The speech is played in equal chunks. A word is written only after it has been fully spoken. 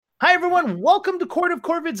Hi, everyone. Welcome to Court of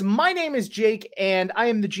Corvids. My name is Jake, and I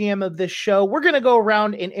am the GM of this show. We're going to go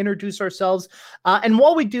around and introduce ourselves. And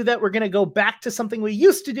while we do that, we're going to go back to something we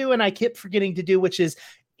used to do and I keep forgetting to do, which is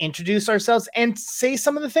introduce ourselves and say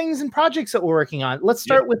some of the things and projects that we're working on. Let's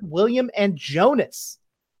start with William and Jonas.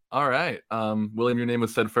 All right. William, your name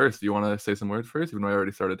was said first. Do you want to say some words first, even though I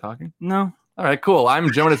already started talking? No. All right, cool.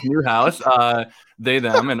 I'm Jonas Newhouse, they,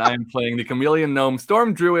 them, and I'm playing the Chameleon Gnome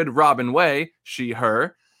Storm Druid Robin Way, she,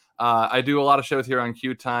 her. I do a lot of shows here on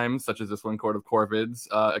Q Times, such as this one, Court of Corvids,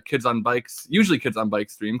 a Kids on Bikes, usually Kids on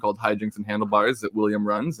Bikes stream called Hijinks and Handlebars that William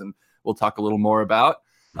runs, and we'll talk a little more about.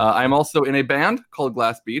 I'm also in a band called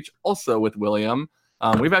Glass Beach, also with William.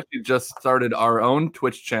 We've actually just started our own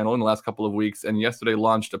Twitch channel in the last couple of weeks, and yesterday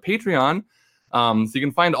launched a Patreon. So you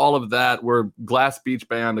can find all of that. We're Glass Beach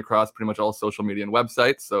Band across pretty much all social media and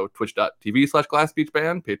websites. So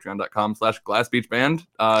twitch.tv/glassbeachband, patreon.com/glassbeachband,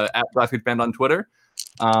 at glassbeachband on Twitter.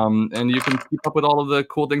 And you can keep up with all of the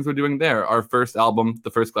cool things we're doing there. Our first album,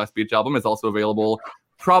 the first Glass Beach album, is also available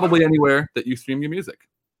probably anywhere that you stream your music.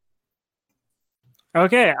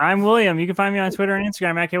 Okay, I'm William. You can find me on Twitter and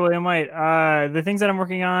Instagram at KWilliamWhite. The things that I'm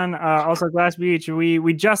working on, also Glass Beach.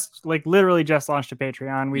 We just literally just launched a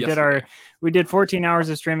Patreon. We did 14 hours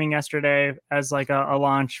of streaming yesterday as like a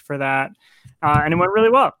launch for that, and it went really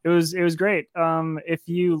well. It was great. If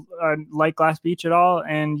you like Glass Beach at all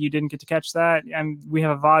and you didn't get to catch that, we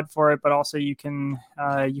have a VOD for it, but also you can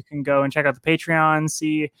go and check out the Patreon,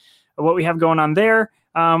 see what we have going on there.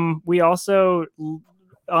 We also,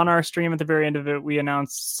 on our stream at the very end of it, we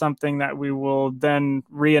announced something that we will then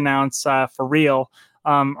re-announce for real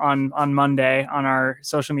on Monday on our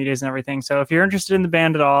social medias and everything. So if you're interested in the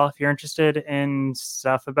band at all, if you're interested in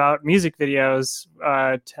stuff about music videos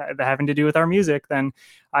having to do with our music, then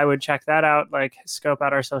I would check that out, scope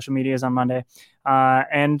out our social medias on Monday.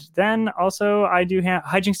 And then also I do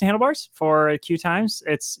Hijinks and Handlebars for Q Times.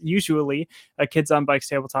 It's usually a Kids on Bikes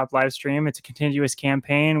tabletop live stream. It's a continuous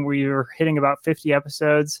campaign. We're hitting about 50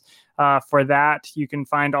 episodes. For that, you can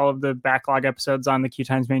find all of the backlog episodes on the Q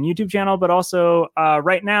Times main YouTube channel. But also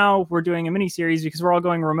right now we're doing a mini series because we're all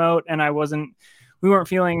going remote, and we weren't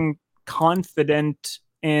feeling confident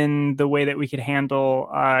in the way that we could handle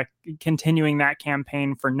continuing that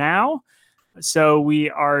campaign for now. So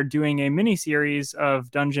we are doing a mini series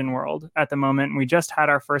of Dungeon World at the moment. We just had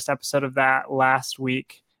our first episode of that last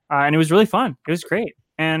week, and it was really fun. It was great.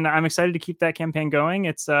 And I'm excited to keep that campaign going.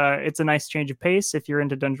 It's a nice change of pace if you're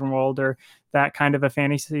into Dungeon World or that kind of a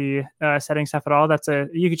fantasy setting stuff at all.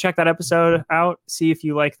 You can check that episode out, see if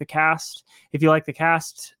you like the cast. If you like the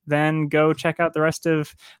cast, then go check out the rest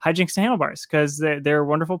of Hijinks and Handlebars because they're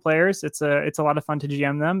wonderful players. It's a lot of fun to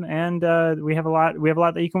GM them, and we have a lot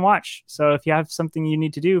that you can watch. So if you have something you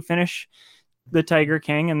need to do, finish the Tiger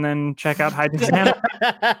King and then check out Hijinks and Handlebars.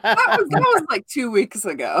 that was like 2 weeks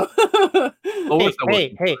ago.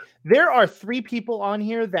 Hey, there are 3 people on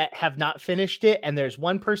here that have not finished it, and there's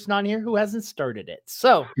 1 person on here who hasn't started it.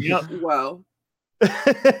 So, Whoa.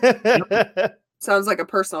 Sounds like a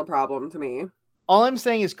personal problem to me. All I'm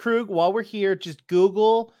saying is, Krug, while we're here, just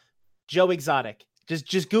Google Joe Exotic.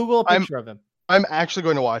 Just Google a picture of him. I'm actually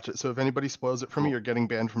going to watch it, so if anybody spoils it for me, you're getting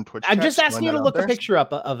banned from Twitch. I'm just asking you to look a picture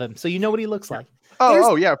up of him so you know what he looks like.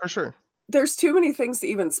 Oh, yeah, for sure. There's too many things to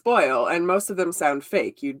even spoil, and most of them sound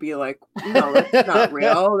fake. You'd be like, no, that's not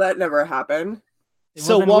real. That never happened.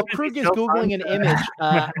 So while Krug is Googling an image,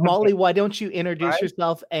 Molly, why don't you introduce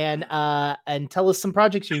yourself and tell us some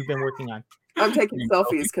projects you've been working on? I'm taking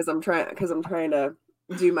selfies because I'm trying to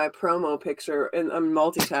do my promo picture and I'm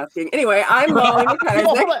multitasking. Anyway, I'm Molly McIsaac.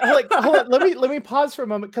 Hold on. Let me pause for a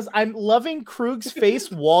moment because I'm loving Krug's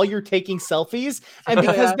face while you're taking selfies, and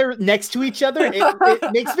because they're next to each other,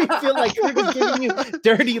 it makes me feel like Krug is giving you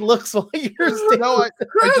dirty looks while you're standing. No, Krug,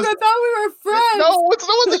 I thought we were friends. No,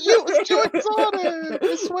 it's you. It's Joe Exotic.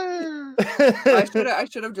 I swear. I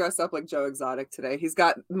should have dressed up like Joe Exotic today. He's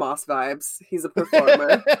got Moss vibes. He's a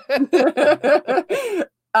performer.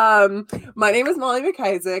 My name is Molly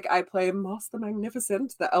McIsaac. I play Moss the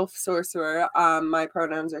Magnificent, the elf sorcerer. My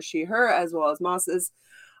pronouns are she, her, as well as Moss's.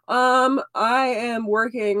 I am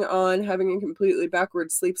working on having a completely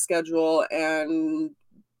backward sleep schedule and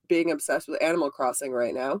being obsessed with Animal Crossing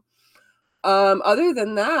right now. Other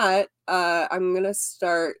than that, I'm gonna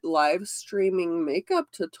start live streaming makeup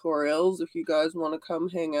tutorials if you guys want to come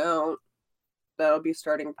hang out. That'll be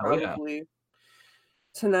starting probably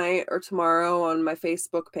tonight or tomorrow on my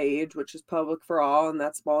Facebook page, which is public for all, and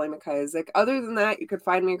that's Molly McIsaac. Other than that, you could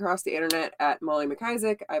find me across the internet at Molly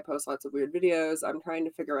McIsaac. I post lots of weird videos. I'm trying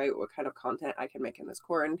to figure out what kind of content I can make in this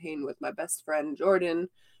quarantine with my best friend Jordan,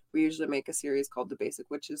 We usually make a series called The Basic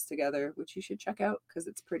Witches together, which you should check out because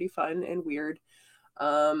it's pretty fun and weird.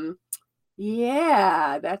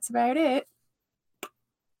 Yeah, that's about it.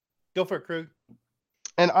 Go for it, Krug.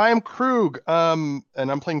 And I'm Krug, and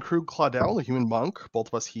I'm playing Krug Claudel, a human monk, both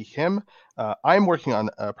of us he, him. I'm working on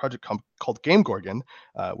a project called Game Gorgon,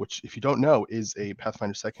 which, if you don't know, is a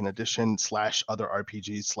Pathfinder 2nd Edition / other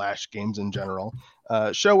RPGs / games in general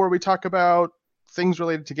show where we talk about things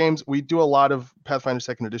related to games. We do a lot of Pathfinder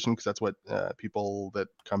 2nd Edition because that's what people that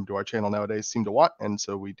come to our channel nowadays seem to want, and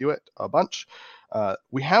so we do it a bunch.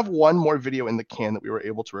 We have one more video in the can that we were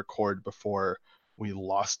able to record before we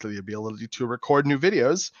lost the ability to record new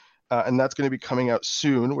videos, and that's going to be coming out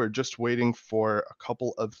soon. We're just waiting for a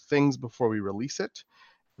couple of things before we release it,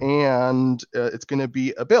 and it's going to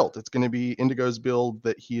be a build. It's going to be Indigo's build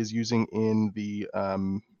that he is using in the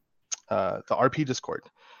RP Discord.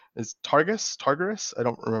 Is Targarus? I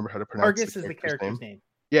don't remember how to pronounce Targus is the character's name.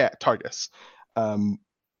 Yeah, Targus.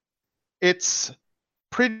 It's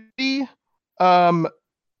pretty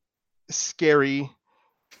scary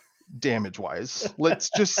damage wise. Let's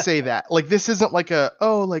just say that. Like, this isn't like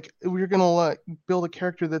we're gonna build a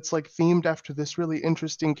character that's like themed after this really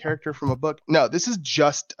interesting character from a book. No, this is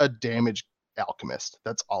just a damage alchemist.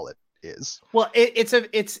 That's all it is. Well,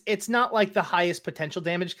 it's not like the highest potential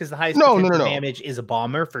damage, because the highest potential damage is a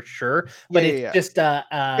bomber for sure. But just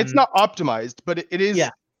it's not optimized, but it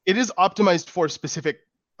is optimized for a specific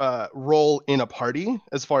role in a party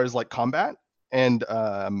as far as like combat, and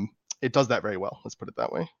it does that very well. Let's put it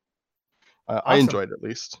that way. Awesome. I enjoyed it, at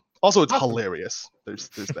least. Also, it's hilarious. There's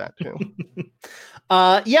that too.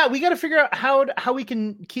 Yeah, we got to figure out how we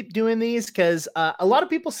can keep doing these, because a lot of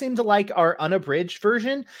people seem to like our unabridged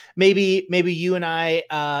version. Maybe you and I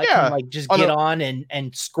can like just get on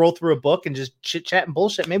and scroll through a book and just chit chat and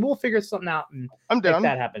bullshit. Maybe we'll figure something out and make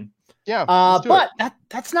that happen. Yeah. But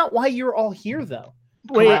that's not why you're all here, though.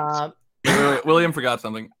 Wait. William forgot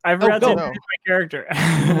something. I forgot to introduce my character.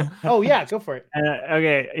 Oh yeah, go for it.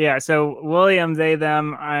 Okay, yeah. So William, they,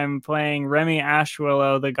 them. I'm playing Remy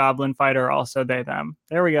Ashwillow, the Goblin Fighter. Also they, them.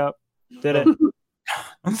 There we go. Did it.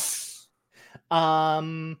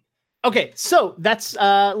 Okay, so that's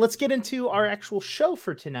let's get into our actual show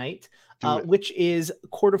for tonight, which is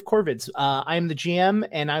Court of Corvids. I am the GM,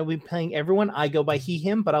 and I will be playing everyone. I go by he,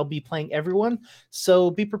 him, but I'll be playing everyone.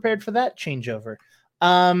 So be prepared for that changeover.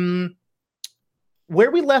 Where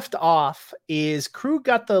we left off is Krug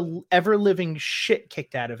got the ever-living shit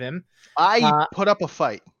kicked out of him. I put up a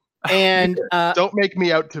fight. And don't make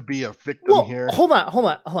me out to be a victim here. Hold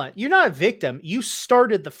on. You're not a victim. You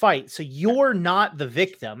started the fight, so you're not the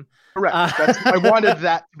victim. Correct. I wanted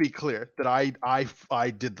that to be clear, that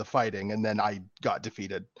I did the fighting and then I got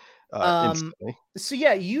defeated instantly. So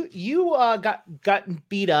yeah, you got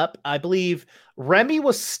beat up. I believe Remy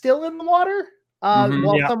was still in the water.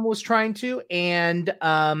 While someone was trying to, and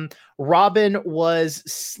Robin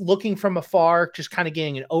was looking from afar, just kind of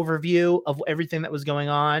getting an overview of everything that was going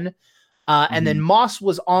on. And then Moss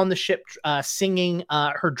was on the ship singing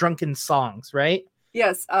her drunken songs, right?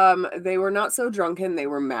 Yes. They were not so drunken. They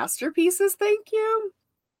were masterpieces. Thank you.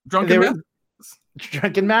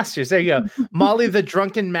 Drunken Masters. There you go. Molly, the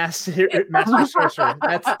Drunken Master Sorcerer.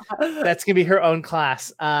 That's gonna be her own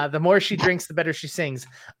class. The more she drinks, the better she sings.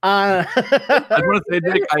 I want to say,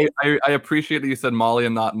 Jake, I appreciate that you said Molly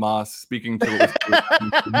and not Moss. Speaking to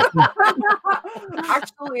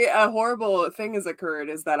actually, a horrible thing has occurred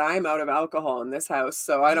is that I'm out of alcohol in this house,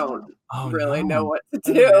 so I don't really know what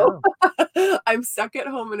to do. I'm stuck at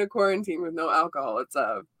home in a quarantine with no alcohol. It's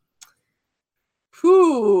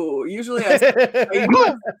usually I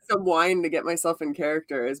use some wine to get myself in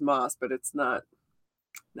character as Moss, but it's not.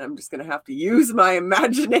 I'm just gonna have to use my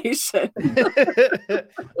imagination.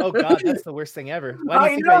 Oh God, that's the worst thing ever. Why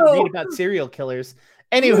do you think I read about serial killers?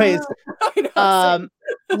 Anyways,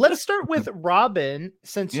 let's start with Robin,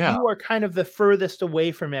 since you are kind of the furthest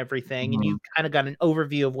away from everything, and you kind of got an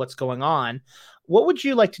overview of what's going on. What would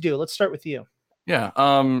you like to do? Let's start with you. Yeah.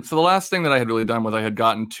 So the last thing that I had really done was I had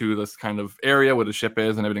gotten to this kind of area where the ship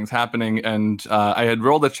is and everything's happening. And I had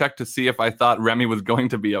rolled a check to see if I thought Remy was going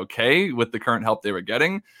to be okay with the current help they were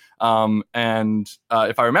getting. And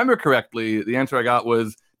if I remember correctly, the answer I got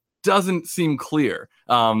was doesn't seem clear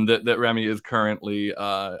that Remy is currently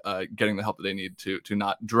getting the help that they need to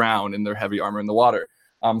not drown in their heavy armor in the water.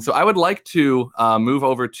 So I would like to move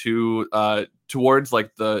over to towards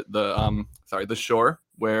like the shore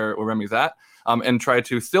where Remy's at. And try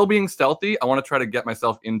to, still being stealthy, I want to try to get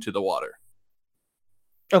myself into the water.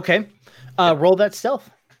 Okay. Roll that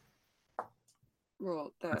stealth.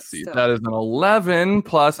 Let's see. That is an 11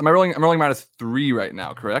 plus. I'm rolling -3 right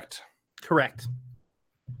now, correct? Correct.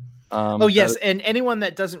 Oh yes, and anyone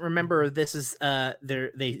that doesn't remember, this is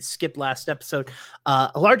they skipped last episode.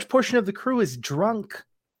 A large portion of the crew is drunk.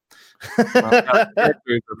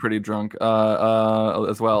 Characters are pretty drunk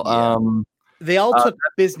as well. Yeah. They all took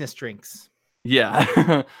business drinks.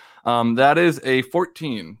 Yeah. That is a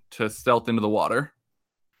 14 to stealth into the water.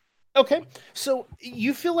 Okay, so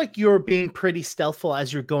you feel like you're being pretty stealthful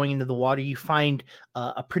as you're going into the water. You find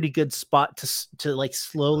a pretty good spot to like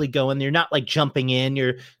slowly go in. You're not like jumping in.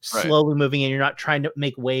 You're slowly moving in. You're not trying to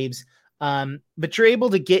make waves. But you're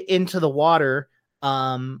able to get into the water.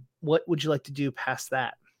 What would you like to do past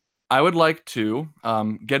that? I would like to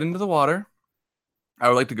get into the water. I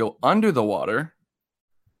would like to go under the water,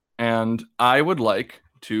 and I would like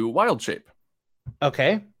to wild shape.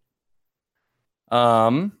 Okay.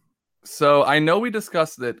 So I know we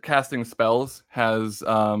discussed that casting spells has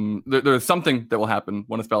there's something that will happen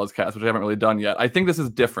when a spell is cast, which I haven't really done yet. I think this is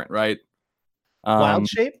different, right? Wild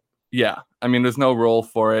shape? Yeah. I mean, there's no roll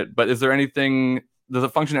for it, but is there anything? Does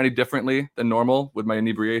it function any differently than normal with my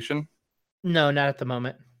inebriation? No, not at the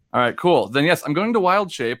moment. All right, cool. Then yes, I'm going to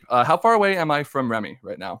wild shape. How far away am I from Remy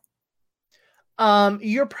right now?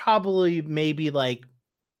 You're probably maybe like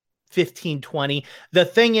 15, 20. The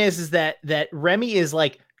thing is that Remy is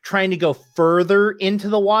like trying to go further into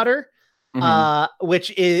the water,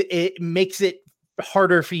 which it makes it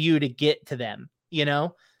harder for you to get to them, you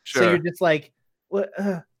know? Sure. So you're just like, what?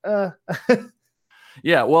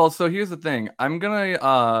 Yeah, well, so here's the thing. I'm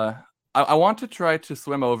gonna I want to try to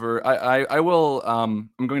swim over. I will I'm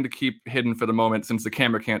going to keep hidden for the moment since the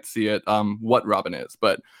camera can't see it what Robin is,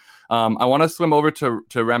 but I want to swim over to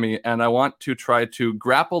Remy, and I want to try to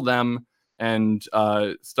grapple them and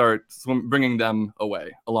start bringing them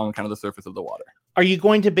away along kind of the surface of the water. Are you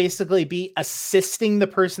going to basically be assisting the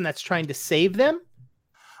person that's trying to save them?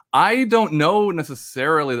 I don't know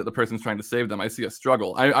necessarily that the person's trying to save them. I see a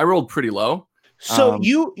struggle. I rolled pretty low. So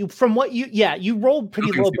you from what you rolled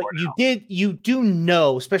pretty low, but you do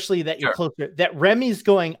know, especially that you're closer, that Remy's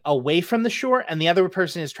going away from the shore and the other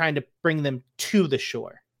person is trying to bring them to the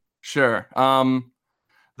shore. Sure.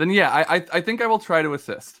 Then yeah, I think I will try to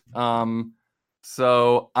assist.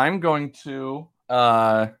 So I'm going to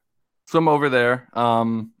swim over there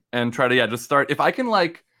and try to just start. If I can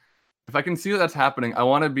see that's happening, I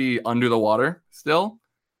want to be under the water still.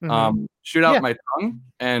 Shoot out my tongue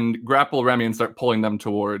and grapple Remy and start pulling them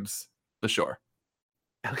towards the shore.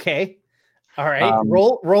 Okay. All right.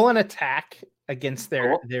 Roll an attack against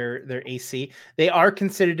their AC. They are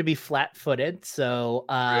considered to be flat-footed, so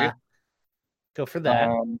go for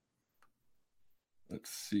that.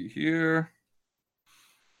 Let's see here.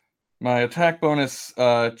 My attack bonus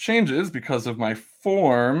changes because of my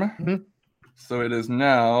form. So it is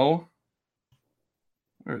now,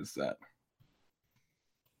 where is that?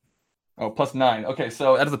 Oh, +9. Okay,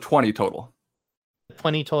 so that is a 20 total.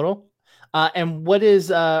 20 total. And what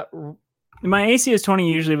is my AC is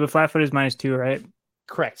 20 usually, but flat foot is -2, right?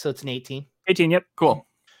 Correct. So it's an 18. 18, yep. Cool.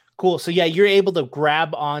 So yeah, you're able to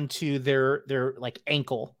grab onto their like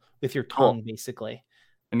ankle with your tongue, basically.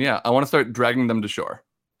 And yeah, I want to start dragging them to shore.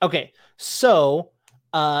 Okay, so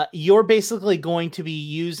you're basically going to be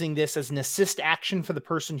using this as an assist action for the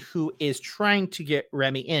person who is trying to get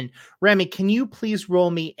Remy in. Remy, can you please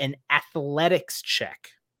roll me an athletics check?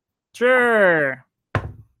 Sure.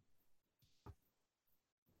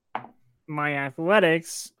 My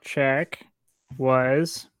athletics check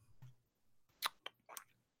was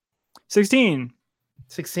 16.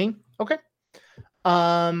 16? Okay.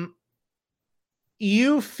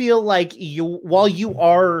 You feel like while you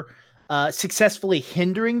are successfully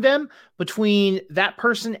hindering them, between that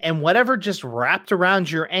person and whatever just wrapped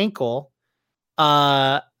around your ankle,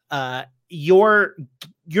 you're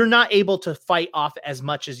not able to fight off as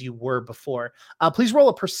much as you were before. Please roll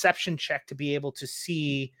a perception check to be able to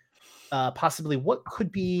see possibly what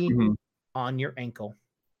could be on your ankle.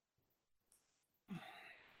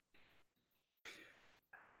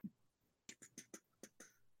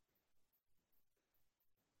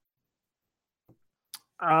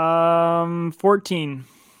 Um, 14.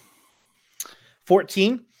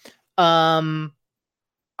 14. That's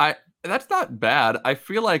not bad. I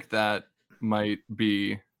feel like that might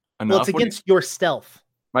be enough. Well, it's against your stealth.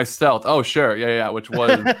 My stealth. Oh, sure. Yeah, which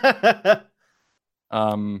was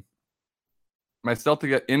my stealth to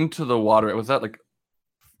get into the water. Was that like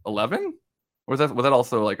 11? Or was that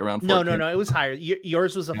also like around 14? No, it was higher.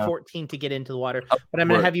 Yours was a 14 to get into the water. But I'm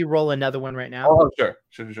gonna have you roll another one right now. Oh, sure.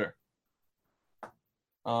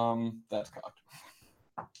 That's cocked.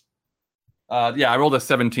 Yeah, I rolled a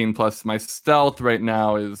 17 plus my stealth right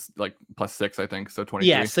now is like +6, I think. So 23.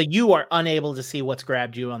 Yeah, so you are unable to see what's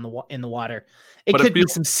grabbed you on in the water. It But could be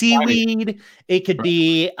some seaweed. It could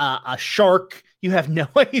be a shark. You have no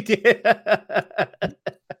idea.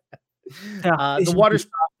 The water's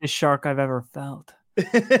the softest shark I've ever felt.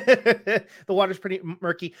 The water's pretty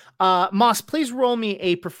murky. Moss, please roll me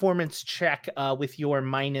a performance check with your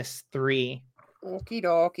 -3. Okie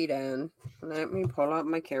dokie then. Let me pull up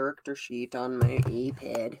my character sheet on my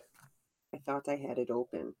iPad. I thought I had it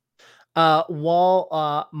open.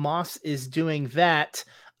 While Moss is doing that,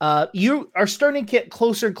 you are starting to get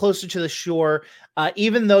closer and closer to the shore.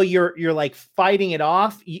 Even though you're like fighting it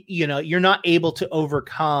off, you know, you're not able to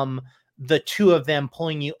overcome the two of them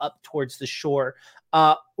pulling you up towards the shore.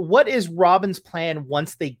 What is Robin's plan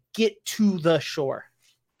once they get to the shore?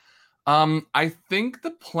 I think the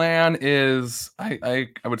plan is I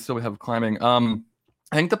would still have climbing. I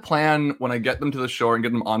think the plan when I get them to the shore and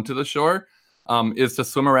get them onto the shore is to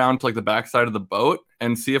swim around to like the backside of the boat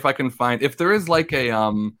and see if I can find if there is like a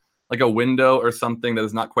window or something that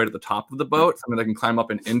is not quite at the top of the boat, something I can climb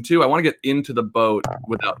up and into. I want to get into the boat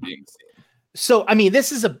without being seen. So I mean,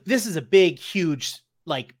 this is a big, huge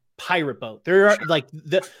like pirate boat. There are like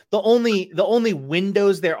the only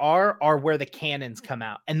windows there are where the cannons come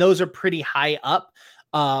out, and those are pretty high up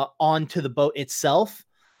onto the boat itself.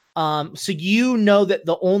 So you know that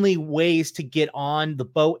the only ways to get on the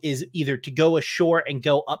boat is either to go ashore and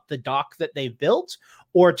go up the dock that they've built,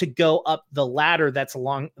 or to go up the ladder that's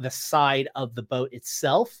along the side of the boat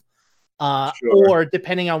itself. Sure. Or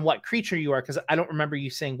depending on what creature you are, because I don't remember you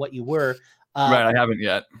saying what you were. Right, I haven't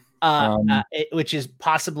yet. Which is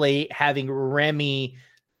possibly having Remy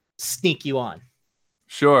sneak you on.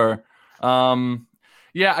 Sure.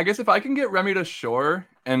 Yeah, I guess if I can get Remy to shore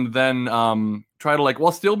and then try to like,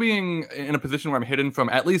 while still being in a position where I'm hidden from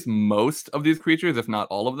at least most of these creatures, if not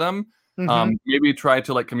all of them, maybe try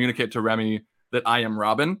to like communicate to Remy that I am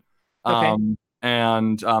Robin. Okay.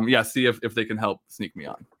 And yeah, see if they can help sneak me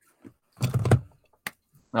on.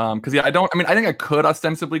 Because yeah, I think I could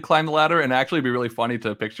ostensibly climb the ladder and actually be really funny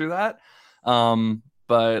to picture that.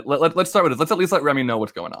 But let's start with this. Let's at least let Remy know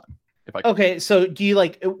what's going on. If I can. Okay, so do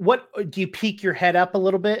you peek your head up a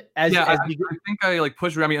little bit I think I like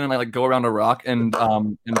push Remy and I like go around a rock and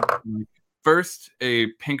first a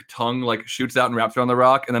pink tongue like shoots out and wraps around the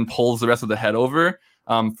rock and then pulls the rest of the head over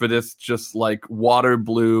for this just like water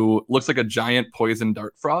blue, looks like a giant poison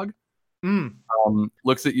dart frog.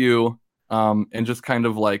 Looks at you and just kind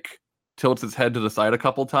of like tilts its head to the side a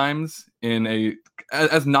couple times in a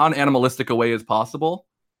as non-animalistic a way as possible.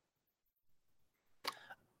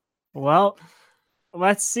 Well,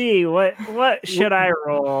 let's see. What should I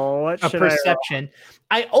roll? What should perception?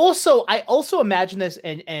 I also imagine this,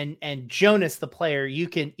 and Jonas, the player, you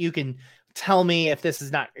can tell me if this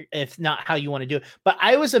is not how you want to do it. But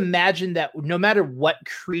I always imagine that no matter what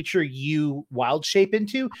creature you wild shape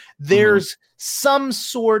into, there's some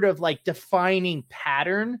sort of like defining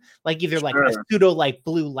pattern, like either like a pseudo like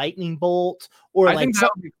blue lightning bolt or I like think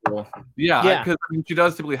that would be cool. Yeah, because she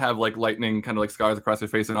does typically have like lightning kind of like scars across her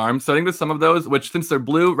face and arms. So I think with some of those, which since they're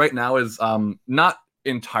blue right now is not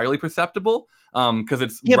entirely perceptible because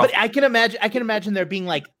it's rough. But I can imagine there being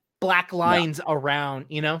like black lines around,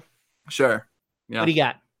 you know. Sure. Yeah. What do you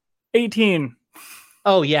got? 18.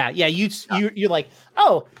 Oh yeah. You're like,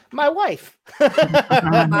 oh, my wife.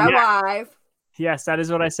 My wife. Yes, that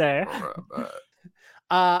is what I say.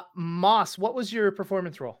 Moss, what was your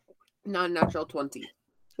performance roll? Non-natural 20.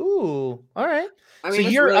 Ooh, all right. I mean, so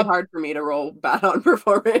it's really hard for me to roll bad on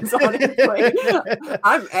performance, honestly.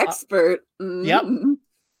 I'm expert. Yep.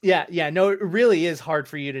 Yeah, no, it really is hard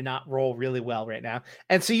for you to not roll really well right now.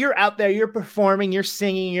 And so you're out there, you're performing, you're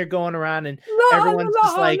singing, you're going around, and everyone's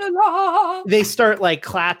just like, they start like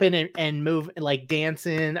clapping and move, like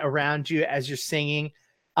dancing around you as you're singing.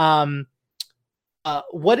 What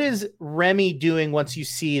is Remy doing once you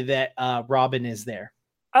see that Robin is there?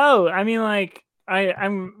 Oh, I mean, like,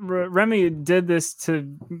 Remy did this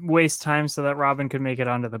to waste time so that Robin could make it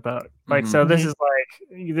onto the boat. Like, so this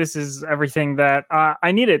is everything that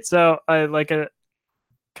I needed. So like a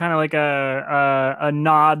kind of like a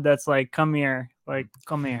nod that's like, come here, like,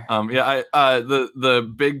 come here.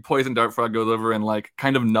 The big poison dart frog goes over and like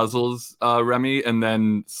kind of nuzzles Remy, and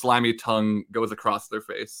then slimy tongue goes across their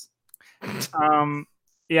face.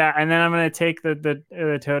 Yeah, and then I'm gonna take the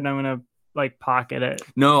toad and I'm gonna like pocket it.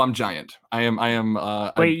 No, I'm giant. I am.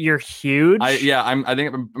 Wait, you're huge?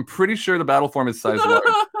 I'm pretty sure the battle form is size large.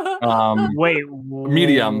 Wait,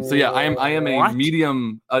 medium. So yeah, I am a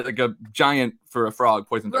medium, like a giant for a frog.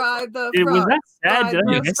 Poison dart. Was that sad? Did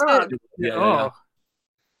I miss it? Yeah.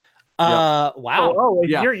 Wow. Oh,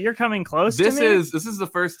 Yeah. you're coming close This to me? is the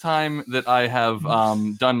first time that I have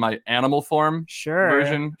done my animal form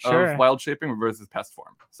version of wild shaping versus pest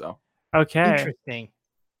form. So okay. Interesting.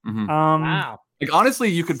 Wow. Like honestly,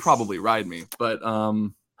 you could probably ride me, but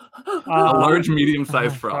a large,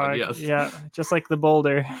 medium-sized frog. Yes. Yeah, just like the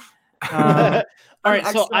boulder. All right,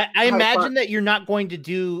 so I imagine that you're not going to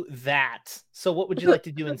do that. So what would you like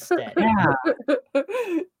to do instead? Yeah.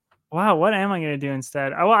 Wow, what am I going to do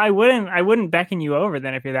instead? Oh, I wouldn't beckon you over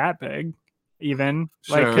then if you're that big, even.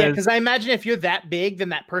 Sure. Like, Yeah, because I imagine if you're that big, then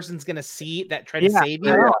that person's gonna see that try to save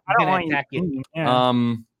you. I don't want attack you.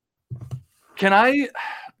 Yeah. Can I?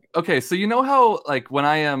 Okay, so you know how like when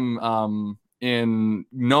I am in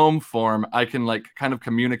gnome form, I can like kind of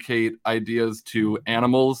communicate ideas to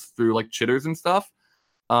animals through like chitters and stuff.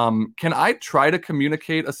 Can I try to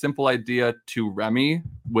communicate a simple idea to Remy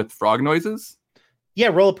with frog noises? Yeah,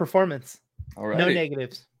 roll a performance. All right. No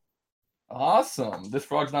negatives. Awesome. This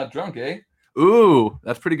frog's not drunk, eh? Ooh,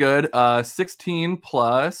 that's pretty good. 16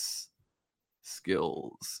 plus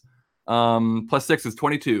skills. Plus 6 is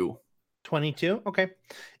 22. 22. Okay.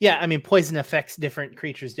 Yeah, I mean poison affects different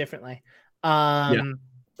creatures differently.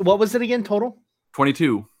 What was it again total?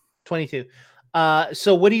 22. 22.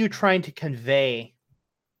 So what are you trying to convey?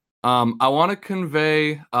 I want to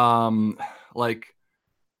convey like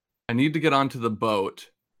I need to get onto the boat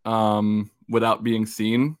without being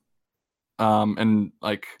seen. And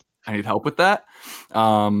like I need help with that.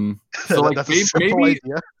 So like That's maybe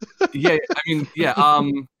idea. yeah, I mean, yeah.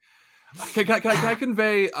 Can I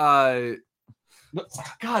convey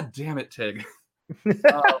God damn it, Tig.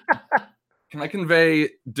 Can I convey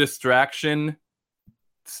distraction,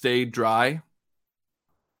 stay dry?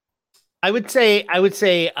 I would say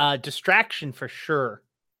distraction for sure.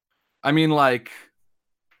 I mean, like,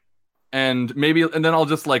 and then I'll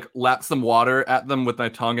just like lap some water at them with my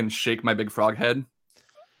tongue and shake my big frog head.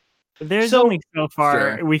 There's only so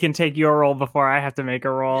far we can take your roll before I have to make a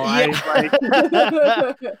roll.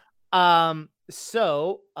 Yeah.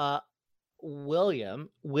 So, William,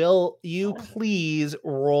 will you please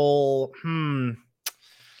roll?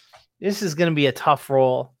 This is going to be a tough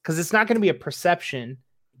roll because it's not going to be a perception.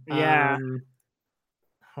 Yeah.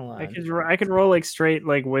 Hold on. I could roll like straight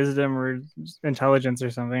like wisdom or intelligence or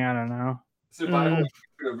something. I don't know. So if I don't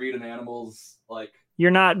read an animal's like. You're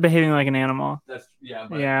not behaving like an animal. But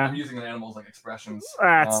I'm using an animal's like expressions.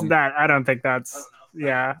 That's that. I don't think that's.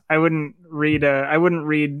 Yeah, I wouldn't read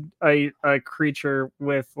a creature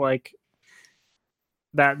with like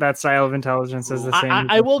that style of intelligence as the same.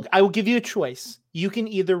 I will give you a choice. You can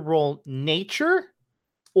either roll nature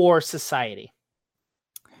or society.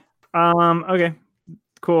 Okay.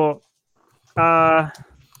 Cool. I'll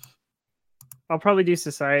probably do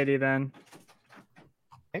society then.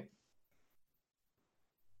 Okay.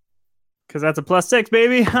 Because that's a +6,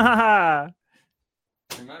 baby.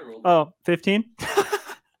 Oh, 15.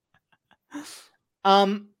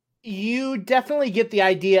 You definitely get the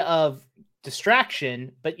idea of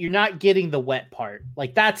distraction, but you're not getting the wet part.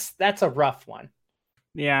 Like that's a rough one.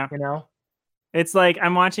 Yeah. You know? It's like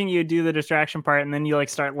I'm watching you do the distraction part, and then you like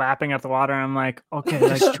start lapping at the water. And I'm like, okay,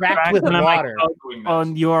 like, distract with water. Like, oh,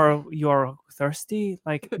 you're thirsty?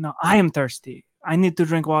 Like, no, I am thirsty. I need to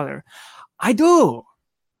drink water. I do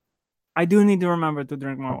need to remember to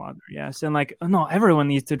drink more water. Yes, and like, no, everyone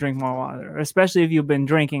needs to drink more water, especially if you've been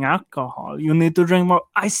drinking alcohol. You need to drink more.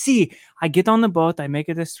 I see. I get on the boat. I make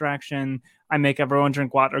a distraction. I make everyone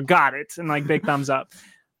drink water. Got it. And like, big thumbs up.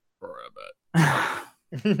 For a bit.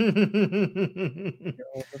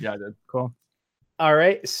 Yeah, I did. Cool. All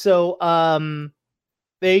right. So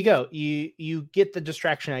there you go. You get the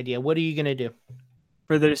distraction idea. What are you gonna do?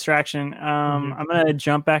 For the distraction, I'm gonna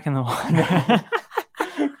jump back in the water.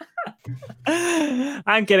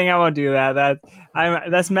 I'm kidding. I won't do that.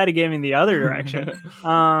 That's metagaming the other direction.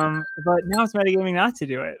 But now it's metagaming not to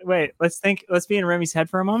do it. Wait, let's be in Remy's head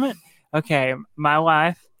for a moment. Okay, my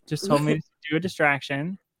wife just told me to do a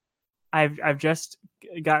distraction. I've just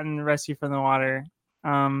gotten rescued from the water.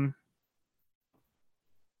 I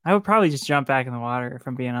would probably just jump back in the water if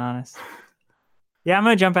I'm being honest. Yeah, I'm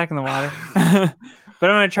gonna jump back in the water. But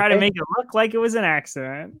I'm gonna try to make it look like it was an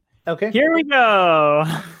accident. Okay. Here we go.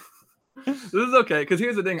 This is okay, because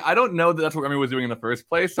here's the thing. I don't know that that's what Remy was doing in the first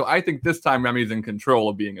place, so I think this time Remy's in control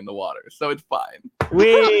of being in the water, so it's fine.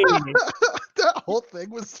 Wait. That whole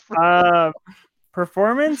thing was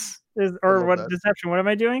performance is or what? Deception. What am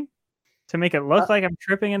I doing to make it look like I'm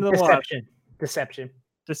tripping into the water? Deception.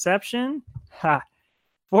 Ha.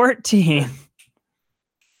 14.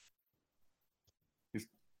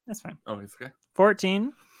 That's fine. Oh, he's okay.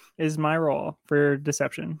 14 is my roll for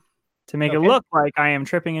deception. to make it look like I am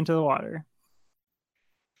tripping into the water.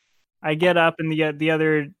 I get up, and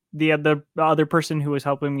the other person who was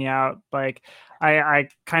helping me out, like I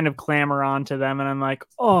kind of clamor onto them, and I'm like,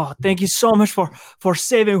 "Oh, thank you so much for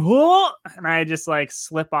saving!" And I just like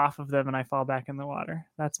slip off of them, and I fall back in the water.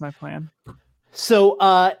 That's my plan.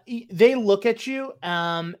 So they look at you.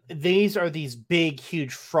 These are these big,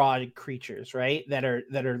 huge frog creatures, right? That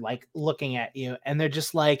are like looking at you, and they're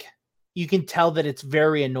just like, you can tell that it's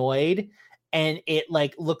very annoyed, and it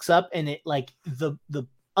like looks up, and it like the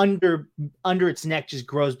under its neck just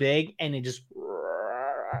grows big, and it just,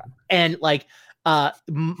 and like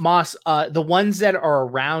Moss, the ones that are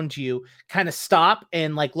around you kind of stop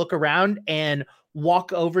and like look around and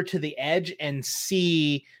walk over to the edge and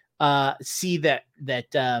see that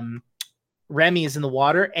Remy is in the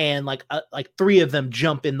water, and like 3 of them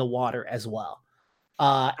jump in the water as well.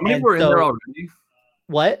 How many were in there already?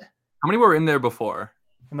 What? How many were in there before?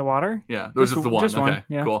 In the water? Yeah, there was just the one. Okay,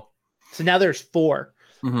 yeah. Cool. So now there's 4.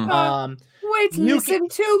 Mm-hmm. Wait, listen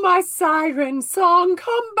to my siren song.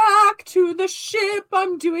 Come back to the ship.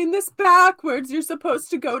 I'm doing this backwards. You're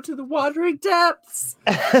supposed to go to the watery depths.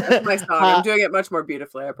 That's my song. I'm doing it much more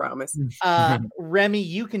beautifully, I promise. Remy,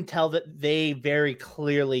 you can tell that they very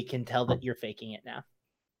clearly can tell that you're faking it now.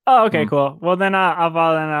 Oh, okay, cool. Well, then I'll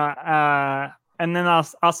fall in, and then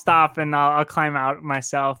I'll stop, and I'll climb out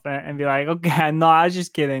myself and be like, okay, no, I was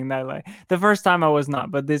just kidding. That like the first time I was not,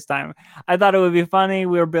 but this time I thought it would be funny.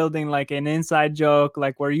 We were building like an inside joke,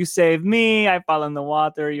 like where you save me, I fall in the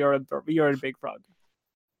water, you're a big frog.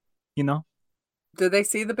 You know? Did they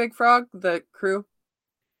see the big frog, the crew?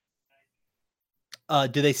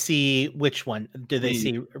 Do they see which one? Do they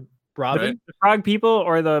see Robin? The frog people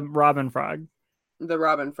or the Robin frog? The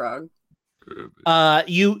Robin frog.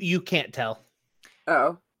 You can't tell.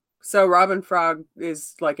 Oh, so Robin Frog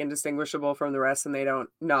is like indistinguishable from the rest, and they don't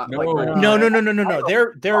No.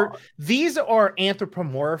 They're these are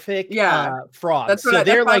anthropomorphic frogs. That's what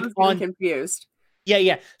they're like on confused.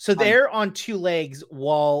 Yeah. So they're on 2 legs,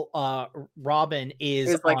 while Robin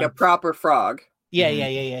is like a proper frog.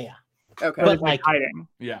 Yeah. Okay, but like hiding.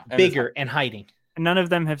 Yeah, bigger and hiding. None of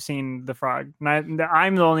them have seen the frog. I'm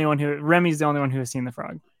the only one Remy's the only one who has seen the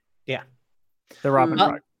frog. Yeah, the Robin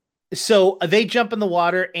frog. So they jump in the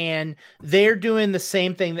water, and they're doing the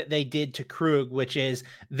same thing that they did to Krug, which is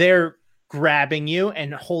they're grabbing you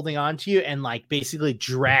and holding on to you and like basically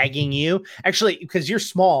dragging you. Actually, because you're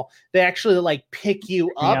small, they actually like pick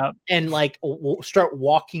you up and like start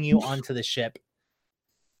walking you onto the ship.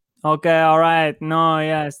 Okay, all right. No,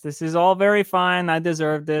 yes, this is all very fine. I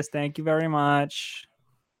deserve this. Thank you very much.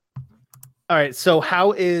 All right, so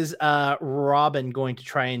how is Robin going to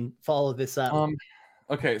try and follow this up?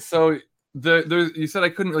 Okay, so you said I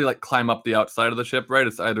couldn't really like climb up the outside of the ship, right?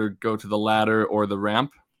 It's either go to the ladder or the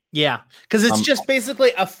ramp. Yeah, because it's just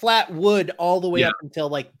basically a flat wood all the way up until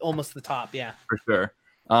like almost the top. Yeah, for sure.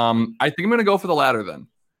 I think I'm gonna go for the ladder then.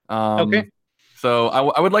 Okay. So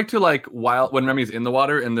I would like to like when Remy's in the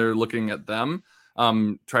water and they're looking at them,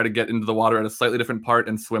 try to get into the water at a slightly different part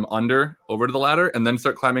and swim over to the ladder, and then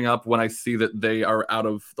start climbing up when I see that they are out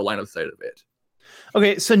of the line of sight of it.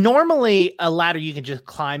 Okay, so normally a ladder you can just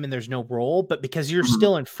climb and there's no roll, but because you're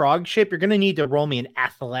still in frog shape, you're gonna need to roll me an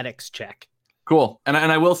athletics check. Cool, and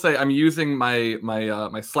I will say I'm using my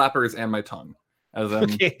slappers and my tongue as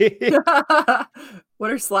okay.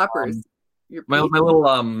 What are slappers? My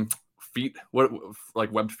little feet, what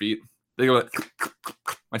like webbed feet? They go like,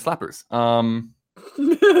 my slappers.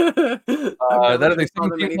 That is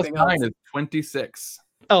 17 plus 9 is 26.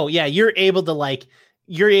 Oh yeah, you're able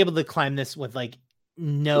to climb this with like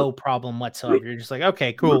no problem whatsoever. You're just like,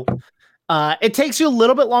 okay, cool. It takes you a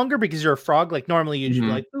little bit longer because you're a frog. Like normally you just be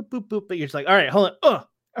like boop boop boop, but you're just like, all right, hold on. All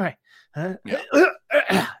right. All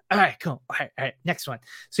right, cool. All right, next one.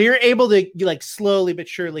 So you're able to like slowly but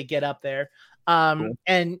surely get up there. Cool.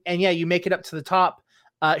 And yeah, you make it up to the top.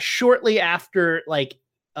 Shortly after, like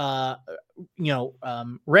Remy,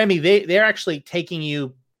 they're actually taking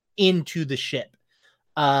you into the ship.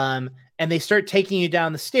 And they start taking you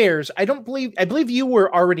down the stairs. I believe you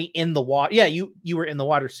were already in the water. Yeah, you were in the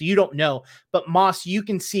water, so you don't know. But Moss, you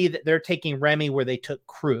can see that they're taking Remy where they took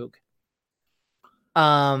Krug.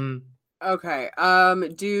 Okay.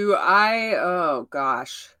 Oh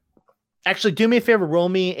gosh. Actually, do me a favor. Roll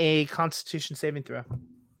me a Constitution saving throw.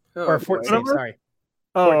 Or fort save, sorry.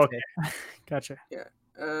 Oh, okay. Gotcha. Yeah.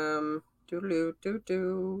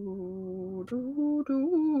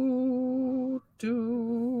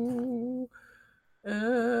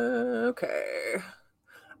 Okay.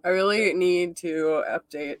 I really need to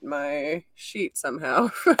update my sheet somehow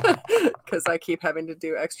because I keep having to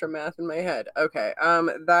do extra math in my head. Okay,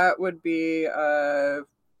 that would be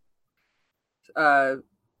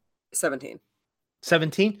 17.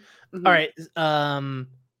 17. Mhm. All right.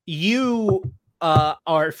 You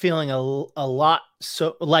are feeling a lot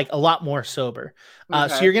a lot more sober. So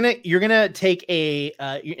Okay. you're gonna take a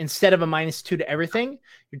instead of a -2 to everything,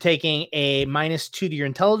 you're taking a -2 to your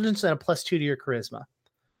intelligence and a +2 to your charisma.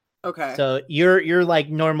 Okay. So you're like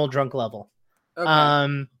normal drunk level.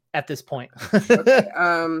 Okay. At this point. Okay.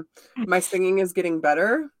 My singing is getting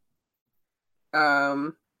better.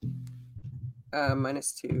 -2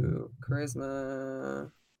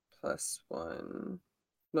 charisma, +1.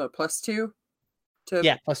 No, +2 to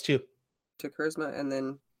Yeah, +2 to charisma, and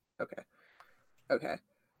then okay.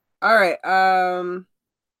 All right.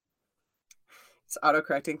 It's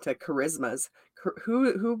autocorrecting to charismas.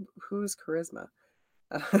 Who's charisma?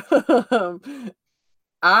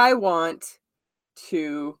 I want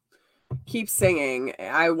to keep singing.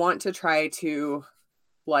 I want to try to,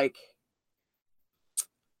 like,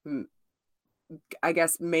 I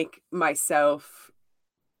guess, make myself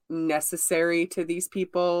necessary to these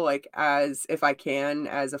people, like, as if I can,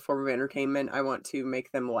 as a form of entertainment. I want to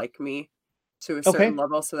make them like me to a certain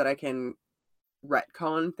level so that I can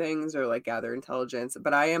retcon things or like gather intelligence.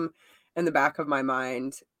 But I am in the back of my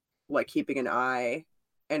mind, like, keeping an eye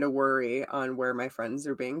and a worry on where my friends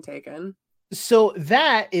are being taken. So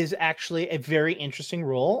that is actually a very interesting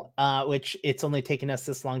role, which it's only taken us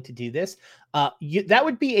this long to do this. That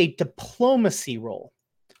would be a diplomacy role.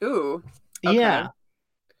 Ooh. Okay. Yeah.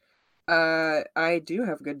 I do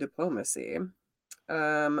have good diplomacy.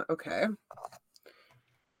 Okay.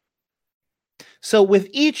 So with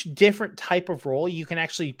each different type of role, you can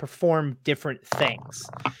actually perform different things.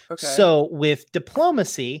 Okay. So with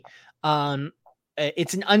diplomacy,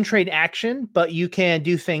 it's an untrained action, but you can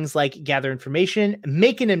do things like gather information,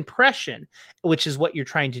 make an impression, which is what you're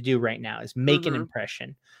trying to do right now, is make an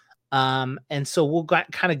impression. And so we'll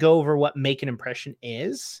kind of go over what make an impression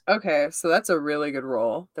is. Okay, so that's a really good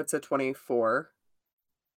roll. That's a 24.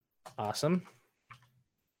 Awesome.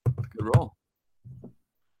 Good roll.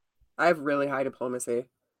 I have really high diplomacy.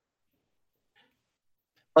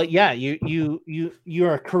 But yeah, you're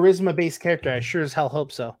a charisma based character. I sure as hell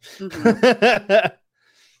hope so.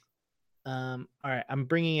 All right, I'm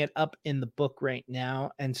bringing it up in the book right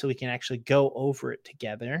now, and so we can actually go over it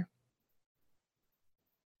together.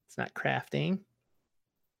 It's not crafting.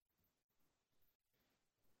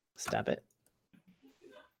 Stop it.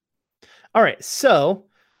 All right, so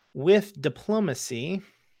with diplomacy,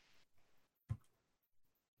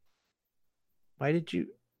 why did you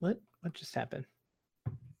what just happened?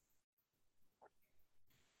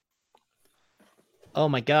 Oh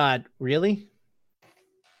my god, really?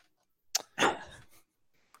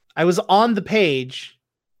 I was on the page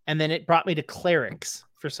and then it brought me to clerics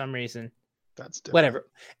for some reason. That's different. Whatever.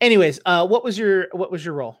 Anyways, what was your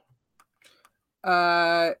roll?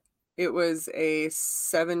 It was a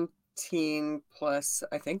 17 plus,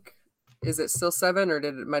 I think. Is it still 7 or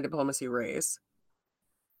did my diplomacy raise?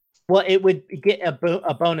 Well, it would get a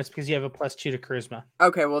bonus because you have a +2 to charisma.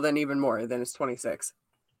 Okay, well then even more. Then it's 26.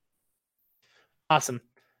 Awesome.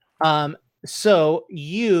 So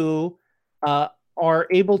you are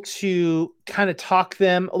able to kind of talk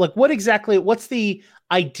them. Like, what's the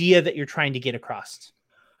idea that you're trying to get across?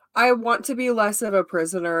 I want to be less of a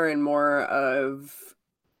prisoner and more of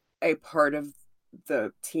a part of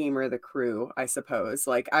the team or the crew, I suppose.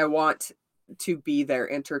 Like, I want to be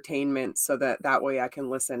their entertainment so that way I can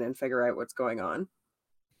listen and figure out what's going on.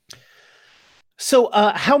 So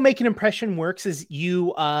how make an impression works is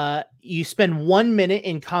you spend 1 minute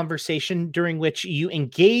in conversation during which you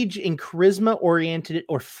engage in charisma oriented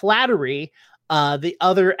or flattery. The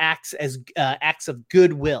other acts as acts of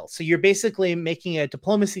goodwill. So you're basically making a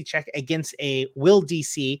diplomacy check against a will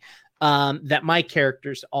DC that my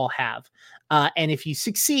characters all have. And if you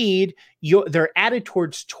succeed, their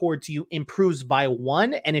attitude towards you improves by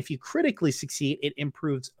 1. And if you critically succeed, it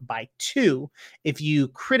improves by 2. If you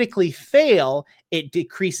critically fail, it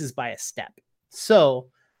decreases by a step. So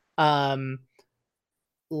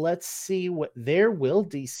let's see what their will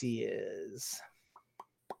DC is.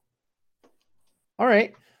 All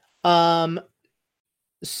right.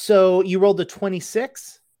 So you rolled a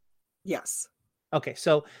 26? Yes. Okay,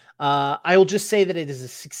 so I will just say that it is a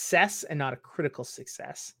success and not a critical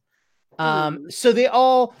success. So they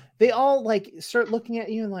all like start looking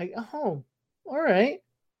at you and like, oh, all right.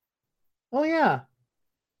 Oh yeah.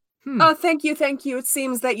 Oh, thank you. It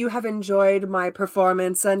seems that you have enjoyed my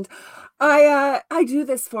performance, and I do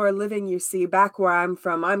this for a living, you see. Back where I'm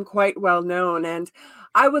from, I'm quite well known, and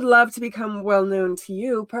I would love to become well known to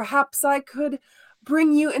you. Perhaps I could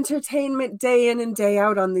bring you entertainment day in and day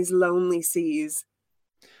out on these lonely seas.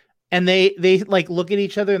 And they like look at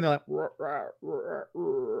each other and they're like,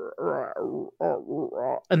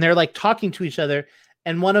 and they're like talking to each other.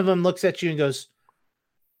 And one of them looks at you and goes,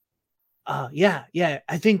 yeah,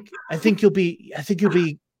 I think you'll be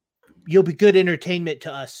good entertainment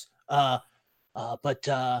to us. But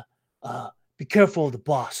be careful of the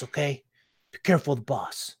boss, okay? Be careful of the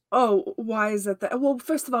boss. Oh, why is that? Well,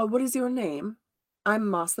 first of all, what is your name? I'm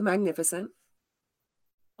Moss the Magnificent.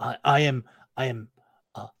 I am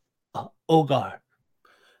Ogar.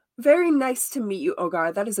 Very nice to meet you,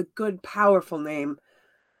 Ogar. That is a good, powerful name.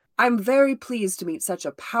 I'm very pleased to meet such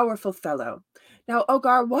a powerful fellow. Now,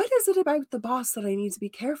 Ogar, what is it about the boss that I need to be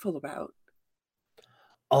careful about?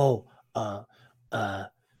 Oh,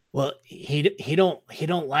 well, he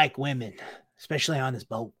don't like women, especially on his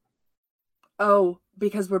boat. Oh,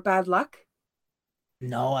 because we're bad luck?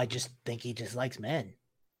 No, I just think he just likes men.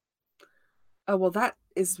 Oh, well, that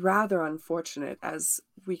is rather unfortunate, as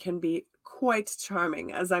we can be quite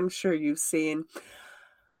charming, as I'm sure you've seen.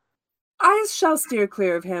 I shall steer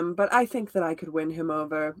clear of him, but I think that I could win him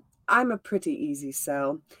over. I'm a pretty easy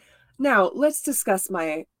sell. Now, let's discuss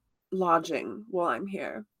my lodging while I'm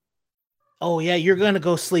here. Oh, yeah, you're going to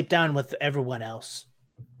go sleep down with everyone else.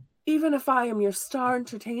 Even if I am your star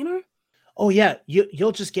entertainer? Oh, yeah,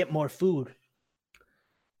 you'll just get more food.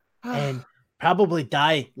 And probably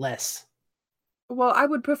die less. Well, I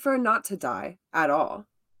would prefer not to die at all.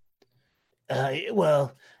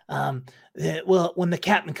 Well, when the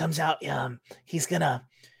captain comes out, he'll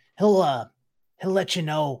let you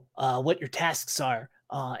know what your tasks are,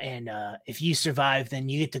 and if you survive, then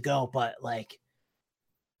you get to go. But like,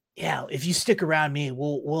 yeah, if you stick around me,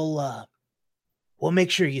 we'll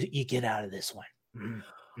make sure you get out of this one.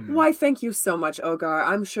 Mm-hmm. Why, thank you so much, Ogar.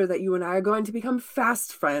 I'm sure that you and I are going to become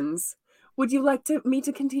fast friends. Would you like me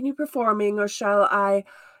to continue performing, or shall I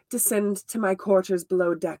descend to my quarters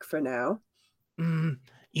below deck for now?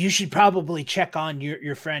 You should probably check on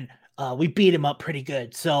your friend. We beat him up pretty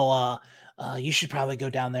good, so you should probably go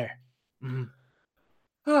down there.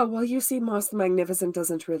 Oh, well, you see, Moss the Magnificent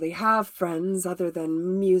doesn't really have friends other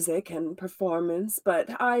than music and performance, but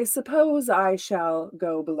I suppose I shall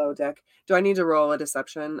go below deck. Do I need to roll a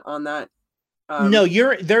deception on that? No,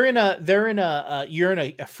 you're in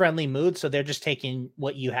a friendly mood, so they're just taking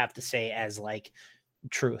what you have to say as like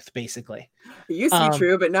truth, basically. It used to be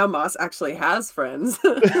true, but now Moss actually has friends.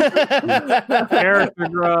 Character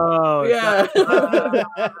growth. Yeah.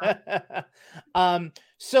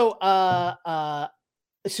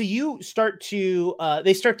 So you start to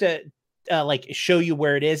they start to like show you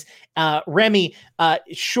where it is. Remy,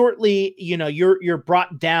 shortly, you're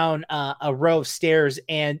brought down a row of stairs,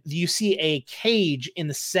 and you see a cage in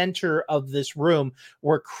the center of this room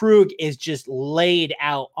where Krug is just laid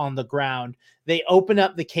out on the ground. They open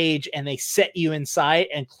up the cage and they set you inside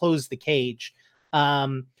and close the cage.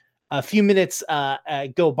 A few minutes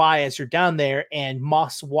go by as you're down there, and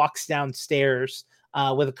Moss walks downstairs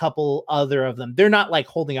with a couple other of them. They're not like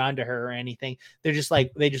holding on to her or anything. They're just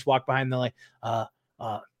like, they just walk behind. They're like,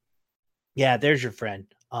 yeah, there's your friend.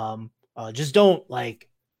 Just don't like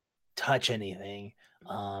touch anything.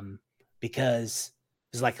 Because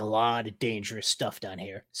there's like a lot of dangerous stuff down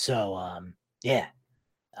here. So, yeah.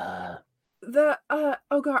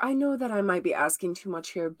 Ogar, I know that I might be asking too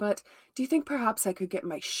much here, but do you think perhaps I could get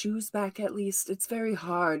my shoes back at least? It's very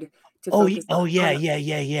hard to focus on.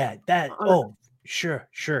 Yeah. Sure.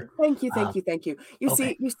 Thank you.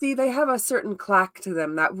 You see, they have a certain clack to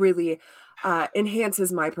them that really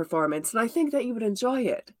enhances my performance, and I think that you would enjoy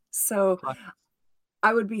it. So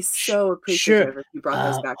I would be so appreciative if you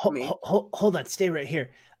brought those back to me. Hold on, stay right here.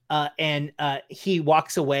 And he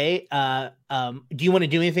walks away. Do you want to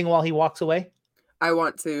do anything while he walks away? I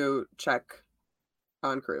want to check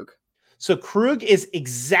on Krug. So Krug is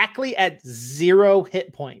exactly at 0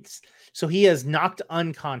 hit points. So he is knocked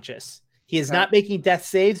unconscious. He is not making death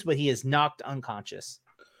saves, but he is knocked unconscious.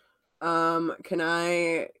 Can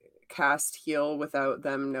I cast heal without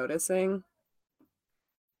them noticing?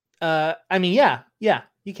 I mean, yeah,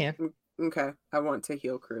 you can. Okay, I want to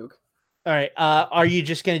heal Krug. All right. Are you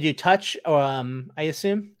just going to do touch? I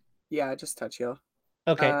assume. Yeah, just touch heal.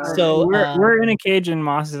 Okay. So we're in a cage, and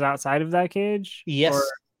Moss is outside of that cage. Yes.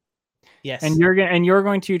 Yes. And you're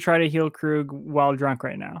going to try to heal Krug while drunk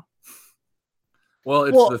right now. Well,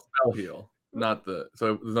 it's the spell heal, not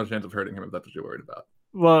so there's no chance of hurting him if that's what you're worried about.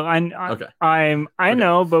 Well, Okay. I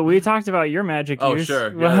know, but we talked about your magic use.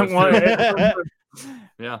 Sure.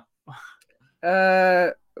 Yeah, yeah.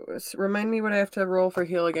 Remind me what I have to roll for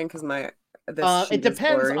heal again, because it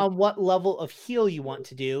depends on what level of heal you want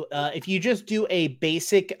to do. If you just do a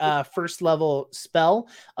basic first level spell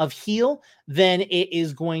of heal, then it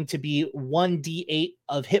is going to be 1d8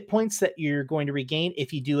 of hit points that you're going to regain.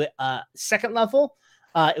 If you do it second level,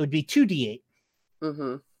 it would be 2d8.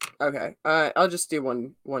 Mm-hmm. Okay. I'll just do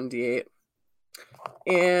 1d8.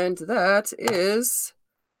 And that is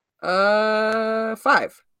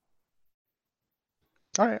 5.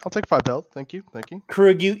 All right, I'll take 5 health. Thank you.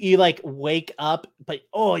 Krug, you like wake up, but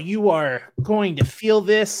you are going to feel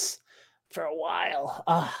this for a while.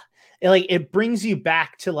 It brings you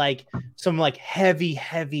back to like some like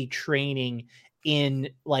heavy training in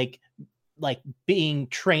like being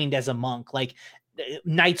trained as a monk, like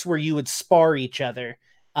nights where you would spar each other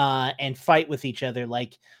and fight with each other,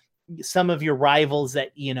 like some of your rivals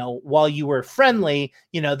that, while you were friendly,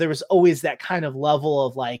 there was always that kind of level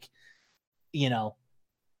of like,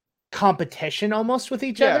 competition almost with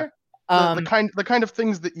each other. The kind of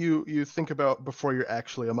things that you think about before you're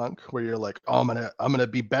actually a monk, where you're like, oh, I'm gonna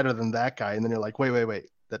be better than that guy, and then you're like, wait,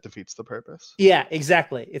 that defeats the purpose. Yeah,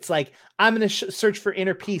 exactly. It's like, I'm gonna search for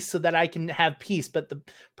inner peace so that I can have peace, but the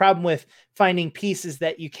problem with finding peace is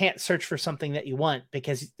that you can't search for something that you want,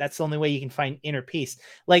 because that's the only way you can find inner peace.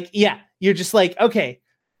 Like, yeah, you're just like, okay,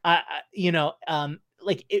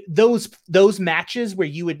 those matches where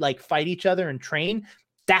you would like fight each other and train,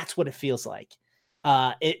 that's what it feels like.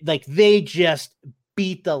 They just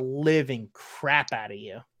beat the living crap out of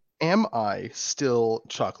you. Am I still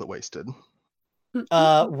chocolate wasted?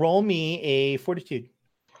 Roll me a fortitude.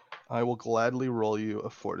 I will gladly roll you a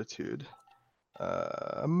fortitude.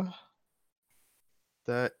 That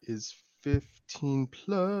is 15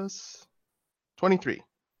 plus 23.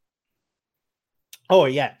 Oh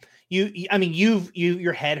yeah.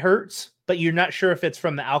 Your head hurts, but you're not sure if it's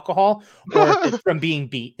from the alcohol or if it's from being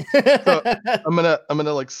beat. So I'm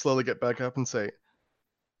gonna like slowly get back up and say,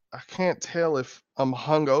 I can't tell if I'm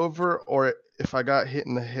hungover or if I got hit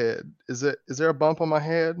in the head. Is there a bump on my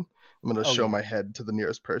head? I'm gonna show my head to the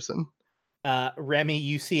nearest person. Remy,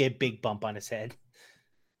 you see a big bump on his head.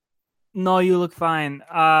 No, you look fine.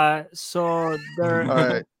 So there. All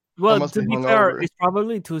right. Well, to be fair, it's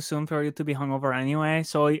probably too soon for you to be hungover anyway.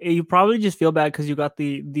 So you probably just feel bad because you got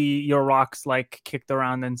your rocks like kicked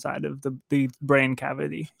around inside of the brain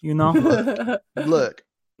cavity. Look,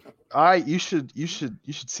 you should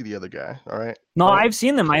see the other guy. All right. No, I've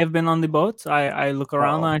seen them. I have been on the boat. I look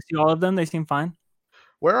around and I see all of them. They seem fine.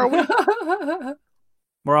 Where are we?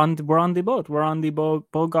 We're on the boat. We're on the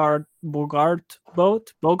Bogart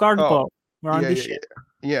boat. Bogart boat. We're on the ship.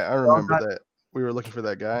 Yeah, I remember that. We were looking for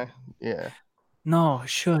that guy. Yeah. No,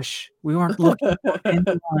 shush. We weren't looking for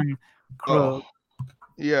anyone. Oh.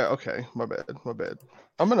 Yeah. Okay. My bad.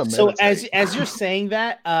 I'm gonna. So as you're saying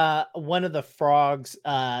that, one of the frogs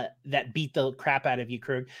that beat the crap out of you,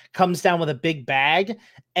 Krug, comes down with a big bag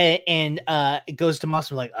and it goes to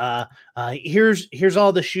Moss and like, here's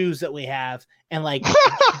all the shoes that we have, and like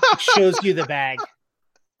shows you the bag.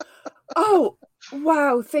 Oh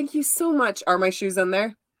wow! Thank you so much. Are my shoes in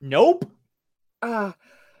there? Nope.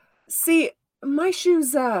 See, my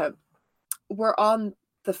shoes were on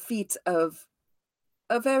the feet of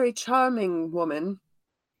a very charming woman.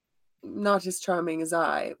 Not as charming as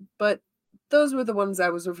I, but those were the ones I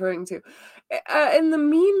was referring to. In the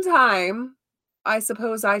meantime, I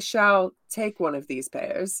suppose I shall take one of these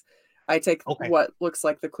pairs. I take what looks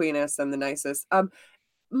like the cleanest and the nicest.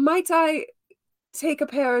 Might I take a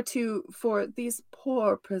pair or two for these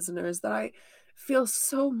poor prisoners that I feel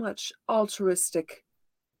so much altruistic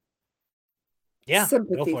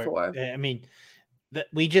sympathy for? I mean,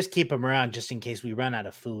 we just keep them around just in case we run out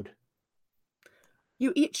of food.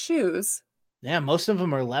 You eat shoes? Yeah, most of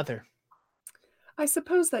them are leather. I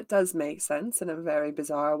suppose that does make sense in a very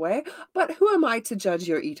bizarre way, but who am I to judge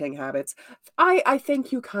your eating habits? I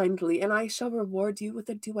thank you kindly, and I shall reward you with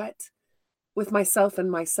a duet with myself and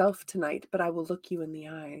myself tonight, but I will look you in the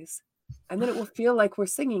eyes, and then it will feel like we're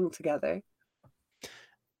singing together.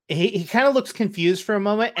 He kind of looks confused for a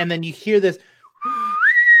moment, and then you hear this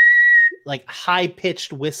like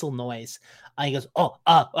high-pitched whistle noise. He goes,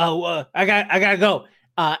 I gotta go.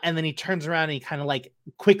 And then he turns around and he kind of like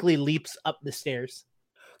quickly leaps up the stairs.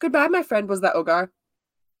 Goodbye, my friend. Was that Ogar?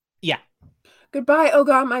 Yeah. Goodbye,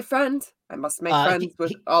 Ogar, my friend. I must make friends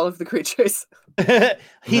with all of the creatures.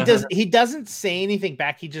 He doesn't say anything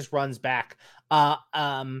back. He just runs back. So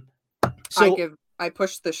I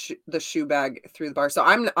push the shoe bag through the bar. So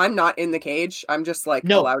I'm not in the cage. I'm just like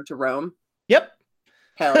allowed to roam. Yep.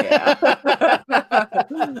 Hell yeah.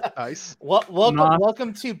 Nice.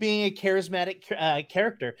 Welcome to being a charismatic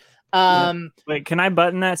character. Wait, can I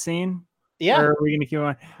button that scene? Yeah. Or are we gonna keep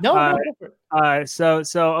on? No, go for it. So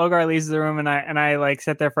Ogar leaves the room, and I like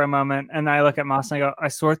sit there for a moment, and I look at Moss and I go, I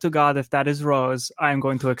swear to God, if that is Rose, I'm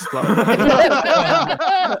going to explode.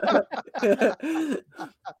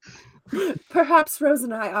 Perhaps Rose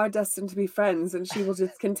and I are destined to be friends, and she will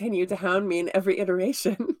just continue to hound me in every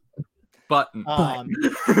iteration. Button.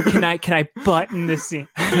 Can I button this scene?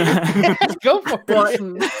 Go for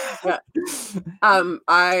Button. Yeah.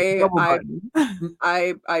 I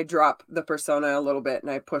drop the persona a little bit, and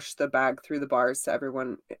I push the bag through the bars to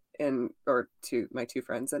everyone or to my two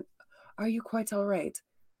friends. And are you quite all right?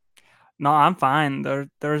 No, I'm fine.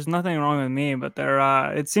 There's nothing wrong with me, but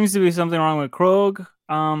it seems to be something wrong with Krog.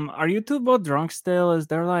 Are you two both drunk still? Is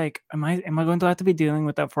there like, am I going to have to be dealing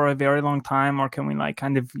with that for a very long time, or can we like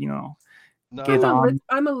kind of No, get on?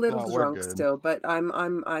 I'm a little No, we're drunk good. still, but I'm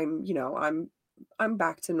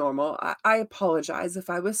back to normal. I apologize if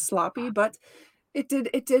I was sloppy, but it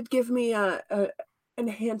did give me a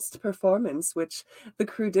enhanced performance, which the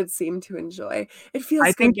crew did seem to enjoy. It feels.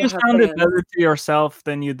 I think good you to have sounded fans. better to yourself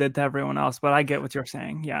than you did to everyone else, but I get what you're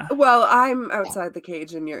saying. Yeah, Well, I'm outside the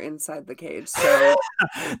cage and you're inside the cage, so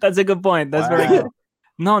that's a good point. That's very Wow. good.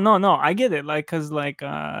 No, I get it. Like, cause like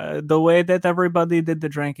the way that everybody did the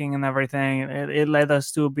drinking and everything, it led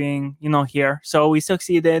us to being here. So we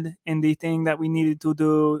succeeded in the thing that we needed to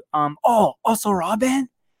do. Oh, also Robin,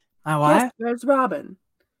 my wife, yes, there's Robin.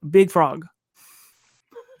 Big Frog,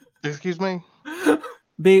 Excuse me.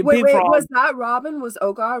 big Wait, frog. was that Robin? Was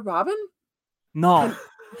Ogar Robin? No,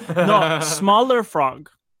 smaller frog.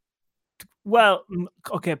 Well,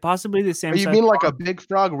 okay, possibly the same. You size mean like frog. a big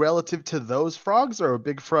frog relative to those frogs, or a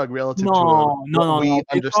big frog relative to No. what we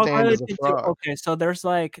Big frog understand as a relative to- frog? okay, so there's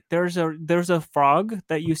a frog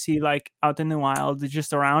that you see like out in the wild,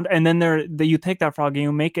 just around, and then you take that frog and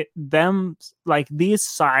you make it them like these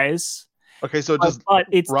size, Okay, so but, does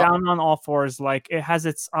it's Ro- down on all fours. Like it has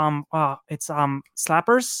its slappers.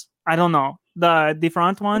 I don't know the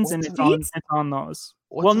front ones, and Its it's on those.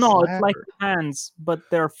 what's Well, a no, it's like slapper? hands, but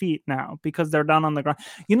they're feet now because they're down on the ground.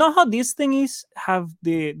 You know how these thingies have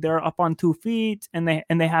they're up on 2 feet and they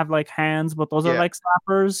have like hands, but those are Yeah. like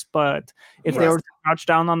slappers. But if they Yes. were to crouch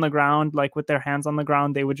down on the ground, like with their hands on the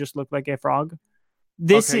ground, they would just look like a frog.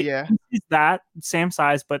 This Okay, yeah. is that same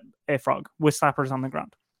size, but a frog with slappers on the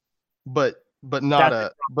ground. but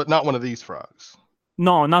not one of these frogs.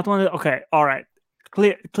 No, not one of the, okay, all right.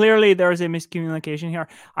 Clearly there is a miscommunication here.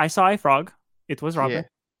 I saw a frog. It was Robin.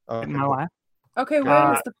 Yeah. Okay, In my cool. lap. Okay,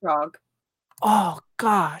 where is the frog? Oh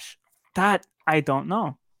gosh, that I don't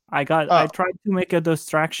know. I tried to make a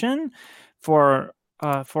distraction for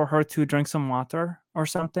her to drink some water or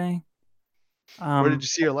something. Where did you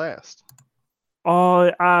see her last? Oh,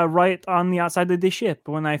 right on the outside of the ship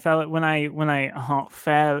when I fell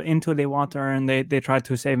fell into the water and they tried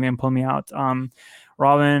to save me and pull me out.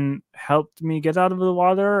 Robin helped me get out of the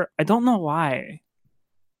water. I don't know why,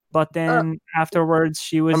 but then afterwards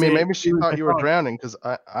she was. I mean, maybe she was thought a you were frog. drowning because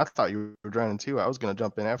I thought you were drowning too. I was gonna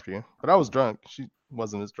jump in after you, but I was drunk. She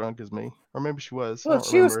wasn't as drunk as me, or maybe she was. I Well, don't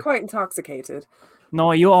she was remember. quite intoxicated.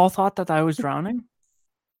 No, you all thought that I was drowning,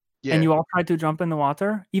 Yeah. and you all tried to jump in the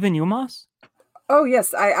water. Even you, Moss. Oh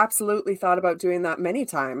yes, I absolutely thought about doing that many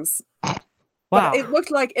times. Wow. But it looked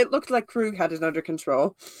like Krug had it under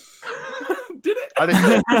control. Did it?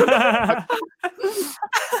 I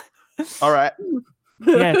didn't. All right.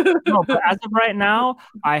 Yes. No, but as of right now,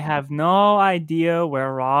 I have no idea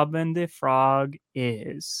where Robin the Frog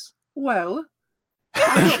is. Well,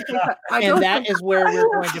 I don't And that is where we're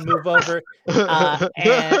going to move over.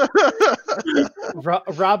 And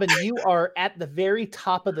Robin, you are at the very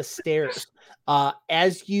top of the stairs.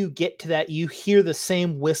 As you get to that, you hear the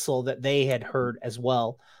same whistle that they had heard as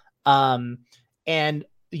well. And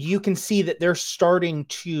you can see that they're starting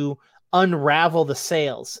to unravel the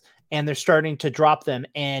sails and they're starting to drop them.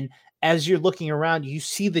 And as you're looking around, you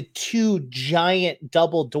see the two giant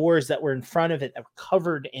double doors that were in front of it that were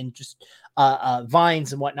covered in just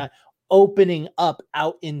vines and whatnot, opening up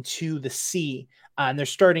out into the sea. And they're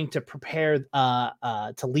starting to prepare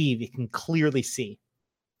to leave. You can clearly see.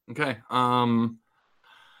 Okay.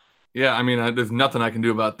 Yeah, I mean, there's nothing I can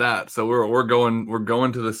do about that. So we're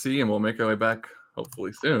going to the sea, and we'll make our way back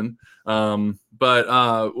hopefully soon. But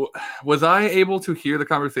was I able to hear the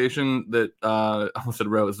conversation that I almost said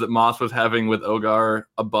Rose that Moss was having with Ogar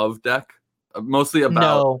above deck, mostly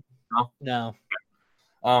about? No.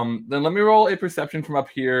 Then let me roll a perception from up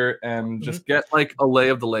here and just get like a lay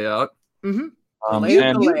of the layout. Mm-hmm.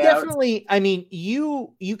 You definitely, I mean,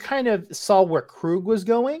 you kind of saw where Krug was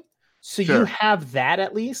going, so you have that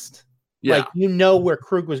at least. Yeah. Like you know where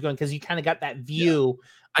Krug was going because you kind of got that view.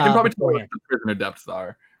 I can probably tell what the prisoner depths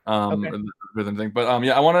are. The prison thing. But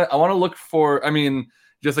yeah, I wanna look for, I mean,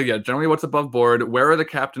 just like generally what's above board, where are the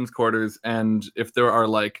captain's quarters, and if there are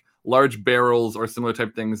like large barrels or similar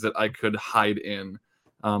type things that I could hide in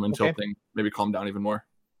until things maybe calm down even more.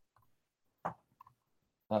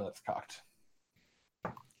 Oh, that's cocked.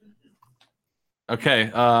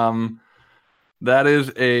 Okay, that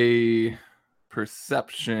is a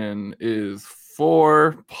perception is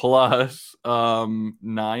 4 plus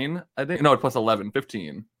 9, I think. No, plus 11,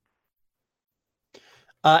 15.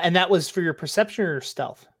 And that was for your perception or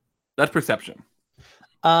stealth? That's perception.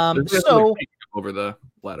 So over the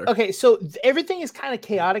ladder. Okay, so everything is kind of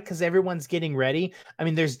chaotic because everyone's getting ready. I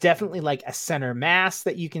mean, there's definitely like a center mass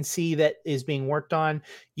that you can see that is being worked on.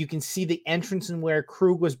 You can see the entrance and where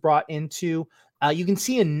Krug was brought into. You can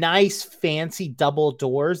see a nice fancy double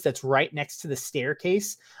doors that's right next to the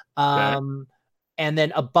staircase. And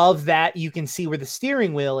then above that, you can see where the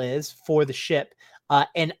steering wheel is for the ship.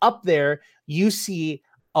 And up there, you see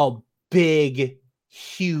a big,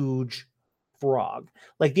 huge frog.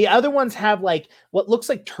 Like the other ones have like what looks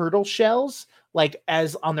like turtle shells, like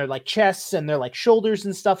as on their like chests and their like shoulders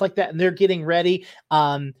and stuff like that. And they're getting ready.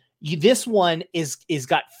 This one is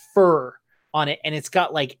got fur on it, and it's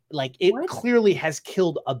got like it clearly has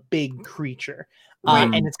killed a big creature.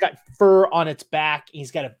 And it's got fur on its back.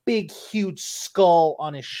 He's got a big, huge skull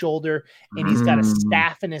on his shoulder, and he's got a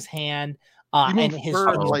staff in his hand. And he's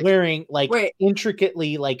wearing like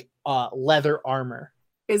intricately like leather armor.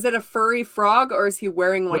 Is it a furry frog, or is he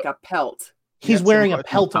wearing like a pelt? He's wearing a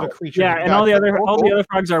pelt of a creature. Yeah, and all the other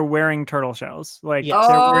frogs are wearing turtle shells. Like they're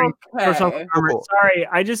wearing turtle shell armor. Sorry,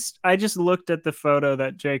 I just looked at the photo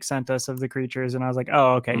that Jake sent us of the creatures, and I was like,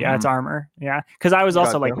 oh, okay, yeah, it's armor. Yeah, because I was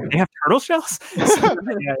also like, they have turtle shells.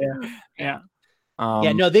 Yeah.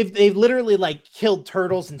 No, they've literally like killed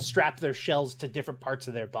turtles and strapped their shells to different parts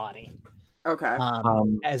of their body. Okay.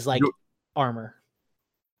 As like armor.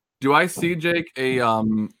 Do I see, Jake,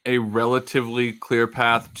 a relatively clear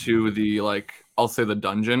path to the, like, I'll say the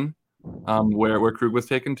dungeon, where Krug was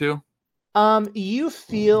taken to? You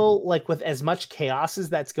feel like with as much chaos as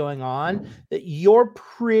that's going on, that you're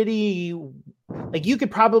pretty, like you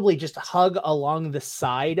could probably just hug along the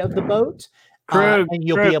side of the boat, and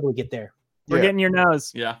you'll be able to get there. We're getting your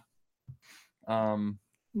nose. Yeah.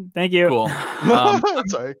 Thank you. Cool.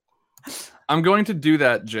 Sorry. I'm going to do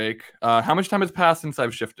that, Jake. How much time has passed since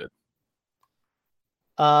I've shifted?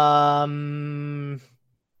 Few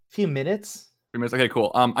minutes. 3 minutes. Okay,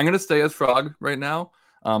 cool. I'm going to stay as Frog right now,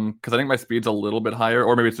 because I think my speed's a little bit higher,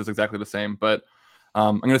 or maybe it's just exactly the same. But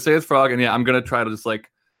I'm going to stay as Frog, and yeah, I'm going to try to just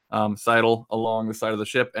like sidle along the side of the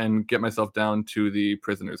ship and get myself down to the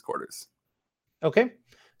prisoners' quarters. Okay,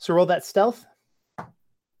 so roll that stealth.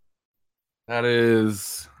 That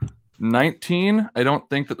is 19. I don't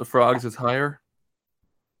think that the Frogs is higher.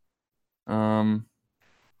 Yeah,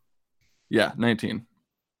 19.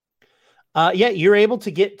 Yeah, you're able to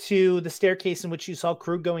get to the staircase in which you saw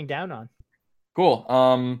Krug going down on. Cool.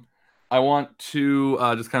 I want to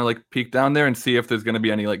just kind of like peek down there and see if there's going to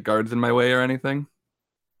be any like guards in my way or anything.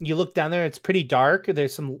 You look down there; it's pretty dark.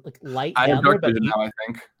 There's some like, light. I have dark vision now, I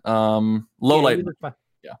think. Low light.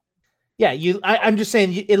 Yeah. I'm just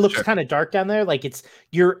saying it looks kind of dark down there. Like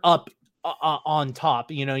you're up on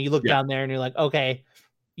top. You know, you look down there and you're like, okay.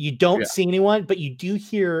 You don't see anyone, but you do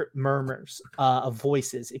hear murmurs of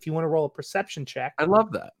voices. If you want to roll a perception check, I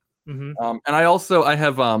love that. Mm-hmm. And I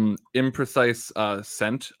have imprecise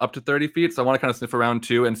scent up to 30 feet, so I want to kind of sniff around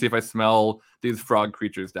too and see if I smell these frog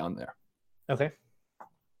creatures down there. Okay.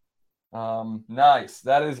 Nice.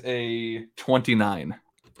 That is a 29.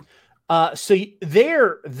 So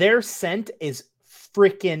their scent is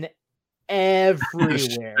freaking everywhere.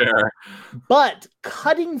 Sure. But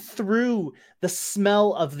cutting through the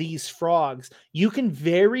smell of these frogs, you can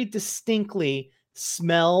very distinctly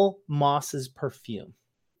smell Moss's perfume.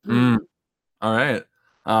 All right.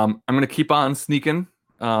 I'm gonna keep on sneaking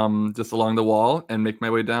just along the wall and make my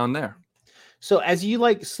way down there. So as you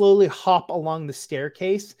like slowly hop along the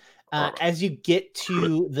staircase, as you get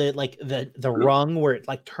to the rung where it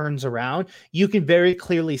like turns around, you can very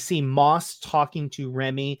clearly see Moss talking to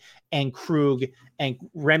Remy and Krug, and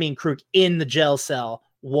Remy and Krug in the jail cell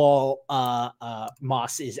while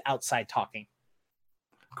Moss is outside talking.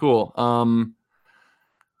 Cool. I'm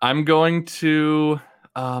going to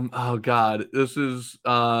oh god, this is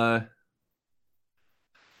I'm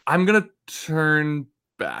gonna turn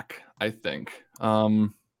back, I think.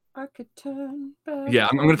 I could turn back. Yeah,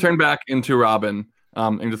 I'm going to turn back into Robin,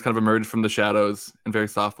 and just kind of emerge from the shadows and very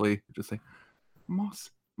softly just say, Moss,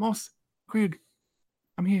 Krug,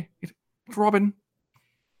 I'm here. It's Robin.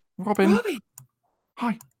 Robin.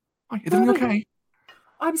 Hi. Is everything okay?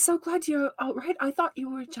 I'm so glad you're all right. I thought you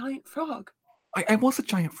were a giant frog. I was a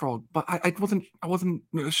giant frog, but I wasn't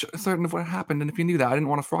certain of what happened, and if you knew that, I didn't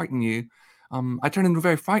want to frighten you. I turned into a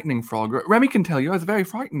very frightening frog. Remy can tell you I was very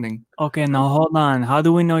frightening. Okay, now hold on. How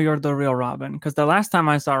do we know you're the real Robin? Because the last time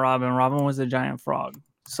I saw Robin was a giant frog.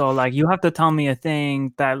 So like, you have to tell me a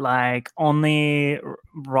thing that like only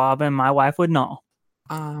Robin, my wife, would know.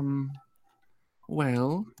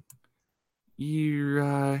 Well,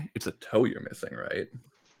 you're it's a toe you're missing, right?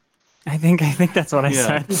 I think that's what I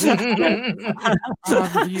said.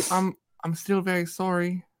 I'm still very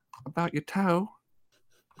sorry about your toe.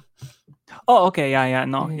 Oh, okay, yeah,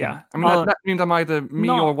 no, yeah. I mean, that means I'm either me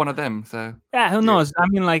or one of them. So yeah, who knows? I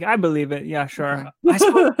mean, like, I believe it. Yeah, sure. I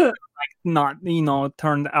suppose, like, not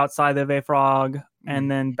turned outside of a frog and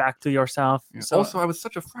then back to yourself. Yeah. So, also, I was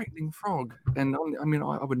such a frightening frog, and I mean,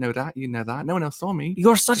 I would know that. You know that. No one else saw me.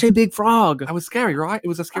 You're such a big frog. I was scary, right? It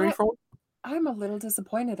was a scary frog. I'm a little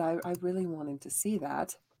disappointed. I really wanted to see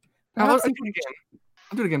that. I'll do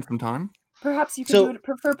it again sometime. Perhaps you could do it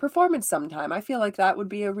for performance sometime. I feel like that would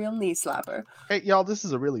be a real knee slapper. Hey, y'all, this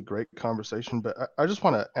is a really great conversation, but I just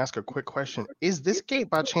want to ask a quick question. Is this gate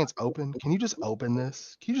by chance open? Can you just open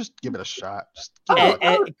this? Can you just give it a shot?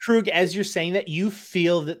 Krug, as you're saying that, you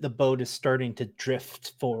feel that the boat is starting to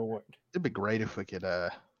drift forward. It'd be great if we could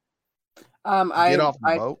get off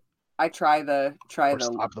the boat. I try the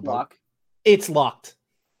lock. It's locked.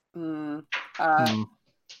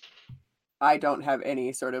 I don't have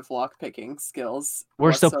any sort of lock picking skills.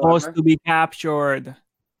 We're supposed to be captured.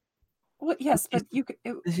 Well, yes, but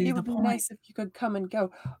it would be nice if you could come and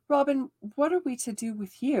go. Robin, what are we to do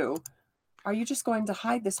with you? Are you just going to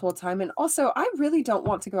hide this whole time? And also, I really don't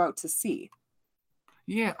want to go out to sea.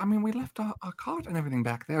 Yeah, I mean, we left our cart and everything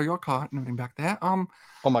back there. Your cart and everything back there. Oh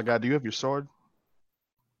my God, do you have your sword?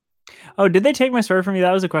 Oh, did they take my sword from me?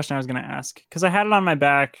 That was a question I was going to ask because I had it on my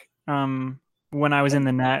back when I was in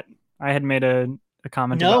the net. I had made a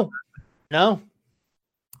comment. No.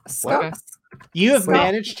 Scott, you have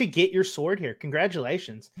managed to get your sword here.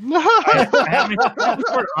 Congratulations. I have my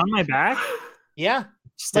sword on my back. Yeah.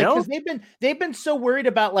 Still? Like, they've been so worried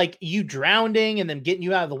about like you drowning and then getting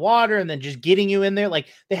you out of the water and then just getting you in there. Like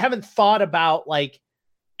they haven't thought about like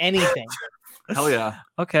anything. Hell yeah.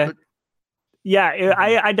 Okay. Yeah,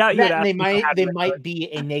 I doubt you. They might be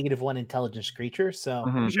a -1 intelligence creature. So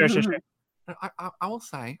Sure. I will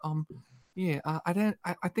say,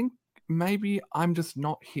 I think maybe I'm just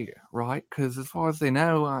not here, right? Because as far as they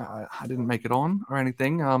know, I didn't make it on or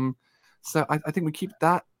anything. So I think we keep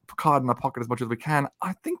that card in our pocket as much as we can.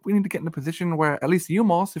 I think we need to get in a position where at least you,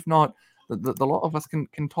 Moss, if not the lot of us,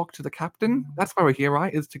 can talk to the captain. That's why we're here,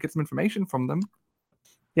 right? Is to get some information from them.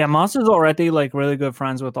 Yeah, Moss is already like really good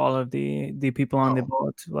friends with all of the people on the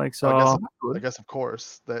boat. Like, so I guess of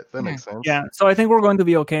course that makes sense. Yeah, so I think we're going to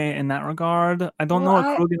be okay in that regard. I don't know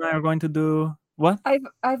what Krug and I are going to do. What?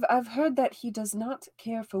 I've heard that he does not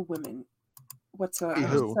care for women whatsoever.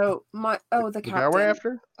 Who? So the captain. Guy we're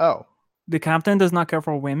after? Oh, the captain does not care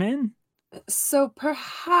for women. So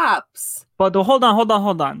perhaps. But hold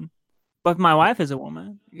on. But my wife is a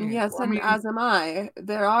woman. Yes, and as am I.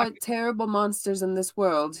 There are terrible monsters in this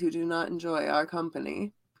world who do not enjoy our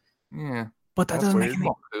company. Yeah. But that doesn't make any...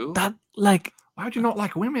 That, like... Why would you not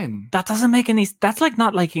like women? That doesn't make any... That's like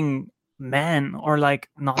not liking men or like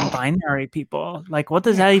non-binary people. Like, what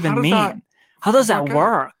does that even mean? How does that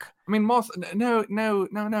work? I mean, Moss, no,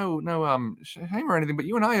 shame or anything, but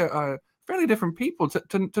you and I are fairly different people.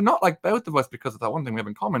 To not like both of us because of that one thing we have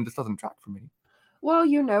in common just doesn't track for me. Well,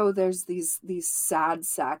 there's these sad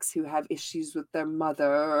sacks who have issues with their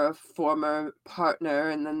mother or a former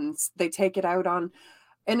partner, and then they take it out on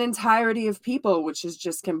an entirety of people, which is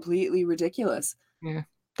just completely ridiculous. Yeah,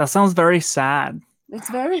 that sounds very sad. It's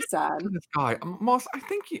very sad. This guy, Moss, I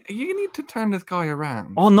think you need to turn this guy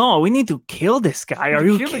around. Oh no, we need to kill this guy. Are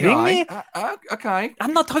you kidding me? Okay.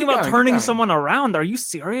 I'm not talking about turning someone around. Are you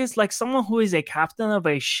serious? Like someone who is a captain of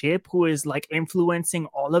a ship who is like influencing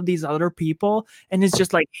all of these other people and is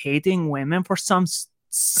just like hating women for some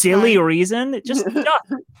silly reason. Just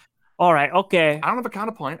all right, okay. I don't have a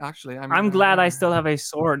counterpoint, actually. I'm glad I still have a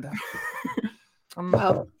sword.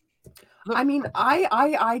 I mean,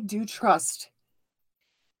 I do trust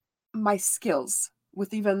my skills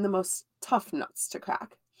with even the most tough nuts to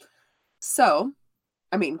crack. So,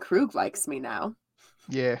 I mean, Krug likes me now.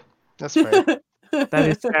 Yeah, that's fair. That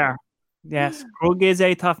is fair. Yes, Krug is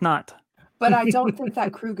a tough nut. But I don't think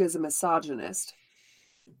that Krug is a misogynist.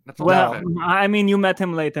 Well, I mean, you met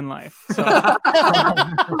him late in life. So.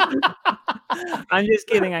 I'm just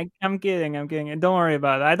kidding. I'm kidding. Don't worry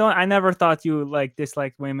about it. I never thought you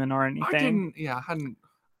disliked women or anything. I hadn't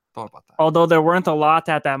thought about that. Although there weren't a lot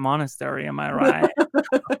at that monastery, am I right?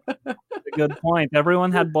 Good point. Everyone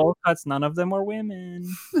had bowl cuts. None of them were women.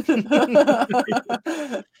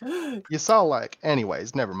 You saw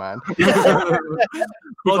anyways. Never mind. Did I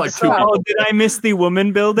miss the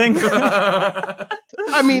woman building?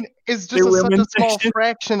 I mean, it's just such a small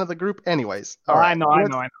fraction of the group, anyways. All right. I know. I'm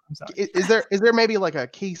sorry. Is there maybe a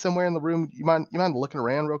key somewhere in the room? You mind looking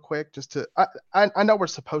around real quick just to? I know we're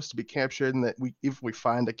supposed to be captured, and that if we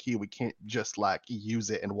find a key, we can't just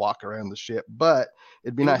use it and walk around the ship. But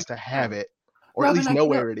it'd be nice to have it, or Robin, at least know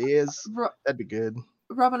where it is. That'd be good.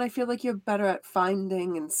 Robin, I feel like you're better at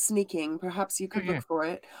finding and sneaking. Perhaps you could look for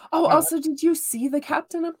it. Oh, also, did you see the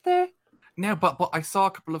captain up there? No, but I saw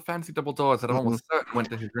a couple of fancy double doors that I'm almost certain went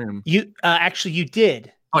to his room. You actually you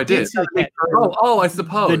did. Oh, I did. I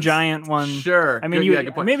suppose the giant one. Sure. I mean,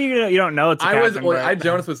 maybe you don't know. It's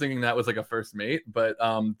Jonas was thinking that was a first mate, but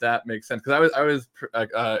that makes sense because I was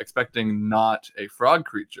expecting not a frog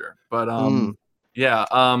creature, but yeah,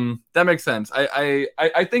 that makes sense. I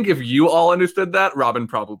think if you all understood that, Robin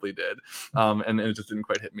probably did, and it just didn't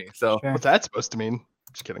quite hit me. So what's that supposed to mean?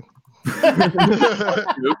 Just kidding.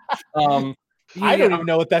 I don't even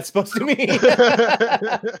know what that's supposed to mean.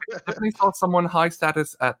 Definitely saw someone high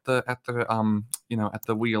status at the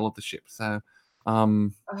wheel of the ship. So he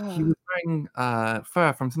was wearing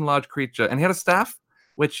fur from some large creature, and he had a staff,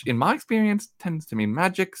 which in my experience tends to mean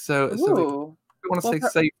magic. So we want to stay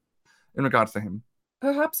safe in regards to him.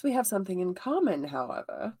 Perhaps we have something in common,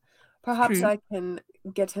 however. Perhaps I can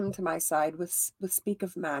get him to my side with speak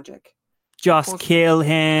of magic. Just kill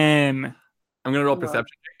him. I'm gonna roll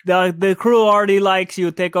perception. The crew already likes you.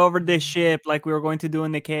 Take over this ship like we were going to do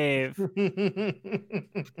in the cave.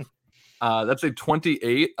 That's a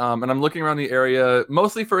 28. And I'm looking around the area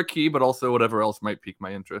mostly for a key, but also whatever else might pique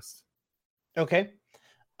my interest. Okay.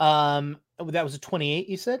 That was a 28,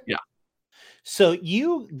 you said? Yeah. So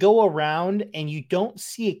you go around and you don't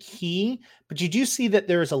see a key, but you do see that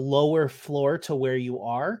there's a lower floor to where you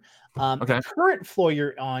are. The current floor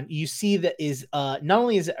you're on, you see that is not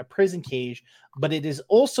only is it a prison cage, but it is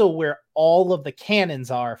also where all of the cannons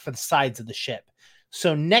are for the sides of the ship.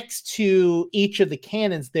 So next to each of the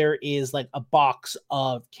cannons, there is a box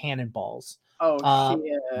of cannonballs. Yeah.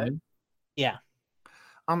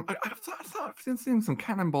 I thought I've seen some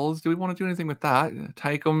cannonballs. Do we want to do anything with that?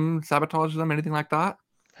 Take them, sabotage them, anything like that?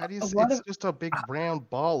 How do you? It's just a big round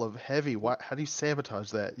ball of heavy. How do you sabotage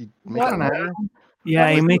that? You make it.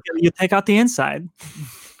 Yeah, you take out the inside.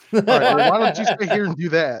 All right, why don't you stay here and do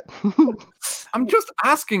that? I'm just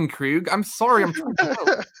asking, Krug. I'm sorry. I'm trying to help.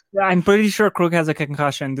 Yeah, I'm pretty sure Krug has a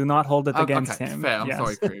concussion. Do not hold it against him. Fair. I'm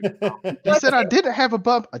sorry, Krug. He said I didn't have a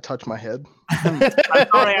bump. I touched my head. I'm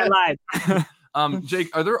sorry, I lied.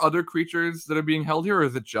 Jake, are there other creatures that are being held here, or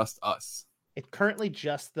is it just us? It's currently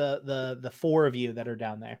just the four of you that are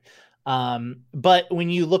down there. But when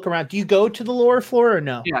you look around, do you go to the lower floor or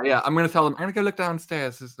no? Yeah. I'm gonna tell them. I'm gonna go look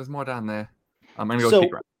downstairs. There's more down there. I'm gonna go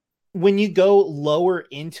peek around. When you go lower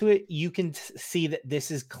into it, you can see that this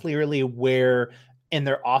is clearly where, in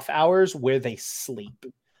their off hours, where they sleep.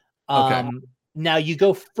 Now you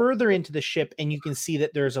go further into the ship, and you can see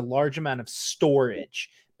that there's a large amount of storage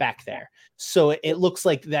back there. So it looks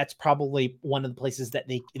like that's probably one of the places that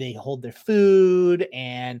they hold their food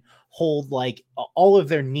and hold all of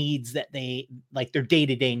their needs that they their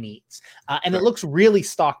day-to-day needs. And it looks really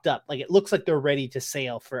stocked up. It looks like they're ready to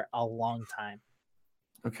sail for a long time.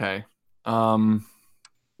 Okay.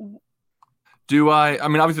 Do I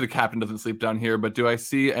mean, obviously the captain doesn't sleep down here, but do I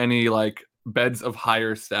see any beds of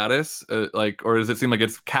higher status? Or does it seem like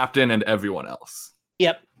it's captain and everyone else?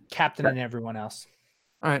 Yep. Captain and everyone else.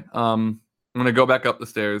 All right. I'm gonna go back up the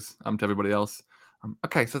stairs to everybody else.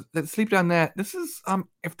 Okay, so they sleep down there. This is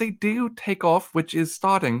if they do take off, which is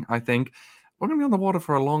starting, I think we're gonna be on the water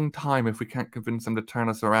for a long time if we can't convince them to turn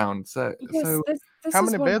us around. So how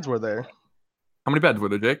many beds were there? How many beds were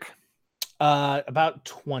there, Jake? About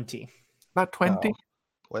 20. About 20? Oh,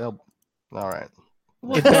 well, all right.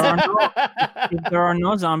 If there are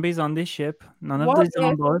no zombies on this ship, none of the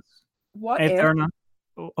zombies. What if they're not?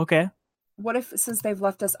 Okay. What if, since they've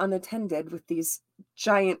left us unattended with these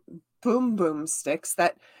giant boom sticks,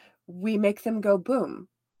 that we make them go boom?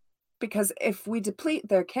 Because if we deplete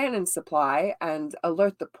their cannon supply and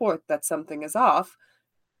alert the port that something is off,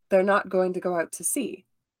 they're not going to go out to sea.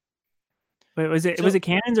 Wait, was it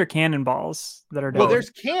cannons or cannonballs that are down? Well, there's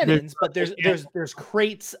cannons, but there's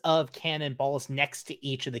crates of cannonballs next to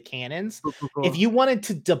each of the cannons. Cool. If you wanted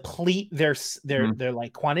to deplete their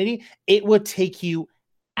like quantity, it would take you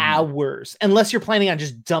hours, unless you're planning on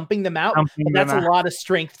just dumping them out. But that's a lot of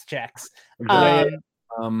strength checks. Here's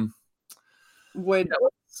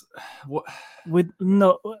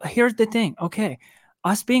the thing. Okay,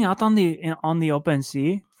 us being out on the open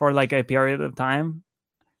sea for like a period of time,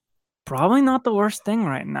 probably not the worst thing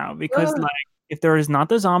right now, because like if there is not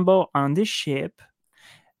a Zombo on this ship,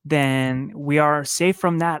 then we are safe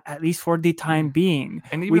from that, at least for the time being.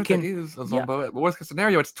 And even if it is a Zombo, worst case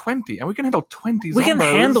scenario, it's 20, and we can handle 20 Zombos. We can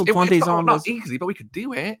handle 20 Zombos. Not easy, but we could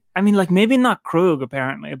do it. I mean, like maybe not Krug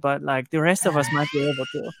apparently, but like the rest of us might be able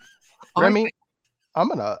to. Remy, I'm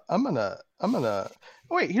gonna.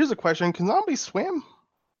 Wait, here's a question: can zombies swim?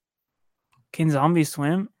 Can zombies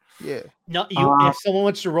swim? Yeah. No, if someone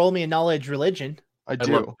wants to roll me a knowledge religion, I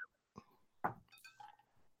do.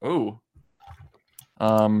 Oh.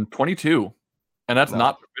 22, and that's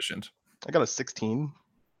not proficient. I got a 16.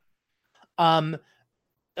 Krug,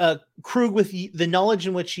 with the knowledge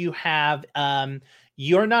in which you have,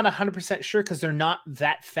 you're not 100% sure because they're not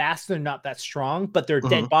that fast, they're not that strong, but they're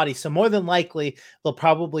dead bodies. So more than likely, they'll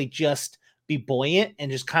probably just be buoyant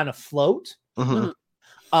and just kind of float.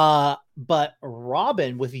 But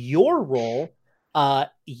Robin, with your role,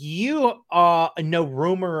 you know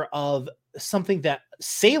rumor of something that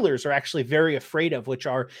sailors are actually very afraid of, which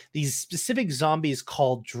are these specific zombies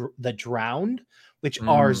called the drowned, which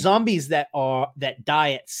are zombies that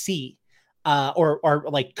die at sea, or are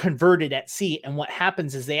like converted at sea. And what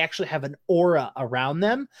happens is they actually have an aura around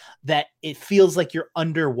them that it feels like you're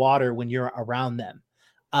underwater when you're around them.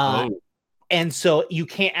 And so you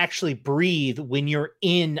can't actually breathe when you're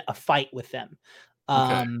in a fight with them.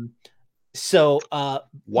 So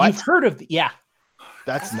you've heard of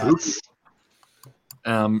that's nuts.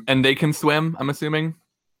 And they can swim, I'm assuming.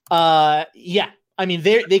 Yeah. I mean,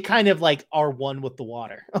 they kind of like are one with the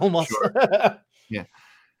water almost. Sure. Yeah.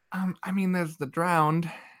 I mean, there's the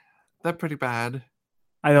drowned. They're pretty bad.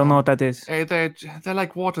 I don't know what that is. They're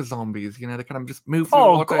like water zombies, you know. They kind of just move through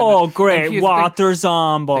water. Great, water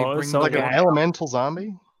zombies. Like an elemental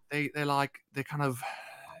zombie. They kind of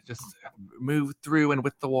just move through and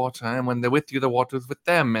with the water, and when they're with you, the water's with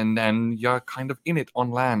them, and then you're kind of in it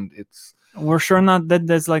on land. We're sure not that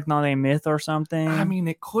there's like not a myth or something. I mean,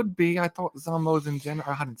 it could be. I thought zombos in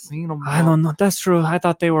general. I hadn't seen them. I don't know. That's true. I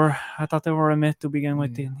thought they were a myth to begin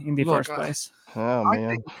with in the first place. Oh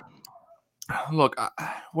man. Look,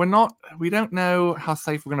 we don't know how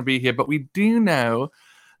safe we're going to be here, but we do know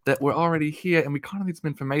that we're already here and we kind of need some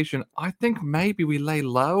information. I think maybe we lay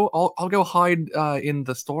low. I'll go hide in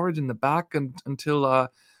the storage in the back until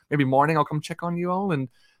maybe morning. I'll come check on you all and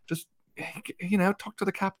just, talk to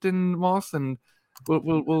the captain, Moss, and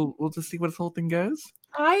we'll just see where this whole thing goes.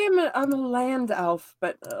 I'm a land elf,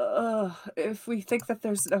 but if we think that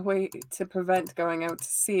there's a way to prevent going out to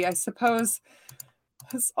sea, I suppose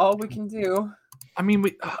that's all we can do. I mean,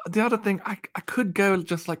 the other thing, I could go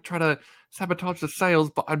just like try to sabotage the sails,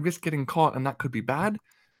 but I'd risk getting caught, and that could be bad.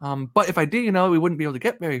 But if I do, we wouldn't be able to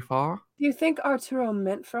get very far. Do you think Arturo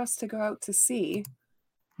meant for us to go out to sea?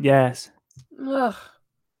 Yes. Ugh.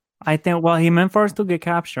 I think, he meant for us to get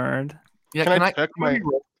captured. Yeah, can I check my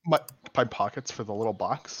pockets for the little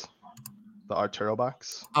box? The Arturo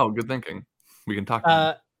box? Oh, good thinking. We can talk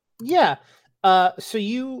about it. Yeah. So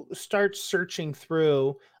you start searching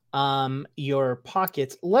through your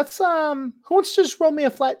pockets. Let's who wants to just roll me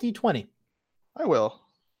a flat D20? I will.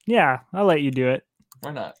 Yeah, I'll let you do it.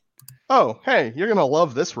 Why not? Oh, hey, you're gonna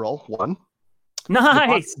love this roll. 1.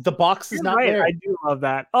 Nice. The box is not there. I do love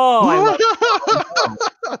that. Oh, I love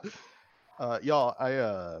it. Y'all,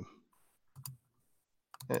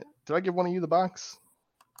 did I give one of you the box?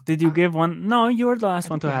 Did you give one? No, you were the last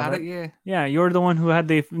one to have it. Yeah, you're the one who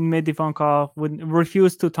made the phone call,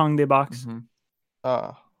 refused to tongue the box. Mm-hmm.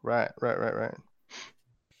 Oh, right.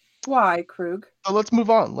 Why, Krug? So let's move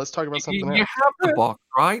on. Let's talk about something else. You have the box,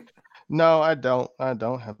 right? No, I don't. I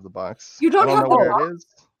don't have the box. You don't have know where it is.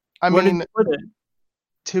 I mean,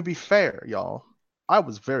 to be fair, y'all, I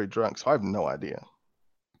was very drunk, so I have no idea.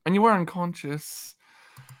 And you were unconscious.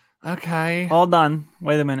 Okay. Hold on.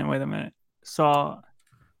 Wait a minute. So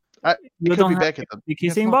you could be back at the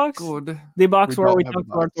kissing box? Good. The box where we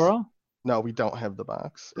talked to Arturo? No, we don't have the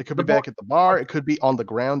box. It could be back at the bar. It could be on the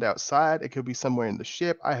ground outside. It could be somewhere in the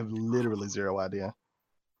ship. I have literally zero idea.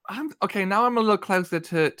 Now I'm a little closer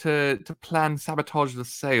to plan sabotage the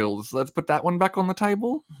sails. Let's put that one back on the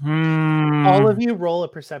table. All of you roll a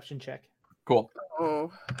perception check. Cool.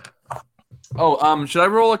 Oh. Oh, should I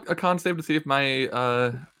roll a con save to see if my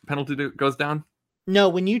penalty goes down? No,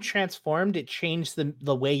 when you transformed, it changed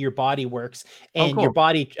the way your body works, and cool. your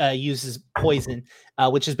body uses poison,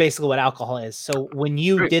 which is basically what alcohol is. So when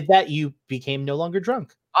you did that, you became no longer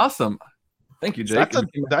drunk. Awesome. Thank you, Jake.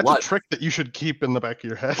 That's a trick that you should keep in the back of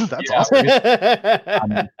your head. That's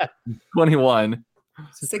awesome. 21.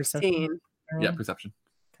 16. Yeah, perception.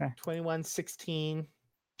 Okay. 21, 16,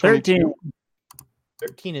 13.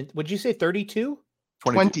 13. And would you say 32?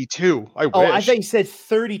 22. I wish. Oh, I thought you said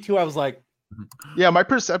 32. I was like, yeah, my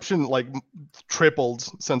perception like tripled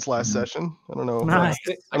since last session. I don't know. Nice.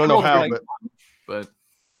 I don't know how, but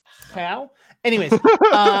how? Anyways,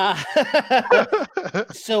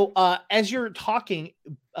 so as you're talking,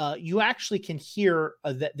 you actually can hear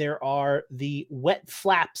that there are the wet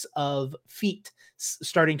flaps of feet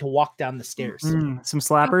starting to walk down the stairs. Some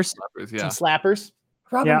slappers. Yeah. Some slappers.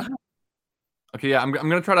 Yeah. Okay, yeah, I'm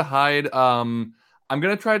gonna try to hide. I'm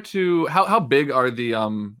gonna try to. How big are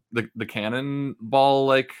the cannonball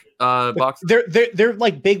like boxes? They're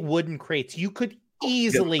like big wooden crates. You could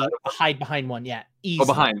easily hide behind one. Yeah, easily. Oh,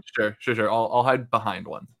 behind. Sure. I'll hide behind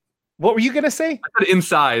one. What were you gonna say? I said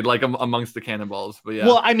inside, like amongst the cannonballs. But yeah.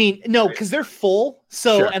 Well, I mean, no, because they're full.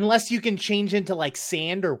 So unless you can change into like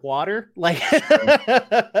sand or water, like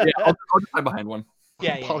yeah, I'll just hide behind one.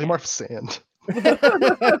 Yeah. Polymorph sand.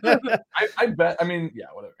 I bet. I mean, yeah,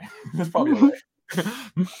 whatever. That's probably the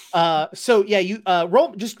way. So yeah, you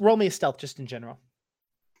roll me a stealth just in general.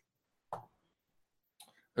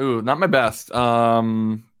 Ooh, not my best.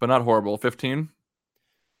 But not horrible. 15.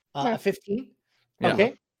 15. Yeah.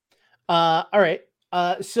 Okay. All right.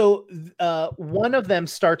 So one of them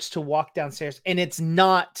starts to walk downstairs, and it's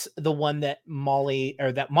not the one that Molly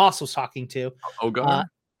or that Moss was talking to. Ogar.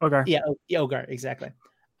 Ogar. Yeah, Ogar, exactly.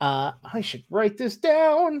 I should write this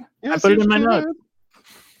down. I put it in my notes.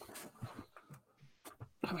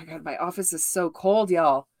 Oh my god, my office is so cold,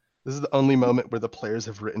 y'all. This is the only moment where the players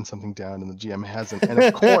have written something down and the GM hasn't. And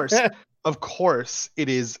of course, it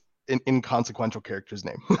is an inconsequential character's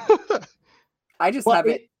name. I just have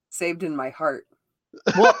it saved in my heart.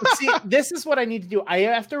 Well, see, this is what I need to do. I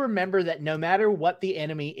have to remember that no matter what the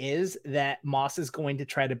enemy is, that Moss is going to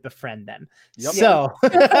try to befriend them. Yep. So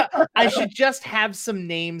I should just have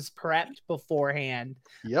names prepped beforehand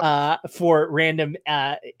for random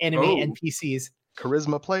enemy NPCs.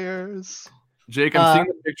 Charisma players. Jake, I'm seeing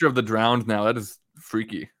the picture of the drowned now. That is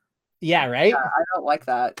freaky. Yeah, right. Yeah, I don't like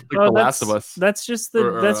that. Like The Last of Us. That's just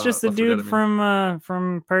the dude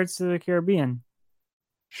from Pirates of the Caribbean.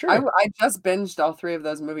 Sure. I just binged all 3 of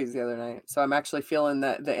those movies the other night, so I'm actually feeling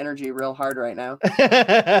the energy real hard right now.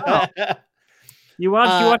 You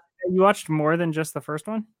watched more than just the first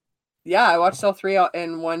one? Yeah, I watched all 3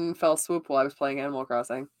 in one fell swoop while I was playing Animal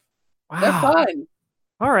Crossing. Wow. They're fun.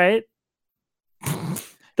 All right.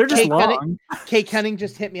 They're just long. Kate Cunning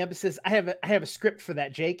just hit me up and says, I have a script for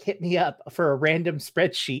that, Jake. Hit me up for a random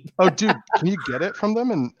spreadsheet. Oh, dude, can you get it from them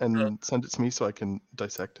and send it to me so I can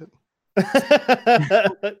dissect it?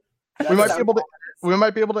 we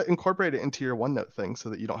might be able to incorporate it into your OneNote thing so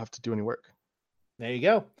that you don't have to do any work. There you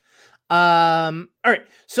go. All right.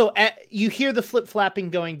 So you hear the flip flapping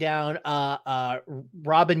going down.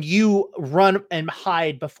 Robin, you run and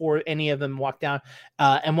hide before any of them walk down.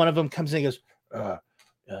 And one of them comes in and goes,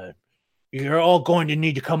 you're all going to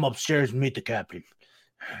need to come upstairs and meet the captain.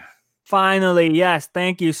 Finally, yes.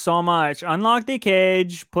 Thank you so much. Unlock the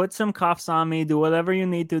cage, put some cuffs on me, do whatever you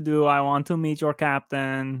need to do. I want to meet your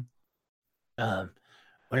captain. We're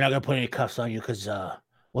not going to put any cuffs on you because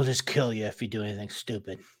we'll just kill you if you do anything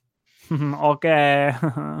stupid. Okay.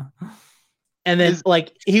 And then,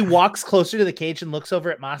 he walks closer to the cage and looks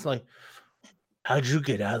over at Moss like, how'd you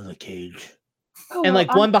get out of the cage? Oh, and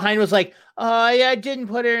one behind was like, oh, yeah, I didn't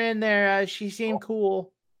put her in there. She seemed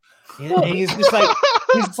cool. And he's just like,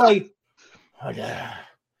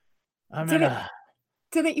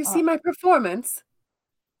 Didn't you see my performance?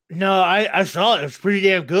 No, I saw it. It was pretty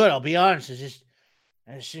damn good. I'll be honest. It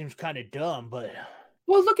seems kind of dumb, but.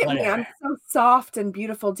 Well, look at me. I'm so soft and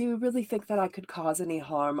beautiful. Do you really think that I could cause any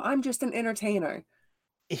harm? I'm just an entertainer.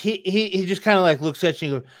 He just kind of looks at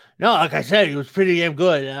you and goes, no, like I said, it was pretty damn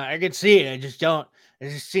good. I can see it. It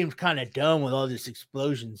just seems kind of dumb with all these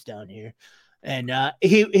explosions down here. And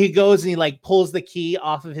he goes and he pulls the key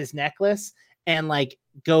off of his necklace and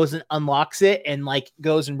goes and unlocks it and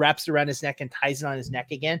goes and wraps it around his neck and ties it on his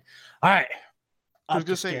neck again. All right. I was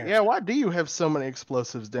just saying, why do you have so many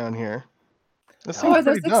explosives down here? Are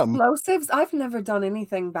those explosives? I've never done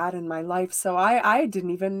anything bad in my life, so I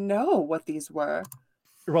didn't even know what these were.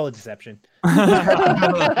 Roll a deception. Not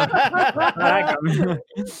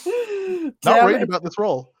worried about this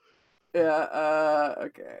roll. Yeah.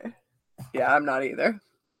 Okay. Yeah, I'm not either.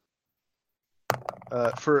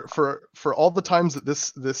 For all the times that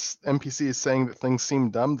this NPC is saying that things seem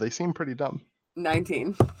dumb, they seem pretty dumb.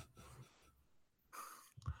 19.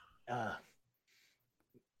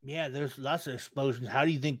 Yeah, there's lots of explosions. How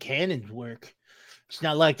do you think cannons work? It's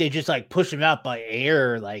not like they just like push them out by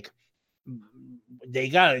air. Like they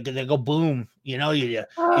go boom. You know, you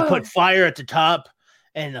put fire at the top,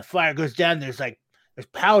 and the fire goes down. There's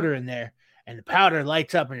powder in there, and the powder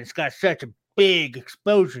lights up, and it's got such a big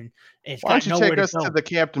explosion. And it's Why don't you take us to the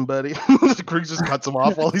captain, buddy? Krug just cuts him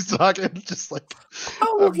off while he's talking. Just like,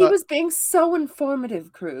 he was being so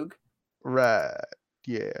informative, Krug. Right.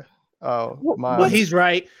 Yeah. Oh, my. Well, he's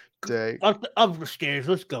right. Day. Up the stairs.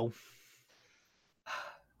 Let's go.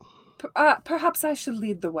 Perhaps I should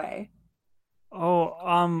lead the way.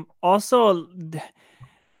 Oh, also, do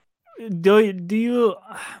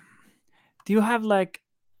you have like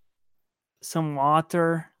some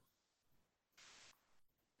water?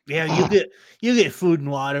 Yeah, you get food and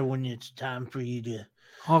water when it's time for you to.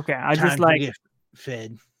 Okay, I just like get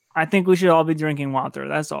fed. I think we should all be drinking water.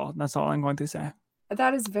 That's all. That's all I'm going to say.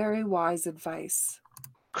 That is very wise advice.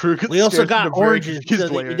 We also got oranges so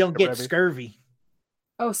that you don't get scurvy.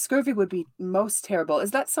 Oh, scurvy would be most terrible.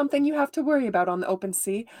 Is that something you have to worry about on the open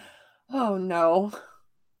sea? Oh, no.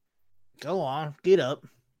 Go on. Get up.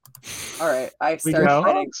 All right. I start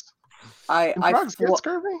heading. Frogs get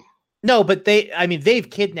scurvy? No, but they've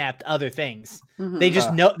kidnapped other things. Mm-hmm. They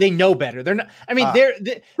just know better. They're not. I mean, they're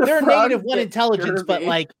a negative one intelligence, but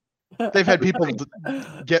like they've had people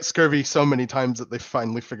get scurvy so many times that they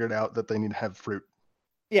finally figured out that they need to have fruit.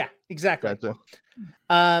 Yeah, exactly.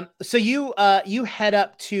 Gotcha. So you head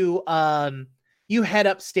up to you head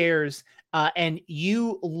upstairs and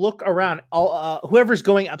you look around. Whoever's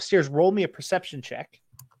going upstairs, roll me a perception check.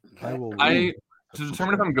 To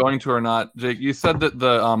determine if I'm going to or not, Jake, you said that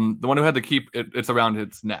the one who had to keep it's around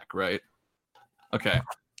its neck, right? Okay.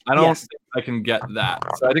 I don't think I can get that.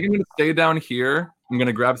 So I think I'm going to stay down here. I'm going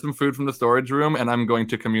to grab some food from the storage room, and I'm going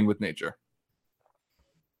to commune with nature.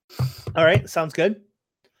 All right. Sounds good.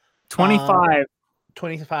 25.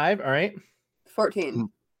 25. All right. 14.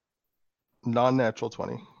 Non-natural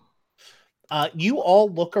 20. You all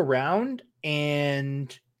look around,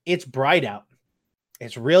 and it's bright out.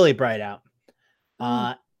 It's really bright out.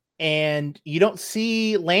 And you don't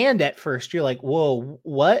see land at first. You're like, whoa,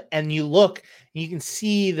 what? And you look, and you can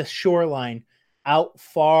see the shoreline out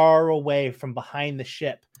far away from behind the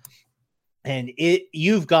ship. And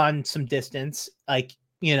you've gone some distance. Like,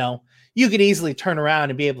 you know, you could easily turn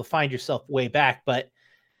around and be able to find yourself way back. But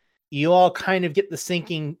you all kind of get the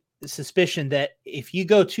sinking suspicion that if you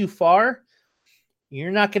go too far,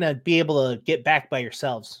 you're not going to be able to get back by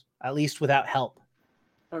yourselves, at least without help.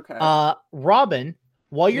 Okay. Robin,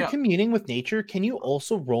 while you're communing with nature, can you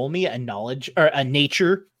also roll me a knowledge or a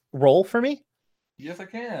nature roll for me? Yes, I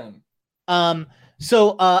can.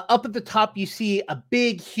 So up at the top, you see a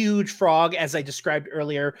big, huge frog, as I described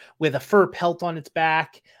earlier, with a fur pelt on its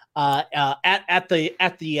back. At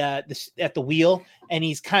the wheel, and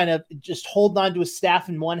he's kind of just holding on to his staff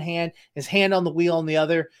in one hand, his hand on the wheel in the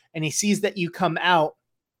other, and he sees that you come out,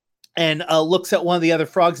 and looks at one of the other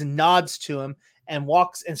frogs and nods to him. And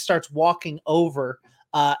walks and starts walking over.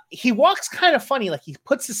 He walks kind of funny, like he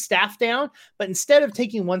puts his staff down, but instead of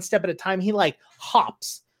taking one step at a time, he like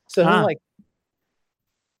hops. So he like,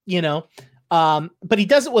 you know, but he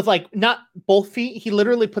does it with like not both feet. He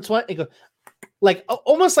literally puts one and goes like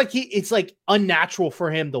almost like it's like unnatural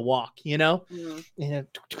for him to walk, you know. Mm.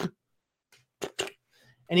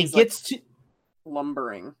 And he gets to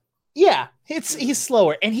lumbering. Yeah, he's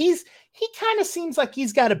slower, and he kind of seems like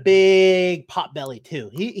he's got a big pot belly too.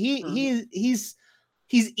 He's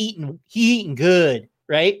eating good,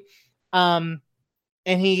 right? And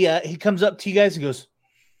he comes up to you guys and goes,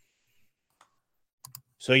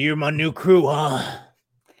 "So you're my new crew, huh?"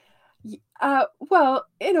 Well,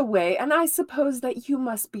 in a way, and I suppose that you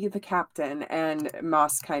must be the captain. And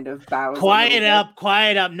Moss kind of bows. Quiet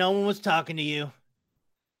up. No one was talking to you.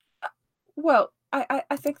 Well,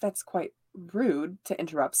 I think that's quite rude to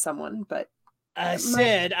interrupt someone, but I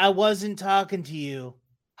said I wasn't talking to you.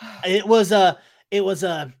 It was a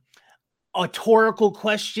rhetorical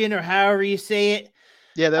question, or however you say it.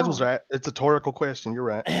 Yeah, that was right. It's a rhetorical question. You're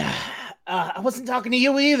right. I wasn't talking to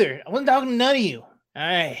you either. I wasn't talking to none of you. All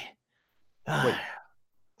right. Wait.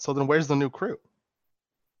 So then, where's the new crew?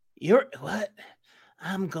 You're what?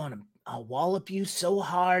 I'll wallop you so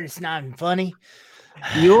hard it's not even funny.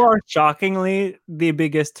 You are shockingly the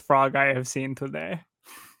biggest frog I have seen today.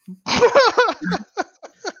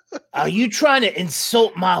 Are you trying to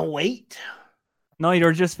insult my weight? No,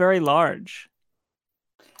 you're just very large.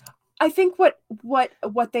 I think what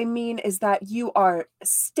they mean is that you are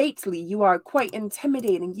stately, you are quite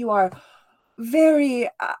intimidating, you are very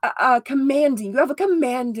commanding. You have a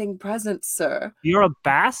commanding presence, sir. You're a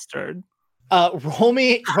bastard. Roll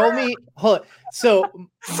me. Hold on. So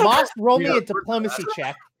Moss, roll me a diplomacy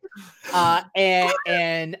check.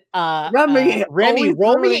 And Remy,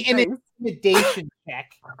 roll me an intimidation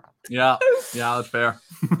check. Yeah, that's fair.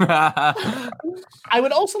 I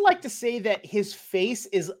would also like to say that his face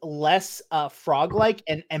is less frog-like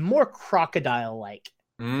and more crocodile-like.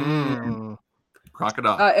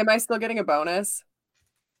 Crocodile. Am I still getting a bonus?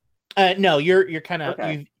 No, you're kind of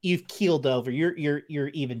Okay. you've keeled over. You're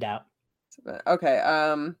evened out.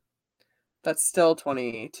 Okay. That's still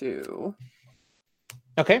 22.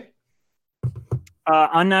 Okay.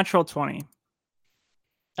 Unnatural 20.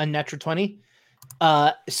 Unnatural 20.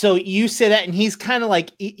 So you say that, and he's kind of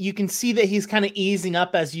like, you can see that he's kind of easing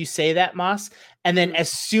up as you say that, Moss. And then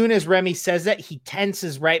as soon as Remy says that, he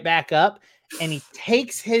tenses right back up, and he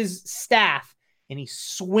takes his staff and he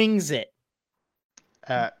swings it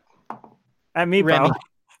At me, Remy. bro.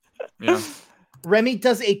 Yeah. Remy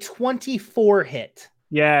does a 24 hit.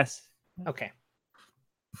 Yes. Okay.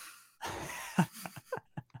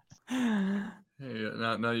 Hey,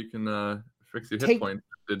 now you can fix your hit Take- point.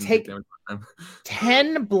 Didn't take- take damage last time.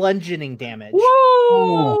 10 bludgeoning damage.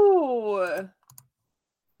 Whoa!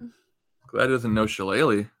 Glad he doesn't know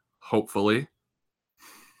Shillelagh. Hopefully.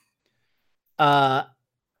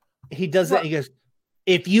 He does that. He goes,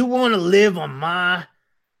 if you want to live on my...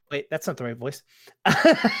 Wait, that's not the right voice.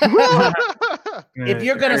 If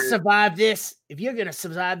you're going to survive this, you're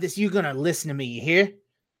going to listen to me. You hear?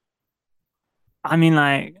 I mean,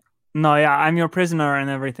 like, no, yeah, I'm your prisoner and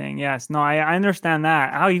everything. Yes, no, I understand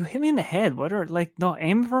that. How you hit me in the head? What are like, no,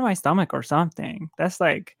 aim for my stomach or something. That's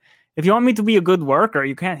like, if you want me to be a good worker,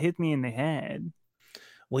 you can't hit me in the head.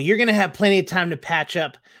 Well, you're going to have plenty of time to patch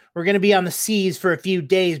up. We're going to be on the seas for a few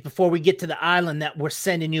days before we get to the island that we're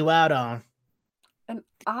sending you out on. An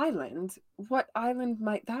island? What island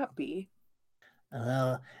might that be?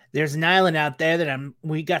 There's an island out there that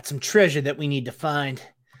we got some treasure that we need to find.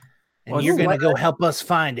 And Well, you're going to what- go help us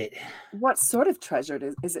find it. What sort of treasure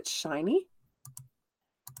is it? Shiny?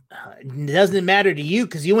 It doesn't matter to you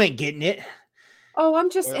because you ain't getting it. Oh, I'm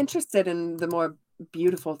just Well- interested in the more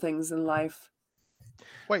beautiful things in life.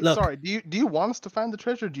 Wait, Look. sorry. Do you want us to find the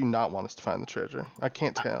treasure? Or do you not want us to find the treasure? I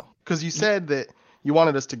can't tell because you said that you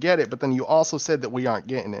wanted us to get it, but then you also said that we aren't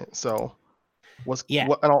getting it. So, Yeah.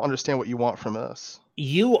 I don't understand what you want from us.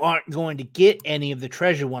 You aren't going to get any of the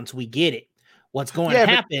treasure once we get it. What's going Yeah, to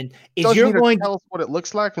but happen is Don't you you're need to going tell us what it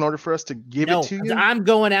looks like in order for us to give no, it to you? I'm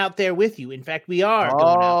going out there with you. In fact, we are going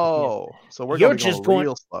out with you. Oh, so we're You're going to just go going-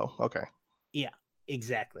 real slow. Okay.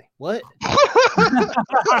 Exactly. What?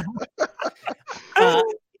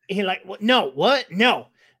 He like, what? No, what? No.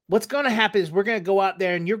 What's going to happen is we're going to go out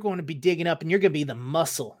there and you're going to be digging up and you're going to be the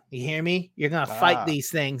muscle. You hear me? You're going to fight Ah. these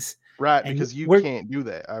things. Right, And because you we're- can't do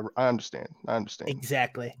that. I understand.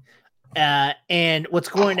 Exactly. And what's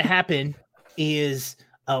going to happen is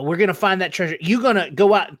we're going to find that treasure. You're going to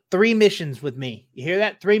go out 3 missions with me. You hear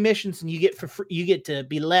that? 3 missions, and you get you get to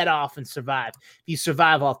be let off and survive. You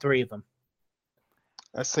survive all 3 of them.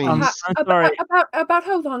 That seems. I'm sorry. About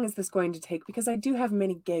how long is this going to take? Because I do have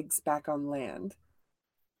many gigs back on land.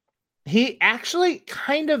 He actually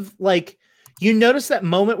kind of like, you notice that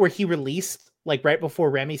moment where he released, like right before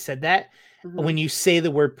Remy said that, Mhm. when you say the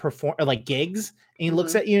word perform or like gigs, and he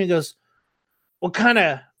looks Mhm. at you and goes, what kind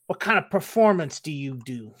of performance do you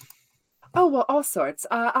do? Oh, well, all sorts.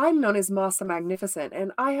 I'm known as Moss the Magnificent,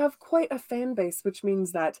 and I have quite a fan base, which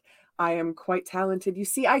means that I am quite talented. You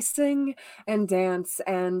see, I sing and dance,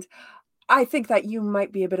 and I think that you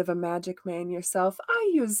might be a bit of a magic man yourself.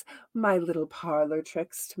 I use my little parlor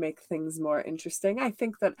tricks to make things more interesting. I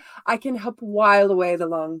think that I can help while away the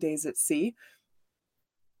long days at sea.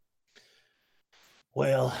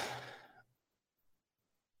 Well,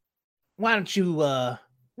 why don't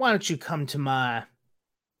you come to my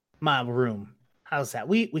room? How's that?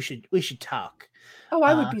 We should talk. Oh,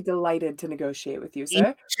 I would be delighted to negotiate with you,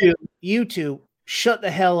 sir. You two, shut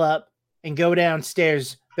the hell up and go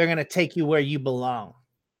downstairs. They're gonna take you where you belong.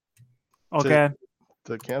 Okay.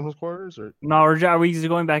 The captain's quarters, or No, are we just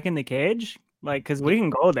going back in the cage? Like, because we can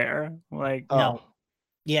go there. Like, No.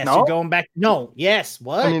 Yes, No? you're going back. No, yes,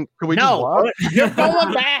 what? I mean, could we No. just walk You're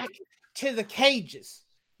going back to the cages.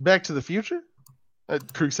 back to the future?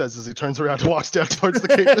 Krug says as he turns around and walks down towards the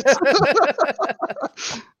cages.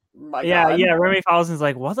 My yeah, God. yeah. Remy Falson's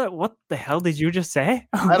like, what the hell did you just say?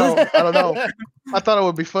 I don't know. I thought it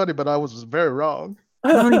would be funny, but I was very wrong.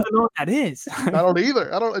 I don't even know what that is. I don't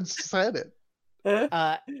either. I just said it.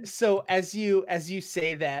 So as you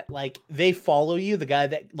say that, like they follow you, the guy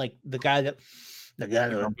that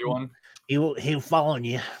he'll following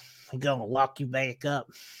you. He's gonna lock you back up.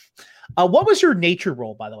 What was your nature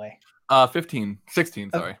roll, by the way? 16,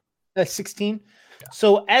 sorry. 16. Yeah.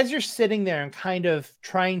 So as you're sitting there and kind of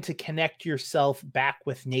trying to connect yourself back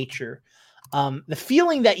with nature, the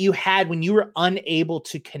feeling that you had when you were unable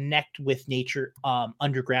to connect with nature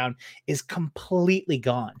underground is completely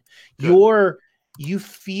gone. Good. You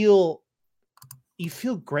feel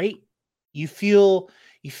great. You feel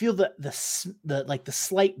the like the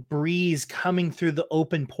slight breeze coming through the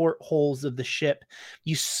open portholes of the ship.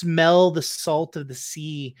 You smell the salt of the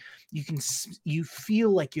sea. You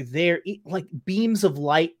feel like you're there, like beams of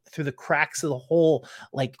light through the cracks of the hole,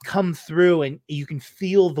 like come through, and you can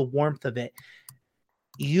feel the warmth of it.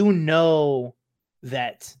 You know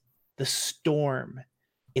that the storm,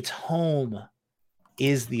 its home,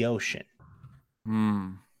 is the ocean.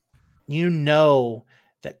 You know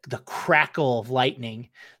that the crackle of lightning,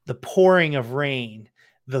 the pouring of rain,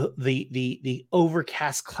 the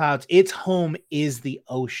overcast clouds, its home is the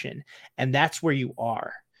ocean, and that's where you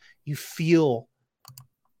are. You feel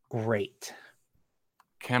great.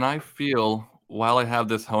 Can I feel, while I have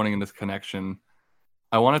this honing and this connection,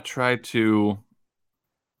 I want to try to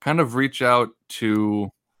kind of reach out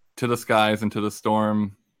to the skies and to the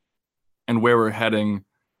storm and where we're heading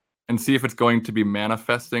and see if it's going to be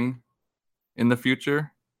manifesting in the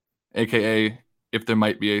future, aka if there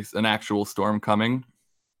might be an actual storm coming.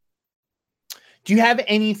 Do you have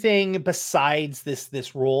anything besides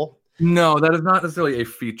this rule? No, that is not necessarily a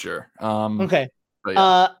feature. Okay.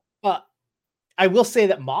 Yeah. I will say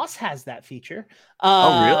that Moss has that feature.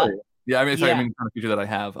 Oh, really? Yeah, I mean, it's kind of feature that I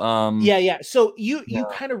have. Yeah. So you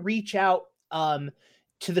kind of reach out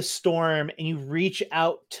to the storm, and you reach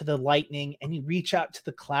out to the lightning, and you reach out to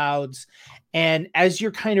the clouds, and as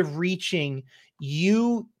you're kind of reaching,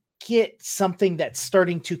 you get something that's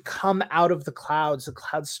starting to come out of the clouds. The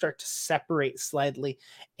clouds start to separate slightly,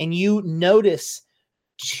 and you notice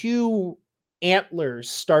two antlers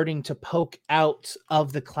starting to poke out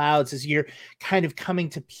of the clouds as you're kind of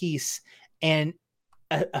coming to peace, and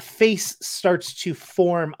a face starts to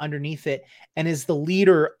form underneath it, and is the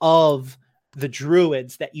leader of the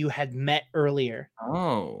druids that you had met earlier.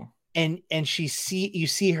 Oh. And you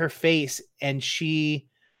see her face, and she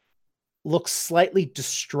looks slightly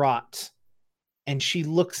distraught, and she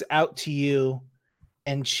looks out to you,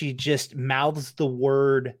 and she just mouths the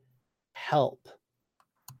word help,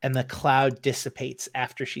 and the cloud dissipates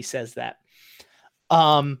after she says that.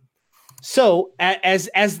 So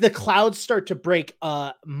as the clouds start to break,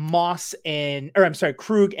 Krug and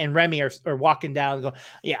Remy are walking down and go,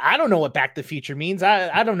 yeah, I don't know what Back to the Future means.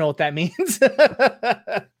 I don't know what that means. Is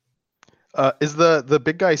the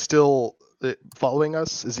big guy still following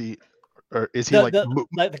us? Is he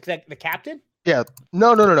the captain? Yeah.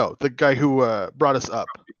 No. The guy who brought us up.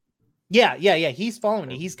 Yeah. He's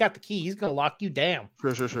following you. He's got the key. He's gonna lock you down.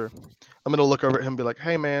 Sure. I'm gonna look over at him and be like,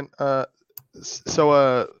 hey man, I'm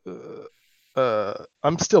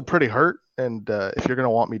still pretty hurt, and if you're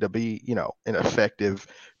gonna want me to be, an effective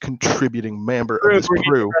contributing member of this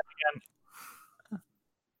crew,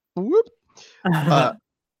 whoop,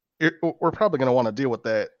 we're probably gonna want to deal with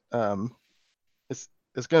that.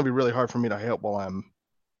 It's gonna be really hard for me to help while I'm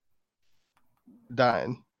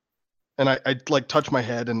dying, and I like touch my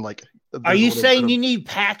head and like. Are you saying you need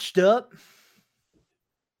patched up?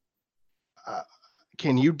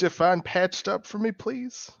 Can you define patched up for me,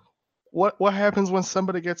 please? What happens when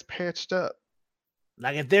somebody gets patched up?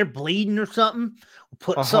 Like if they're bleeding or something,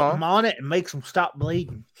 we'll put something on it and makes them stop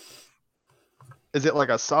bleeding. Is it like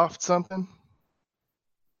a soft something?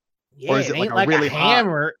 Yeah, or is it ain't like a really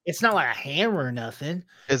hammer. Hot? It's not like a hammer or nothing.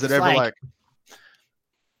 Is it ever like?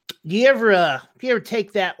 Do you ever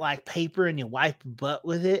take that like paper and you wipe your butt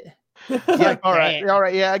with it? Yeah, like all right.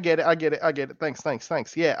 Yeah, I get it.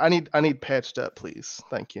 Thanks. Yeah, I need patched up, please.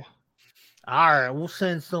 Thank you. All right, we'll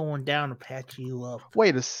send someone down to patch you up.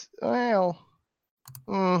 Wait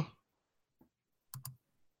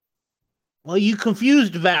Well, you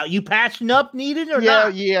confused about you patching up needed or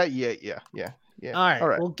not? Yeah. All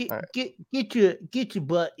right. Well, get your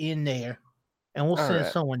butt in there, and we'll send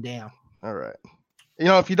someone down. All right.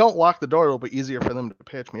 If you don't lock the door, it'll be easier for them to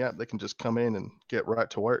patch me up. They can just come in and get right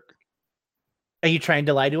to work. Are you trying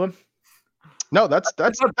to lie to him? No, that's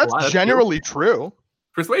generally true.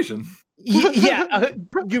 Persuasion. Yeah,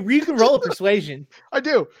 you can roll a persuasion. I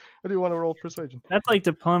do want to roll persuasion. That's like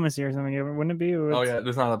diplomacy or something, wouldn't it be? Oh yeah,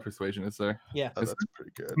 there's not a persuasion, is there? Yeah, that's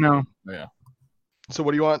pretty good. No. Oh, yeah. So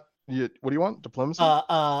what do you want? What do you want? Diplomacy?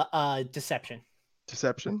 Deception.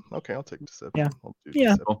 Deception? Okay, I'll take deception. Yeah. I'll do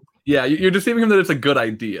Yeah. deception. Yeah, you're deceiving him that it's a good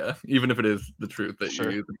idea, even if it is the truth that Sure.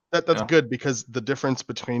 you're using. That's Yeah. good because the difference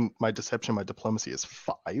between my deception and my diplomacy is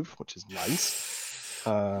 5, which is nice.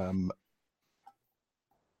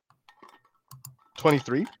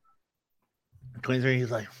 23. 23.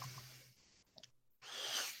 He's like,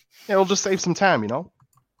 Yeah, we'll just save some time, you know.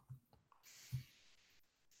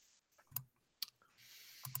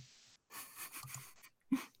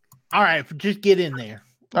 all right, just get in there.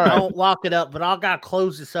 All right. Don't lock it up, but I gotta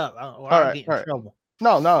close this up. Or All I'll right, get in all right. trouble.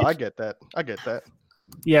 No, I get that. I get that.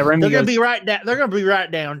 Yeah, Remy They're gonna goes, be right down. They're gonna be right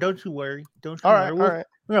down. Don't you worry. Don't you All worry. right, all We're right.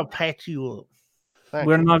 gonna patch you up. Thank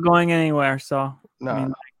we're you. not going anywhere, so No, I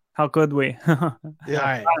mean, how could we? All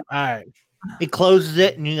right, all right. He closes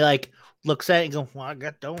it and he like looks at it and goes, "Well, I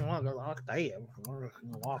don't want to lock that.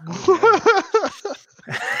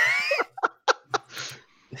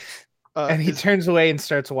 And he turns away and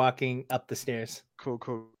starts walking up the stairs. Cool.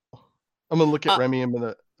 I'm gonna look at Remy. I'm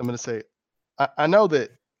gonna say, I know that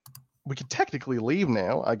we could technically leave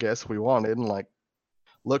now. I guess we wanted and like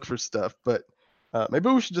look for stuff, but maybe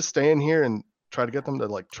we should just stay in here and try to get them to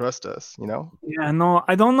like trust us. You know? Yeah, no,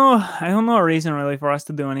 I don't know a reason really for us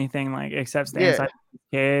to do anything like except stay inside the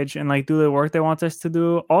cage and like do the work they want us to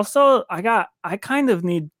do. Also, I kind of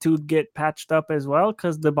need to get patched up as well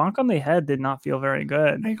because the bunk on the head did not feel very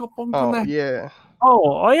good. Hey, got bump on Oh there. yeah.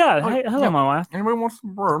 Oh yeah. Oh, Hey, hello, yeah. my wife. Anybody want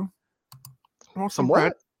some bread? Want Some bread?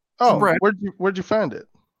 what? Oh, bread. where'd you find it?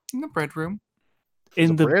 In the bedroom.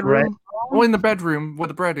 In the bread bread. room? Oh, in the bedroom where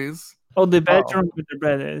the bread is. Oh, the bedroom where the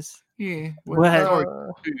bread is. Yeah. What?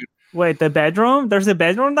 Food. Wait, the bedroom? There's a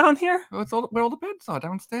bedroom down here? Oh, it's all where all the beds are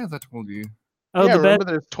downstairs. I told you. Oh, yeah, the bed. remember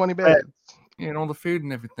there's 20 beds. Yeah, and all the food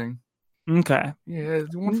and everything. Okay. Yeah. Do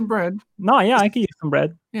you want some bread? No, yeah, I can use some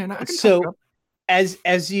bread. Yeah. No, I can So- touch up.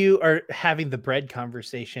 As you are having the bread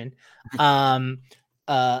conversation,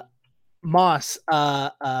 Moss,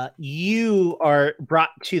 you are brought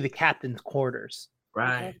to the captain's quarters.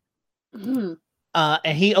 Right. Mhm.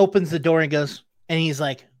 And he opens the door and goes, and he's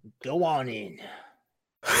like, "Go on in."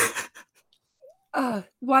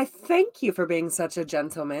 Why, thank you for being such a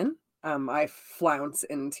gentleman. I flounce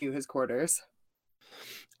into his quarters.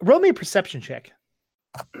 Roll me a perception check.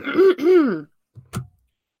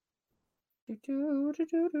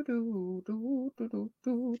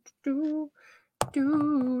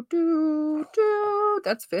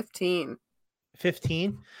 That's 15.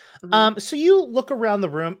 15. Mhm. So you look around the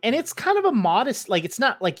room and it's kind of a modest, like it's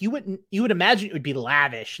not like you would imagine it would be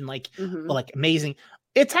lavish and like Mhm. like amazing.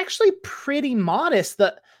 It's actually pretty modest.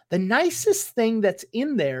 The nicest thing that's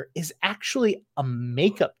in there is actually a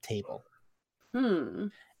makeup table. Hmm.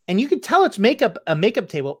 And you can tell it's a makeup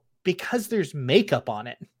table because there's makeup on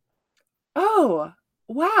it. Oh,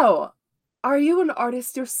 wow. Are you an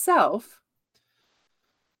artist yourself?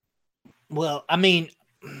 Well, I mean,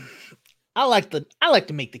 I like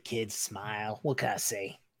to make the kids smile. What can I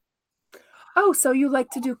say? Oh, so you like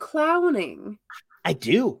to do clowning? I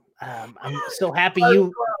do. I'm so happy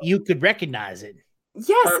you could recognize it.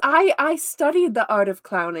 Yes, I studied the art of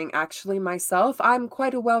clowning actually myself. I'm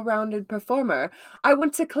quite a well-rounded performer. I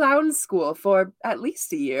went to clown school for at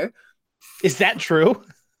least a year. Is that true?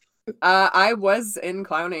 I was in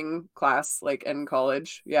clowning class like in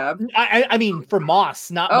college. Yeah. I mean for Moss,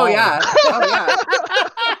 not Oh Molly. yeah. Oh yeah.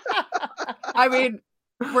 I mean,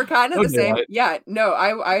 we're kind of the Okay, same. right. Yeah. No,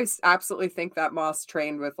 I absolutely think that Moss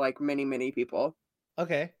trained with like many people.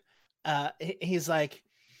 Okay. He's like,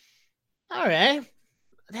 all right,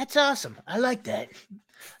 that's awesome. I like that.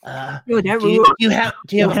 Dude, that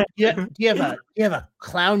Do you have a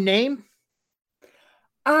clown name?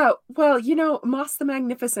 Well, you know, Moss the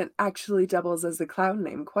Magnificent actually doubles as a clown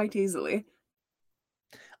name quite easily.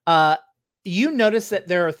 You notice that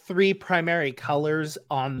there are 3 primary colors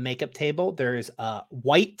on the makeup table. There's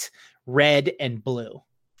white, red, and blue.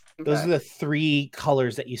 Those Okay. are the 3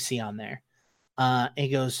 colors that you see on there. And he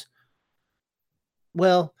goes,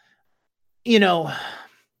 well, you know,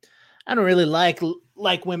 I don't really like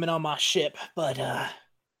women on my ship, but I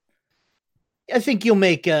think you'll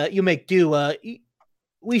make do.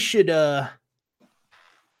 We should talk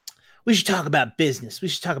about business. We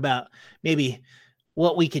should talk about maybe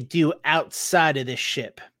what we could do outside of this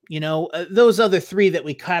ship. You know, those other 3 that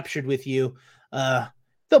we captured with you,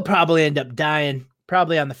 they'll probably end up dying,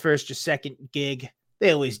 probably on the first or second gig.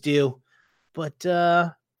 They always do. But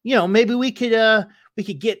you know, maybe we could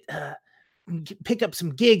get pick up some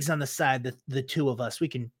gigs on the side. The 2 of us, we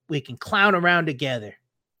can clown around together.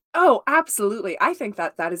 Oh, absolutely. I think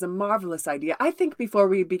that is a marvelous idea. I think before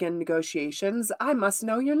we begin negotiations, I must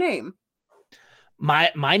know your name.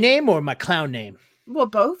 My name or my clown name? Well,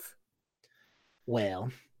 both.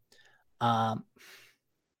 Well, I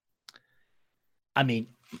mean,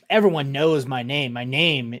 everyone knows my name. My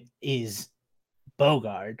name is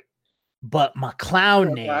Bogard, but my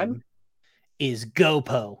clown name is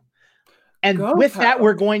Gopo. And with that,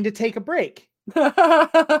 we're going to take a break.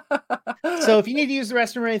 So if you need to use the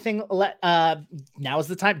restroom or anything, now's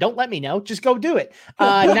the time. Don't let me know. Just go do it.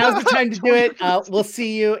 Now's the time to do it. We'll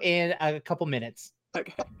see you in a couple minutes.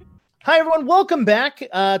 Okay. Hi, everyone. Welcome back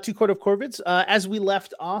to Court of Corvids. As we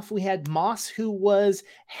left off, we had Moss, who was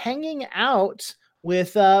hanging out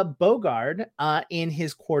with Bogard in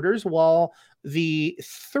his quarters, while the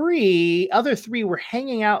other three were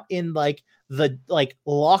hanging out in the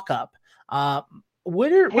lockup.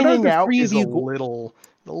 What are the three of you?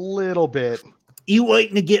 A little bit. You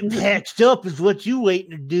waiting to get patched up is what you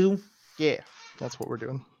waiting to do. Yeah, that's what we're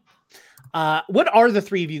doing. What are the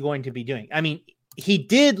three of you going to be doing? I mean, he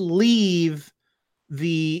did leave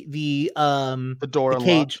the door the cage.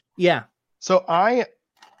 Unlocked. Yeah. So are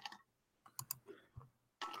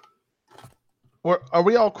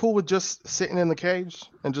we all cool with just sitting in the cage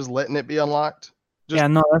and just letting it be unlocked? Yeah,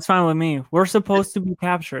 no, that's fine with me. We're supposed to be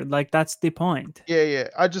captured. That's the point. Yeah.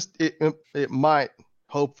 It might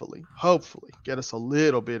hopefully get us a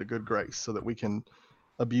little bit of good grace so that we can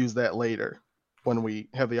abuse that later when we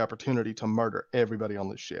have the opportunity to murder everybody on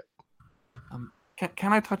this ship.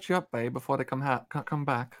 Can I touch you up, babe, before they come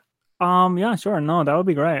back? Yeah, sure. No, that would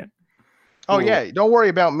be great. Oh yeah, don't worry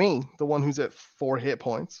about me, the one who's at 4 hit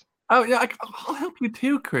points. Oh yeah, I'll help you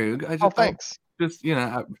too, Krug. Thanks.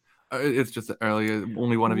 It's just early.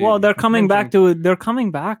 Only one of you. Well, they're coming back to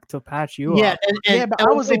patch you up. But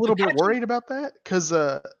I was a little bit worried about that because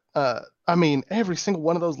I mean, every single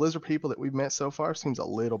one of those lizard people that we've met so far seems a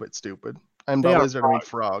little bit stupid. I'm not lizard, I mean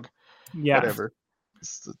frog. Yeah. Whatever.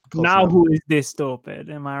 Now who is this stupid?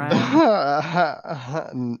 Am I right?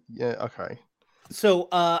 Yeah. Okay. So,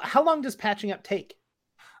 how long does patching up take?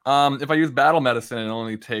 If I use battle medicine, it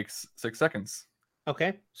only takes 6 seconds.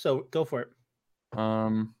 Okay, so go for it.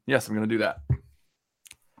 Yes, I'm gonna do that.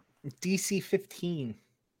 DC 15.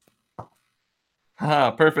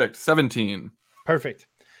 Perfect. 17. Perfect.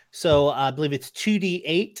 So I believe it's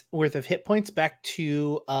 2d8 worth of hit points back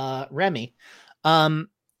to Remy.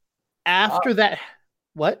 After that,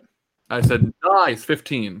 what? I said nice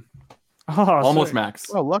 15. Almost max.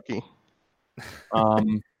 Oh, lucky.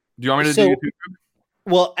 Do you want me to do?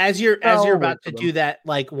 Well, as you're about to do that,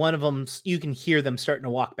 one of them, you can hear them starting to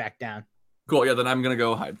walk back down. Cool. Yeah, then I'm gonna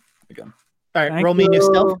go hide again. All right, roll me a new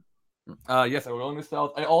stealth. Yes, I will roll new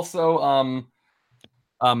stealth. I also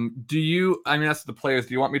do you? I mean, that's the players.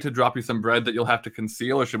 Do you want me to drop you some bread that you'll have to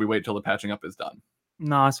conceal, or should we wait till the patching up is done?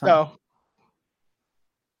 No, it's fine. No.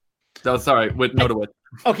 No, sorry. No to wit.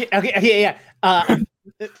 Okay, yeah.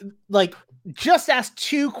 Just ask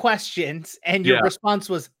 2 questions, and your response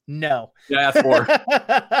was no. Yeah, I asked 4.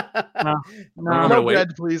 No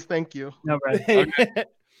bread, please. Thank you. No bread. Okay.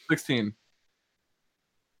 16.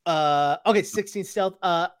 Okay, 16 stealth.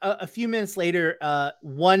 A few minutes later,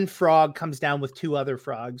 one frog comes down with 2 other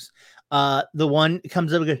frogs. The one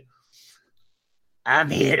comes up and goes, "I'm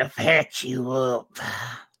here to patch you up."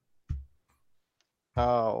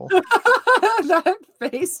 Oh. That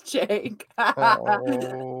face, Jake.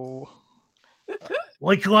 Oh.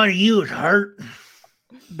 Which one of you is hurt?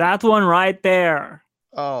 That one right there.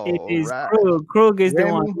 Oh, it is right. Krug. Krug is the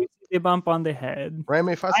one who the bump on the head.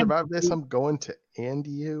 Remy, if I survive this, I'm going to end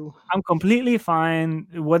you. I'm completely fine.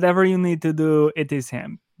 Whatever you need to do, it is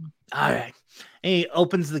him. All right. And he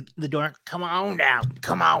opens the door. Come on down.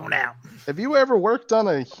 Come on down. Have you ever worked on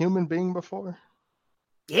a human being before?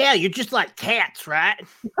 Yeah, you're just like cats, right?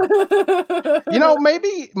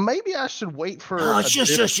 Maybe I should wait for. Oh,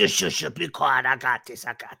 shush! Be quiet. I got this.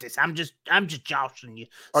 I'm just jostling you.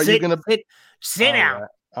 Are you gonna sit down?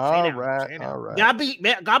 All right.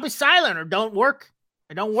 Gotta be silent, or don't work.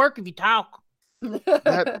 It don't work if you talk.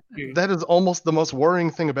 That is almost the most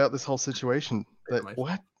worrying thing about this whole situation.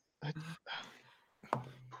 What?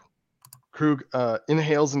 Krug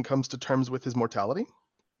inhales and comes to terms with his mortality.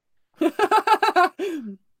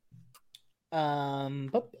 Oh,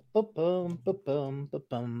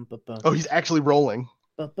 he's actually rolling.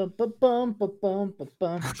 He's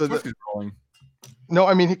rolling. No,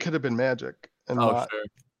 I mean he could have been magic. Sure.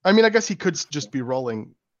 I mean, I guess he could just be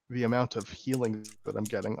rolling the amount of healing that I'm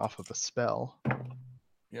getting off of a spell.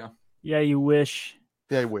 Yeah. Yeah, you wish.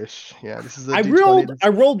 Yeah, I wish. Yeah, this is. I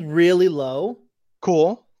rolled really low.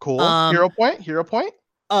 Cool. Hero point.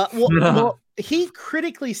 Well, he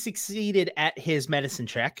critically succeeded at his medicine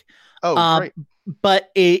check. Oh, great.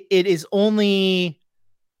 But it is only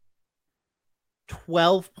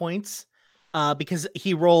 12 points because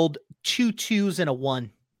he rolled 2 2s and a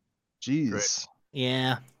 1. Jeez. Great.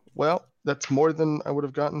 Yeah. Well, that's more than I would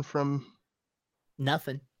have gotten from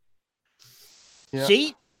Nothing. Yeah.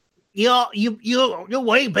 See, you're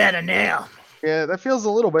way better now. Yeah, that feels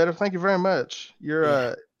a little better. Thank you very much.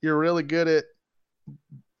 You're really good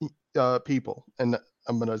at people, and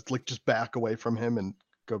I'm gonna like just back away from him and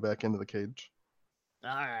go back into the cage.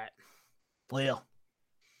 All right. Well,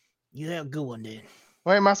 you have a good one then.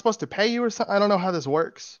 Wait, am I supposed to pay you or something? I don't know how this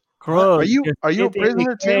works. Krug, Are you just a sit in the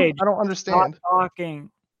prisoner too? cage, I don't understand. Stop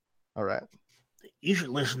talking. All right. You should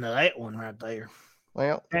listen to that one right there.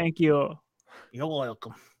 Well, Thank you. You're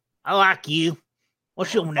welcome. I like you.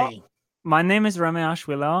 What's your name? My name is Remy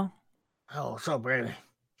Ashwila. Oh, so brave.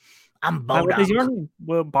 I'm What is your Bodok. name?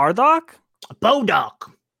 Well, Bardock?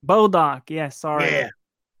 Bodok. Bodoc. Yes, sorry. Yeah.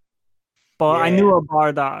 But I Yeah. knew a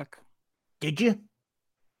Bardock. Did you?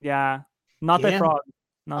 Yeah. Not a Yeah. frog.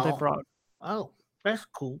 Not a Oh. frog. Oh, that's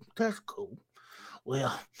cool. That's cool.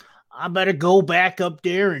 Well, I better go back up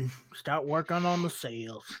there and start working on the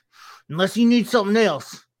sales. Unless you need something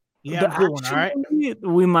else. You have a good one, all right? Actually,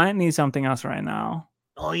 we might need something else right now.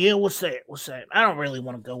 Oh, yeah, what's that? What's that? I don't really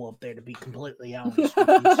want to go up there, to be completely honest with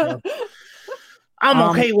you. So I'm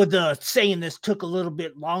okay with saying this took a little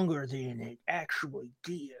bit longer than it actually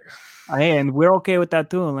did. Hey, and we're okay with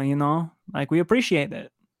that too, you know? Like, we appreciate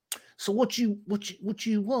it. So what you want? What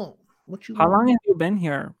you How want? long have you been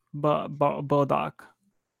here, Bodoc?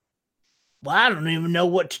 Well, I don't even know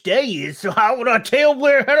what today is, so how would I tell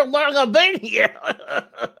how long I've been here?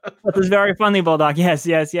 That was very funny, Bodoc. Yes.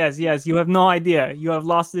 You have no idea. You have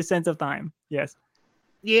lost the sense of time. Yes.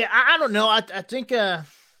 Yeah, I don't know. I think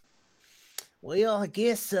well, I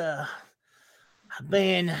guess I've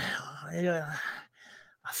been I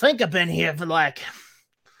think I've been here for like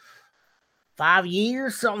 5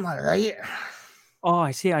 years, something like that. Oh,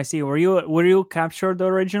 I see. Were you captured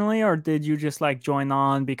originally, or did you just like join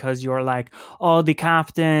on because you're like, oh, the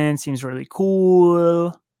captain seems really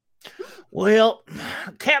cool? Well,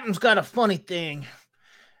 Captain's got a funny thing.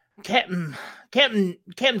 Captain's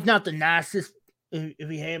not the nicest.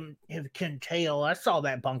 If you can tell, I saw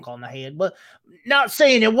that bunk on the head, but not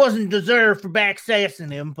saying it wasn't deserved for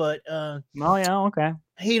backsassing him, but Oh yeah, okay.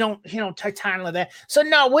 he don't take time like that. So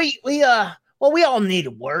no, we all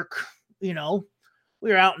needed work, you know. We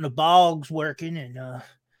were out in the bogs working, and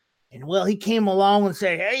well, he came along and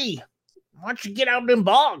said, "Hey, why don't you get out in them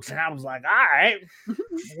bogs?" And I was like, "All right,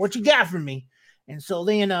 what you got for me?" And so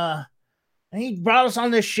then he brought us on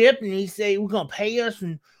this ship, and he said, "We're gonna pay us."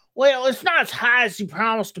 And well, it's not as high as he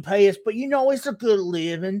promised to pay us, but you know, it's a good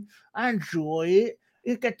living. I enjoy it.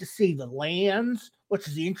 You get to see the lands, which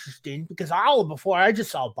is interesting because all before I just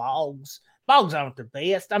saw bogs. Bogs aren't the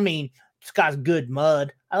best. I mean, it's got good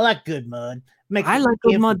mud. I like good mud. I like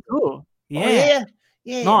good mud too. Yeah. Oh,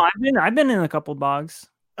 yeah. No, I've been in a couple bogs.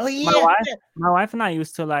 Oh yeah. My wife and I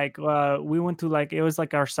used to like we went to like it was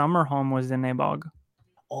like our summer home was in a bog.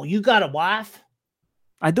 Oh, you got a wife?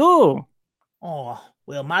 I do. Oh,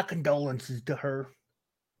 well, my condolences to her.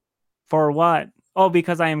 For what? Oh,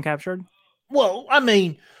 because I am captured? Well, I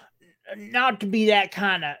mean, not to be that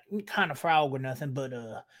kind of frog or nothing, but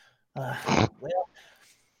well,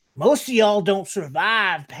 most of y'all don't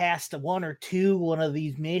survive past one of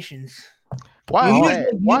these missions. Why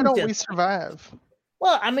don't we survive?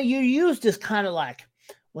 Well, I mean, you used this kind of like,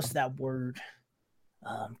 what's that word?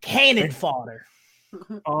 Cannon fodder.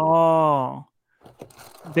 Oh.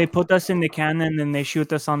 They put us in the cannon and they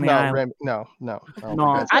shoot us on the island. No.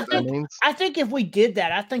 I think if we did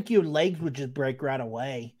that, I think your legs would just break right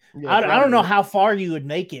away. Yeah, I don't know how far you would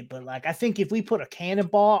make it, but like I think if we put a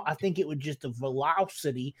cannonball, I think it would just the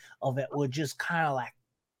velocity of it would just kind of like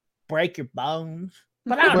break your bones.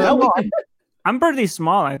 But I don't know. I'm pretty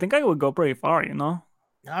small. I think I would go pretty far, you know?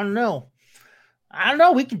 I don't know.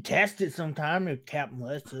 We can test it sometime if Captain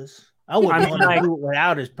lets us. I wouldn't want to do it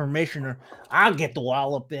without his permission, or I'll get the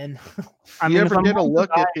wallop in. I mean, you ever get a look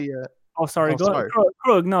at the? Oh, sorry. Go ahead.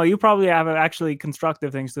 Krug, no, you probably have actually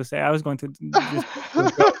constructive things to say. I was going to.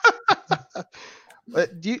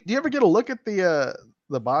 Do you ever get a look at the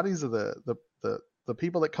bodies of the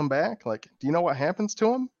people that come back? Like, do you know what happens to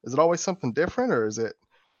them? Is it always something different, or is it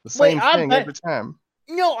the same thing every time?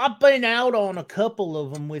 No, I've been out on a couple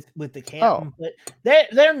of them with the captain, but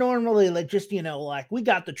they're normally like just like we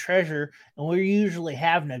got the treasure and we're usually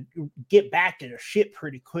having to get back to the ship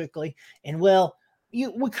pretty quickly, and well,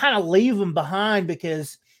 we kind of leave them behind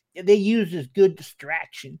because they use as good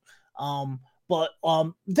distraction. But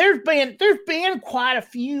there's been quite a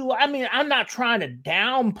few. I mean, I'm not trying to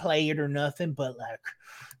downplay it or nothing, but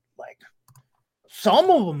like some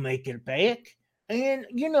of them make it back. And,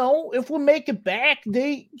 you know, if we make it back,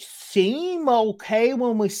 they seem okay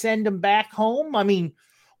when we send them back home. I mean,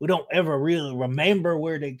 we don't ever really remember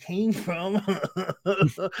where they came from.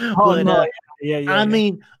 But, no, yeah. I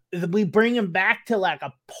mean, we bring them back to like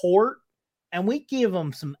a port and we give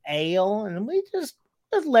them some ale and we just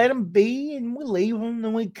let them be and we leave them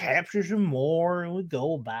and we capture some more and we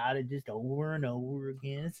go about it just over and over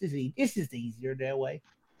again. It's just easier that way.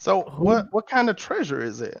 So what kind of treasure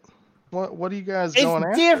is it? What are you guys going after?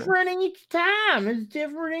 It's different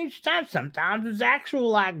each time. Sometimes it's actual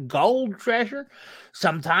like gold treasure.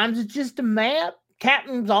 Sometimes it's just a map.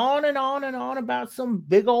 Captain's on and on and on about some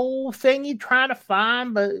big old thing he's trying to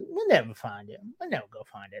find, but we'll never find it. We'll never go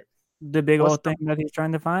find it. The big old thing that he's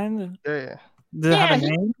trying to find? Yeah. Does it have a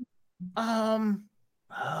name?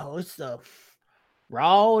 It's the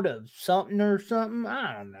Rod of something or something.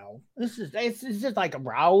 I don't know. It's just like a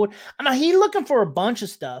rod. I mean, he's looking for a bunch of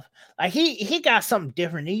stuff. Like he got something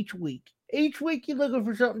different each week. Each week he's looking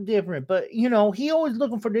for something different. But you know, he always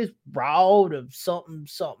looking for this rod of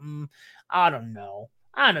something. I don't know.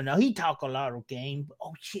 He talk a lot of game.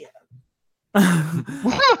 Oh shit.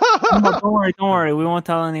 No, don't worry. We won't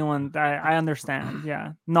tell anyone. I understand.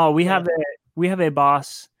 Yeah. No, we have a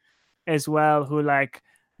boss as well who like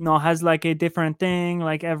has like a different thing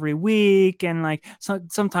like every week, and like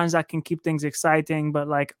sometimes that can keep things exciting, but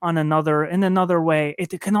like in another way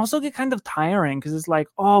it can also get kind of tiring because it's like,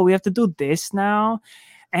 oh, we have to do this now,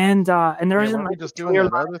 and there isn't like just doing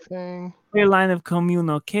another thing, clear line of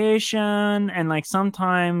communication, and like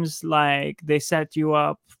sometimes like they set you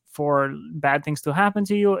up for bad things to happen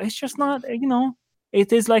to you. It's just not,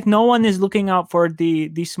 it is like no one is looking out for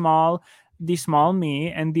the small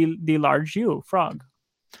me and the large you, Frog.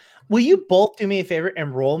 Will you both do me a favor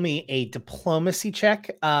and roll me a diplomacy check?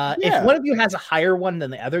 If one of you has a higher one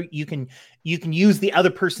than the other, you can use the other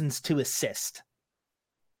person's to assist.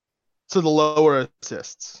 So the lower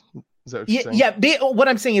assists. Is that what you're saying? Yeah. What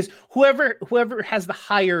I'm saying is whoever has the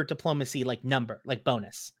higher diplomacy like number, like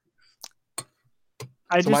bonus.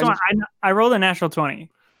 I rolled a natural 20.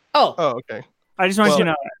 Oh, okay. I just want you to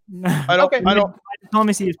know that. I don't. My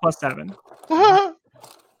diplomacy is +7.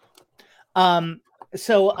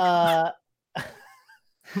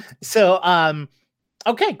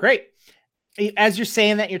 Okay, great. As you're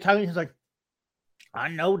saying that, you're talking, he's like, I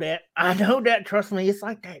know that. Trust me, it's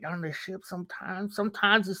like that on the ship sometimes.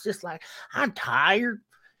 Sometimes it's just like, I'm tired.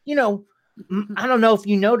 You know, I don't know if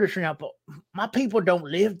you notice or not, but my people don't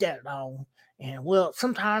live that long. And well,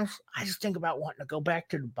 sometimes I just think about wanting to go back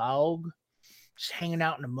to the bog, just hanging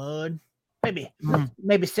out in the mud,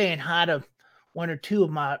 maybe saying hi to one or two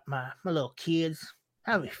of my little kids.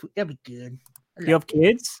 That'd be good. You have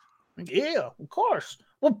kids? Yeah, of course.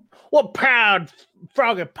 What proud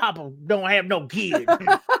froggy papa don't have no kids?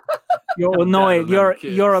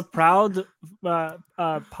 You're a proud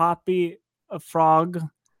poppy frog.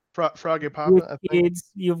 Froggy papa.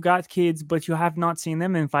 Kids, you've got kids, but you have not seen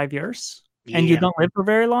them in 5 years, and you don't live for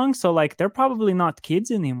very long. So like, they're probably not kids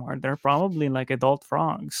anymore. They're probably like adult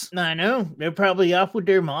frogs. I know. They're probably off with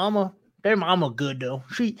their mama. Their mama good though.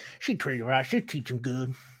 She treat her right. She teach them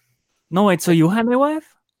good. No, wait. So you have a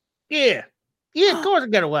wife? Yeah. Of course I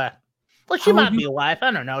got a wife. Well, she might be a wife.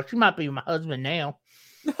 I don't know. She might be my husband now.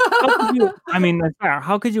 I mean, that's fair.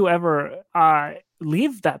 How could you ever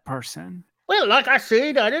leave that person? Well, like I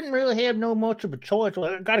said, I didn't really have no much of a choice.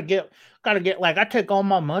 Well, I gotta get. Like, I take all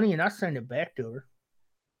my money and I send it back to her.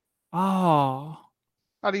 Oh.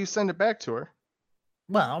 How do you send it back to her?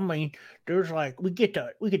 Well, I mean, there's like we get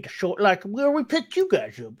the short, like where we picked you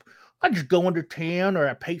guys up. I just go into town, or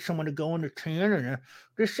I pay someone to go into town, and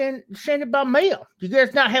just send it by mail. Do you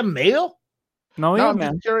guys not have mail? No, I'm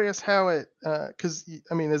man. just curious how it, because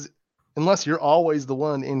I mean, unless you're always the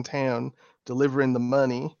one in town delivering the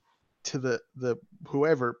money to the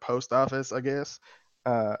whoever post office, I guess.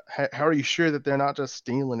 How are you sure that they're not just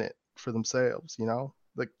stealing it for themselves? You know,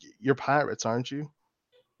 like, you're pirates, aren't you?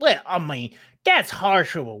 Well, I mean, that's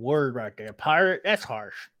harsh of a word right there. Pirate, that's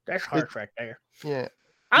harsh. That's harsh right there. Yeah.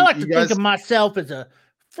 I like to think of myself as a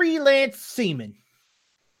freelance seaman.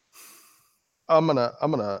 I'm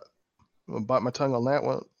gonna bite my tongue on that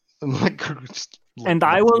one. And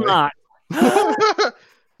I will not.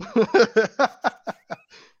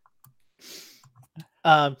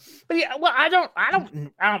 But yeah, well, I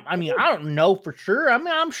don't know for sure. I mean,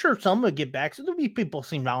 I'm sure some will get back. So there'll be people who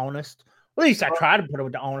seem honest. At least I try to put it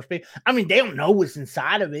with the honest people. I mean, they don't know what's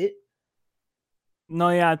inside of it. No,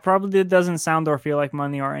 yeah, it probably doesn't sound or feel like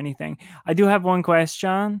money or anything. I do have one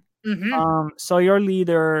question. Mm-hmm. So your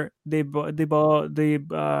leader, I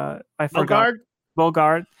forgot. Bogard.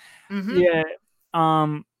 Bogard. Mm-hmm. Yeah.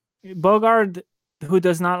 Bogard who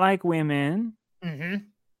does not like women,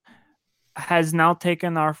 has now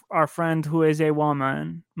taken our friend who is a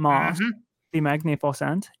woman, Moss, the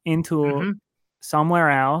Magnificent, into somewhere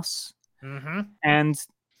else, and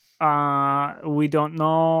we don't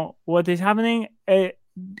know what is happening.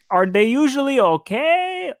 Are they usually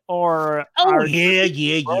okay, or? Yeah.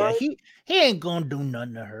 He ain't gonna do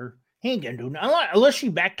nothing to her. He ain't gonna do nothing unless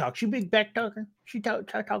she backtalks. She big backtalker. She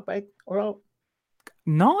talk back or.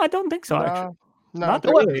 No, I don't think so. Actually. No, not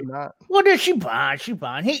really. Not. What is she buying?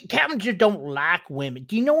 Captain just don't like women.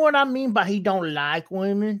 Do you know what I mean by he don't like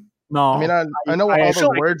women? No, I mean I know what all those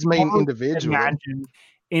words mean individually.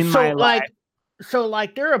 My life. So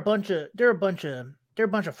there are a bunch of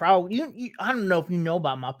fraud. I don't know if you know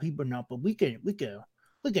about my people or not, but we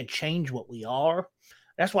can change what we are.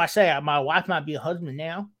 That's why I say my wife might be a husband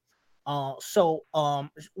now. So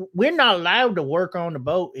we're not allowed to work on the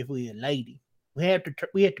boat if we're a lady. We have to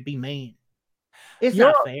be men. It's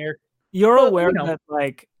not fair. You're aware that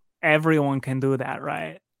like everyone can do that,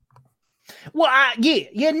 right? Well, I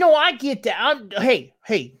get that.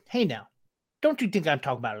 Hey, now, don't you think I'm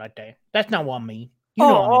talking about it like that? That's not what I mean.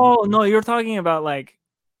 No, you're talking about like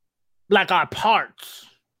our parts.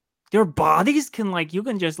 Your bodies can you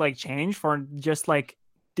can just change for just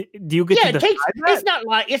do you get to decide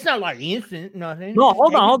that? It's not like instant nothing. No,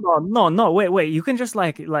 hold on. No, wait. You can just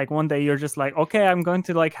like one day you're just okay, I'm going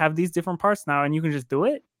to have these different parts now, and you can just do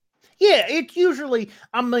it. Yeah, it's usually.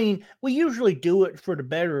 I mean, we usually do it for the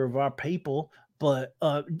better of our people, but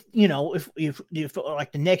if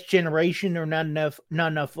like the next generation are not enough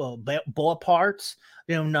ball parts,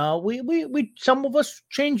 no, we some of us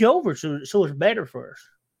change over, so it's better for us.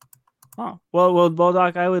 Oh well,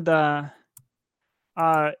 Bodoc, I would.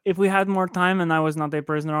 If we had more time and I was not a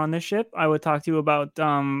prisoner on this ship, I would talk to you about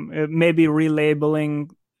maybe relabeling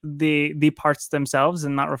the parts themselves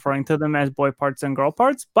and not referring to them as boy parts and girl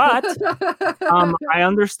parts. But I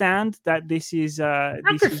understand that this is. I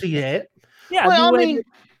can see that. Yeah. Well,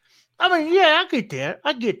 yeah, I get that.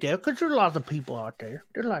 Because there's lots of people out there.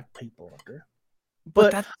 There's a lot of people out there.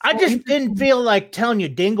 But I just didn't feel like telling you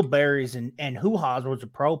dingleberries and hoo-haws was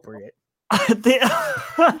appropriate.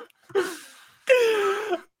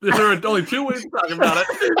 There are only two ways to talk about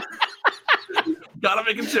it. Gotta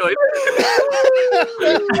make a choice.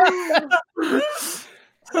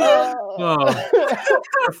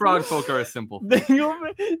 Our frog folk are simple.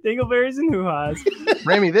 Dingleberries and hoo-haws.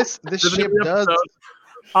 Rami, this ship does.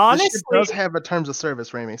 Honestly, this ship does have a terms of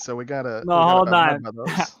service, Rami. So we gotta. No, hold on.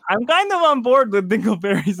 I'm kind of on board with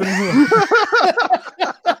dingleberries and hoo-haws.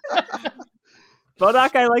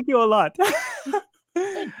 Bodoc, I like you a lot.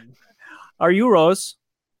 Are you Rose?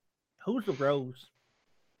 Who's the Rose?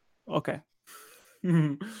 Okay.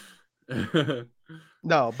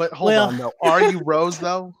 No, but hold on though. Are you Rose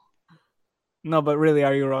though? No, but really,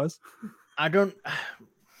 are you Rose? I don't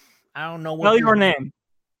know what. Spell your name.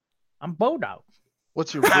 I'm Bodoc.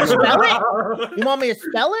 What's your spell it? You want me to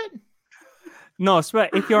spell it? No,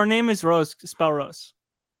 if your name is Rose, spell Rose.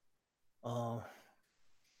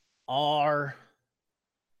 R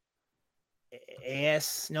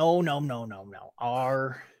S. No.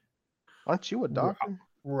 R. Aren't you a doctor?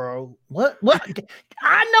 What?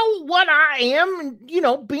 I know what I am.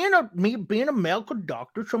 Being a medical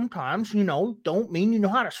doctor sometimes, don't mean you know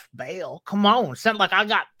how to spell. Come on, it's not like I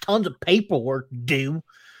got tons of paperwork to do.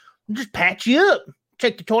 I'll just patch you up.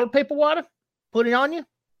 Take the toilet paper water, put it on you,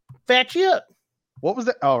 fat you up. What was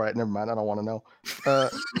that? All right, never mind. I don't want to know.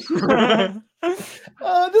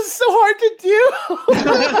 This is so hard to do.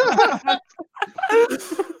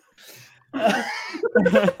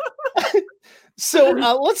 So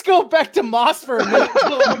let's go back to Moss for a minute.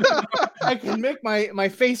 I can make my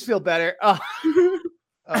face feel better.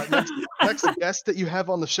 Next guest that you have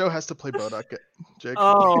on the show has to play Bodoc, Jake.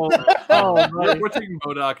 We're taking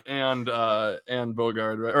Bodoc and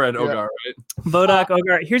Bogard, right? Or Ogar, right? Bodoc,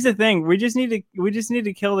 Ogar. Here's the thing: we just need to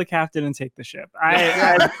kill the captain and take the ship.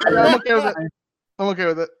 I'm okay with it. I'm okay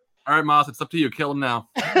with it. All right, Moss, it's up to you. Kill him now.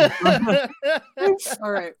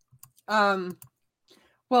 All right.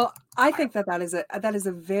 Well, I think that is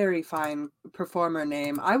a very fine performer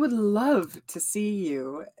name. I would love to see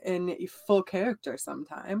you in full character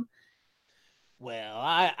sometime. Well,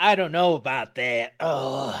 I don't know about that.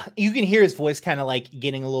 You can hear his voice kind of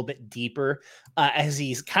getting a little bit deeper as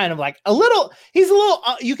he's kind of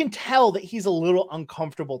you can tell that he's a little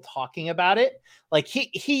uncomfortable talking about it.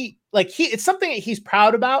 It's something that he's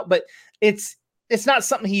proud about, but it's not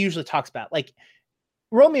something he usually talks about.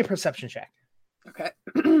 Roll me a perception check. Okay.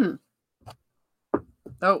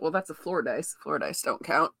 Oh, well, that's a floor dice. Floor dice don't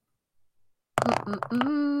count.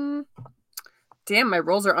 Damn, my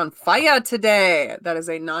rolls are on fire today. That is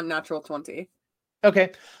a non-natural 20.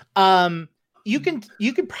 Okay. You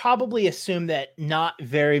can probably assume that not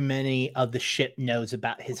very many of the ship knows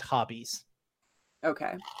about his hobbies.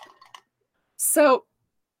 Okay. So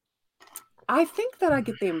I think that I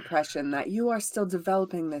get the impression that you are still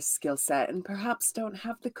developing this skill set and perhaps don't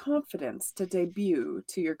have the confidence to debut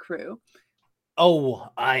to your crew. Oh,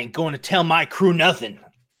 I ain't going to tell my crew nothing.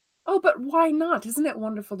 Oh, but why not? Isn't it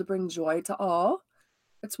wonderful to bring joy to all?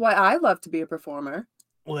 It's why I love to be a performer.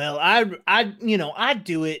 Well, I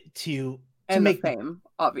do it to make fame,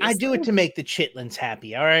 obviously. I do it to make the chitlins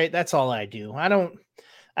happy. All right, that's all I do.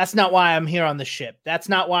 That's not why I'm here on the ship. That's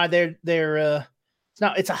not why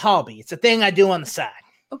it's a hobby. It's a thing I do on the side.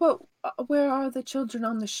 But where are the children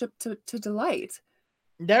on the ship to delight?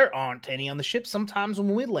 There aren't any on the ship. Sometimes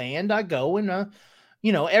when we land, I go and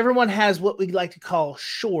everyone has what we like to call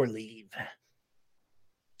shore leave.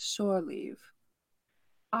 Shore leave.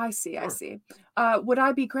 I see. Would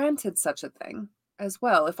I be granted such a thing as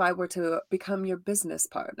well if I were to become your business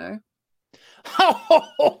partner?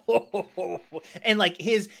 And like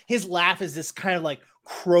his laugh is this kind of like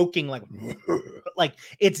croaking, like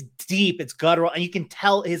it's deep, it's guttural, and you can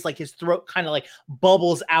tell his throat kind of like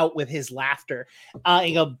bubbles out with his laughter.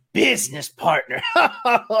 You go, business partner.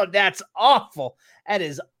 That's awful. That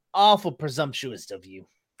is awful presumptuous of you.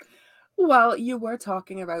 Well, you were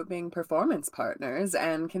talking about being performance partners,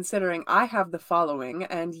 and considering I have the following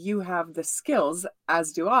and you have the skills,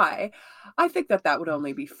 as do I think that would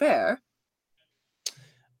only be fair.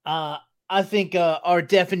 I think our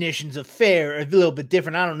definitions of fair are a little bit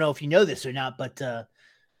different. I don't know if you know this or not, but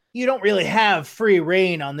you don't really have free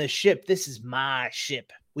reign on this ship. This is my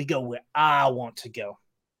ship. We go where I want to go.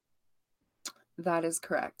 That is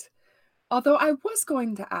correct. Although I was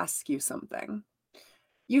going to ask you something.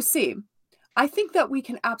 You see, I think that we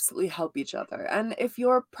can absolutely help each other. And if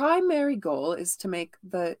your primary goal is to make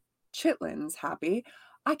the chitlins happy,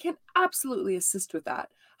 I can absolutely assist with that.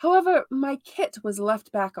 However, my kit was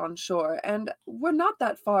left back on shore, and we're not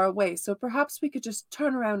that far away, so perhaps we could just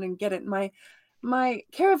turn around and get it. My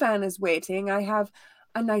caravan is waiting. I have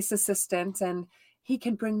a nice assistant, and he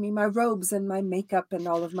can bring me my robes and my makeup and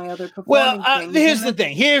all of my other performing things.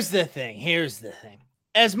 Here's the thing.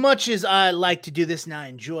 As much as I like to do this and I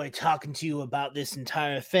enjoy talking to you about this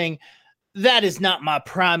entire thing, that is not my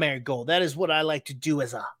primary goal. That is what I like to do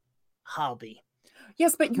as a hobby.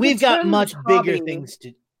 Yes, but we've got much bigger things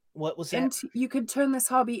to. What was that? You could turn this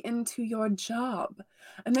hobby into your job,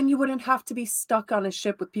 and then you wouldn't have to be stuck on a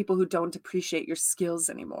ship with people who don't appreciate your skills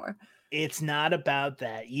anymore. It's not about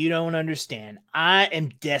that. You don't understand. I am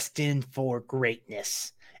destined for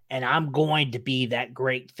greatness, and I'm going to be that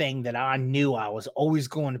great thing that I knew I was always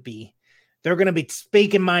going to be. They're going to be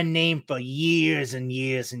speaking my name for years and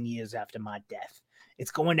years and years after my death.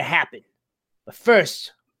 It's going to happen. But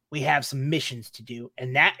first, we have some missions to do,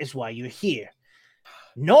 and that is why you're here.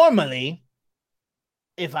 Normally,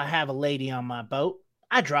 if I have a lady on my boat,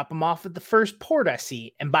 I drop them off at the first port I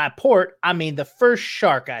see. And by port, I mean the first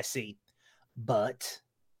shark I see. But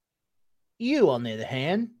you, on the other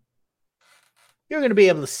hand, you're going to be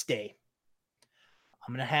able to stay.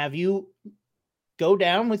 I'm going to have you go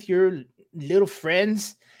down with your little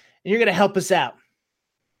friends, and you're going to help us out.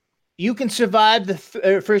 You can survive the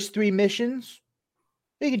first 3 missions.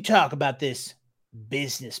 We can talk about this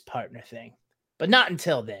business partner thing. But not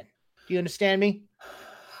until then. Do you understand me?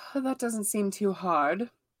 That doesn't seem too hard.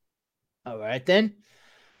 All right, then.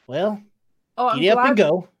 Well, get up and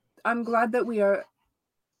go. I'm glad that we are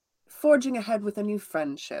forging ahead with a new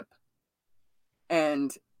friendship.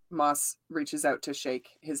 And Moss reaches out to shake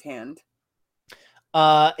his hand.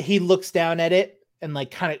 He looks down at it and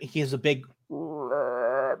he has a big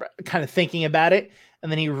kind of thinking about it.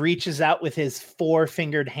 And then he reaches out with his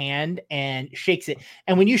 4-fingered hand and shakes it.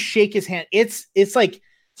 And when you shake his hand, it's like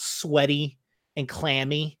sweaty and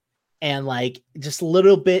clammy and like just a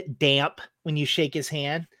little bit damp when you shake his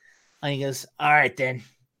hand. And he goes, all right, then.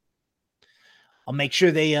 I'll make sure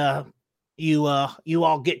you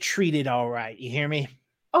all get treated all right. You hear me?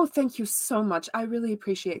 Oh, thank you so much. I really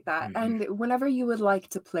appreciate that. Mm-hmm. And whenever you would like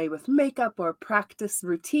to play with makeup or practice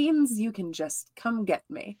routines, you can just come get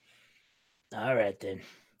me. All right, then.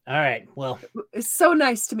 All right. Well, it's so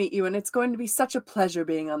nice to meet you, and it's going to be such a pleasure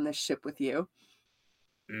being on this ship with you.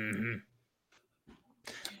 Mm-hmm.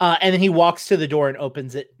 And then he walks to the door and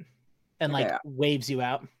opens it and waves you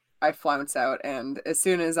out. I flounce out, and as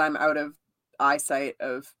soon as I'm out of eyesight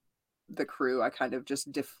of the crew, I kind of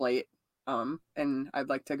just deflate. And I'd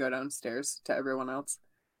like to go downstairs to everyone else.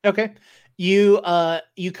 Okay. You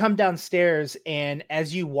come downstairs, and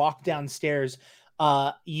as you walk downstairs,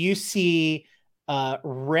 you see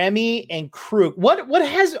Remy and Krug. What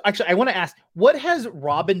has actually? I want to ask. What has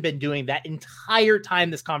Robin been doing that entire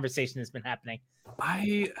time this conversation has been happening?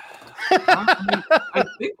 I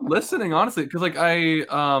think listening, honestly, because like I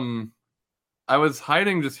was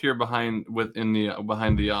hiding just here behind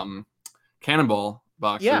the cannonball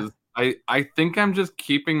boxes. Yeah. I think I'm just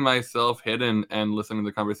keeping myself hidden and listening to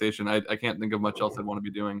the conversation. I can't think of much else I'd want to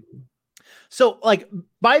be doing. So like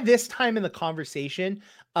by this time in the conversation,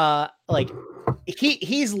 like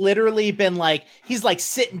he's literally been like, he's like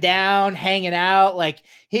sitting down, hanging out. Like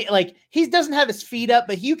he doesn't have his feet up,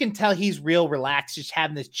 but you can tell he's real relaxed, just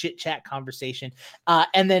having this chit chat conversation.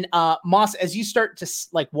 And then Moss, as you start to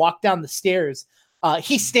like walk down the stairs,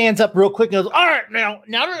 he stands up real quick and goes, all right, now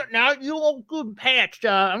you all good patched.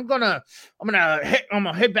 I'm gonna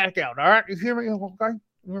head back out. All right. You hear me? Okay.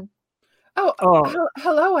 Oh.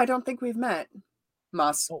 Hello. I don't think we've met.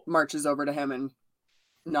 Moss marches over to him and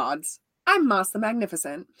nods. I'm Moss the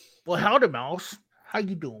Magnificent. Well, howdy, Moss. How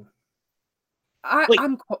you doing?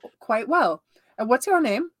 I'm quite well. What's your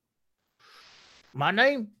name? My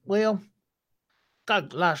name? Well,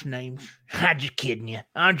 got lots of names. I'm just kidding you.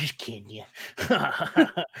 Oh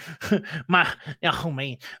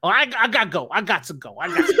man. Oh, I gotta go. I got to go.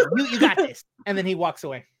 You got this. And then he walks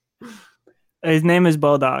away. His name is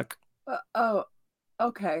Bodak.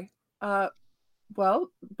 Okay. Well,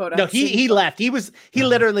 Bodak. No, he left. He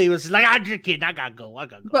literally was like, I'm just kidding. I gotta go.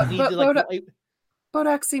 But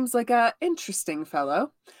Bodak seems like a interesting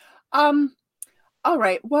fellow. All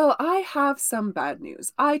right. Well, I have some bad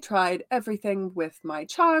news. I tried everything with my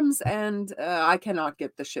charms, and I cannot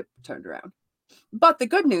get the ship turned around. But the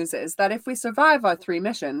good news is that if we survive our 3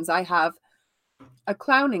 missions, I have a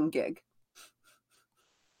clowning gig.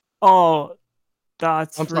 Oh,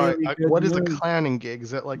 that's I'm sorry. really good What is a news. clowning gig?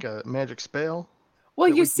 Is that like a magic spell? Well,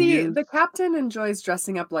 that you we can see, use? the captain enjoys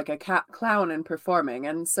dressing up like a clown and performing,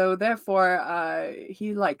 and so therefore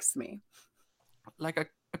he likes me. Like a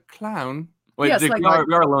clown? Wait, Yes, Dick, like-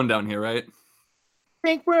 we are alone down here, right?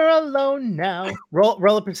 Think we're alone now.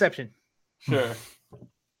 Roll a perception. Sure.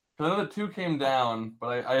 I know the 2 came down,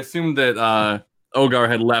 but I assumed that Ogar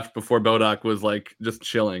had left before Bodak was like just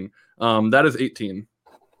chilling. That is 18.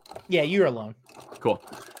 Yeah, you're alone. Cool.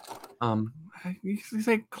 You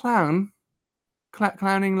say clown?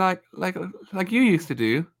 Clowning like you used to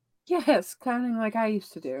do? Yes, clowning like I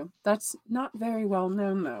used to do. That's not very well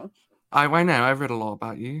known, though. I know. I've read a lot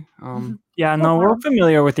about you. Yeah, no, we're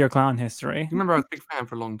familiar with your clown history. Remember I was a big fan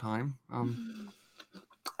for a long time.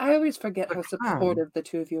 I always forget how a clown. supportive the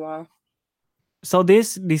 2 of you are. So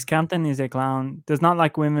this captain is a clown, does not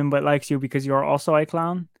like women, but likes you because you're also a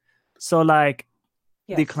clown. So like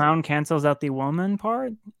the Yes. clown cancels out the woman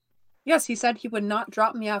part. Yes, he said he would not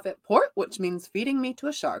drop me off at port, which means feeding me to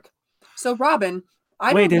a shark. So, Robin,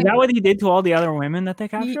 Wait, is that what he did to all the other women that they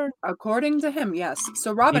captured? According to him, yes.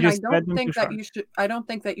 So, Robin, I just fed don't them think to that you should. I don't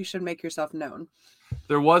think that you should make yourself known.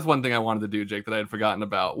 There was one thing I wanted to do, Jake, that I had forgotten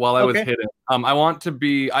about while I was hidden. I want to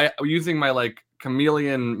be using my like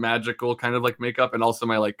chameleon magical kind of like makeup and also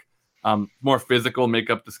my like more physical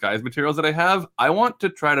makeup disguise materials that I have. I want to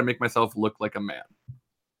try to make myself look like a man.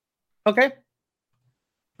 Okay.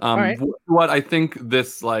 All right. What I think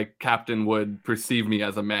this like captain would perceive me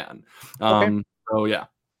as a man. So yeah.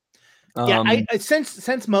 Yeah, I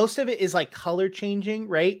since most of it is like color changing,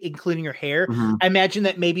 right, including your hair, Mhm. I imagine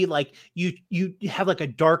that maybe like you have like a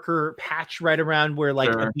darker patch right around where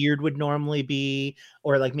like Sure. a beard would normally be,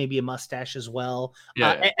 or like maybe a mustache as well.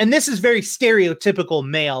 Yeah. And this is very stereotypical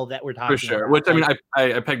male that we're talking For sure. about. Which I mean, Like,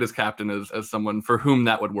 I pegged this captain as someone for whom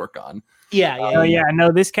that would work on. yeah. Oh yeah, no,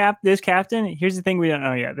 this captain, here's the thing we don't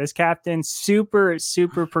know yet. This captain, super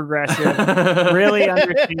progressive, really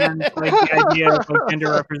understands like the idea of like,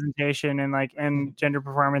 gender representation and like and gender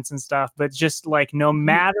performance and stuff, but just like no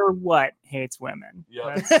matter what, hates women.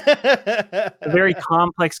 Yeah. That's a very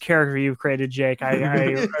complex character you've created, Jake. I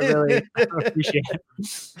really appreciate it.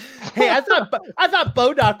 Hey, I thought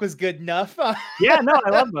Bodak was good enough. Yeah, no, I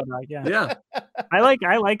love Bodak. Yeah. Yeah. I like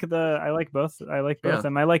both. I like both Yeah. of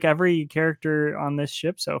them. I like every character on this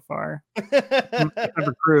ship so far. Except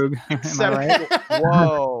for Krug. Am I right?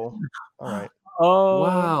 Whoa. All right. Oh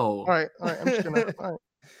Wow. All right. I'm just gonna. All right.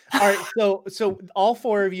 All right, so all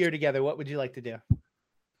 4 of you are together. What would you like to do?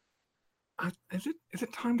 Is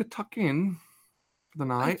it time to tuck in for the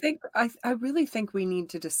night? I really think we need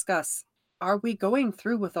to discuss. Are we going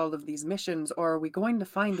through with all of these missions, or are we going to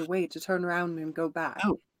find a way to turn around and go back?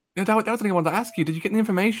 Oh. Yeah, that was the thing I wanted to ask you. Did you get the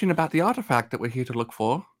information about the artifact that we're here to look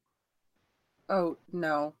for? Oh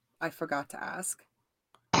no, I forgot to ask.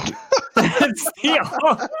 He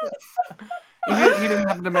didn't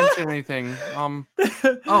happen to mention anything.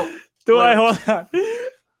 Do I hold on?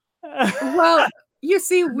 Well, you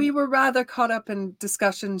see, we were rather caught up in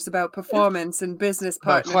discussions about performance and business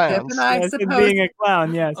About partnership, clowns. and I Yes, and suppose being a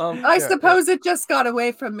clown, yes. suppose it just got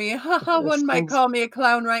away from me. One might things- call me a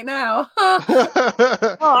clown right now.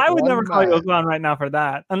 Oh, I would never One call you a might. clown right now for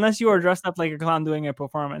that. Unless you were dressed up like a clown doing a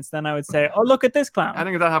performance, then I would say, "Oh, look at this clown." I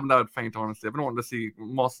think if that happened, I would faint. Honestly, I've been wanting to see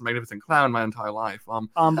Moss the Magnificent Clown my entire life. The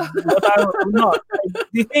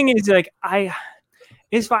thing is, like,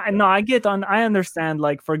 it's fine. No, I understand,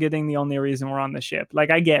 like, forgetting the only reason we're on the ship.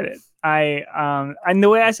 Like, I get it. And the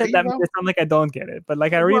way I said that makes it sound like I don't get it, but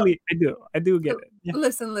like, I do get it. Yeah.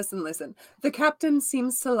 Listen. The captain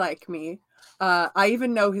seems to like me. I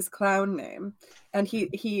even know his clown name, and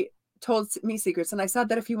he told me secrets. And I said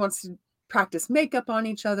that if he wants to practice makeup on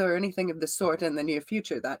each other or anything of the sort in the near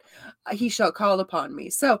future, that he shall call upon me.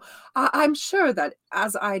 So I'm sure that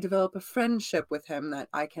as I develop a friendship with him, that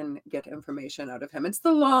I can get information out of him. It's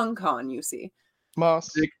the long con, you see.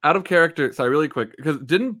 Moss. Jake, out of character, sorry, really quick, because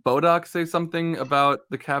didn't Bodok say something about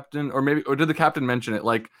the captain, or did the captain mention it?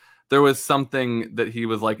 Like, there was something that he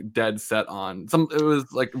was like dead set on. It was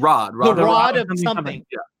like Rod. The rod of something. something.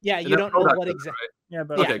 Yeah. Yeah, And you that's don't know Bodok what says, exactly. right? Yeah,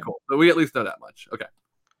 but Okay, cool. So we at least know that much. Okay,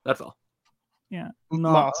 that's all. yeah.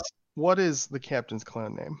 No, Moss. What is the captain's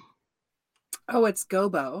clown name? Oh, it's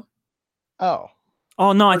Gobo. Oh.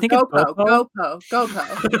 oh no, I Or think it's Gopo. Gopo.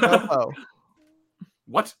 Gopo. Gopo.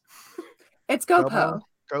 What? It's Gopo.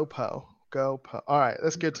 Gopo. All right,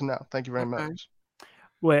 that's good to know. Thank you very much.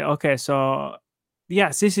 Wait, okay, so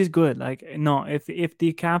yes, this is good. Like, no, if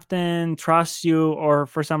the captain trusts you or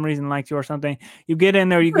for some reason likes you or something, you get in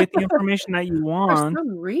there, you get the information that you For want,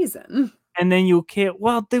 some reason. and then you kill.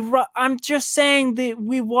 Well, I'm just saying that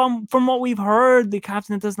from what we've heard, the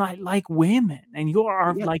captain does not like women, and you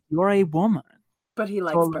are you're a woman. But he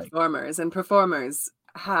likes performers, and performers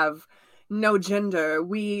have no gender.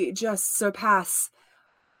 We just surpass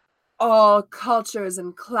all cultures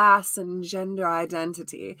and class and gender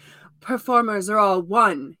identity. Performers are all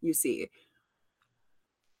one, you see.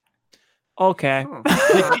 Okay.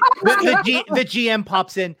 The GM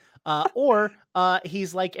pops in, or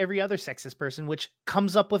he's like every other sexist person, which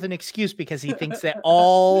comes up with an excuse because he thinks that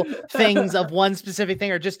all things of one specific thing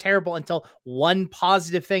are just terrible until one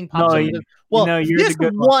positive thing pops up. Well, this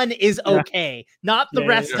one is okay, not the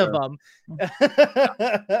rest of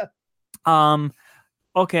them.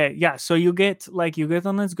 Okay, yeah. So you get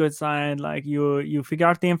on this good side, like you figure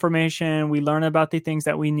out the information. We learn about the things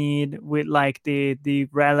that we need with like the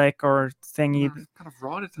relic or thingy, kind of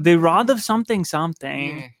rod. The rod of something.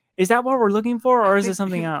 Yeah. Is that what we're looking for, or is it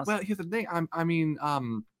something else? Well, here's the thing. I mean, our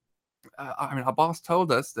boss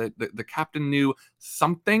told us that the captain knew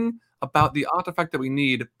something about the artifact that we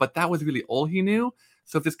need, but that was really all he knew.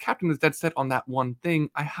 So if this captain is dead set on that one thing,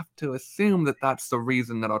 I have to assume that that's the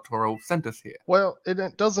reason that Arturo sent us here. Well,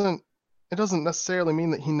 it doesn't necessarily mean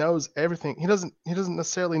that he knows everything. He doesn't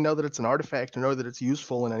necessarily know that it's an artifact or know that it's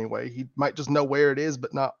useful in any way. He might just know where it is,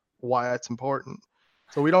 but not why it's important.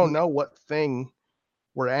 So we don't know what thing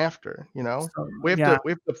we're after, you know? So, we have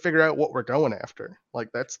to figure out what we're going after. Like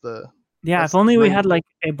that's if only we had like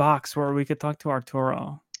a box where we could talk to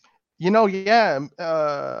Arturo. You know, yeah.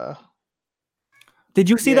 Did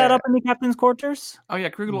you see that up in the captain's quarters? Oh yeah,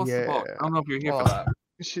 Kruger lost the box. I don't know if you're here for that.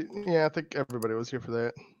 I think everybody was here for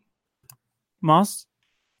that. Moss?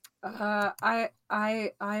 I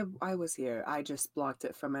was here. I just blocked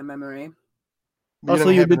it from my memory. Also,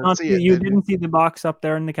 you didn't see the box up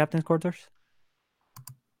there in the captain's quarters?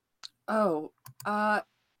 Oh,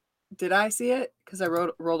 did I see it? Because I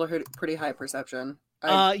rolled a pretty high perception.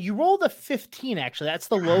 You rolled a 15, actually. That's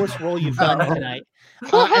the lowest roll you've done tonight.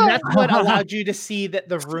 And that's what allowed you to see that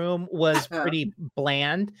the room was pretty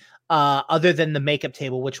bland, other than the makeup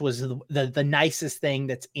table, which was the nicest thing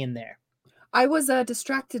that's in there. I was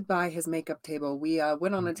distracted by his makeup table. We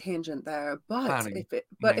went on a tangent there, but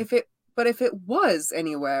if it was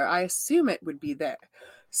anywhere, I assume it would be there.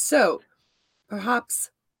 So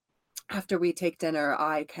perhaps after we take dinner,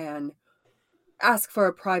 I can ask for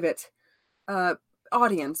a private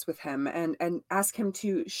audience with him and ask him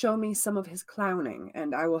to show me some of his clowning,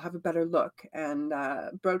 and I will have a better look and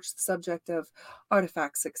broach the subject of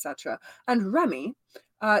artifacts, etc. And Remy,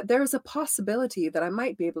 there is a possibility that I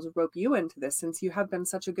might be able to rope you into this, since you have been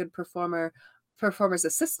such a good performer's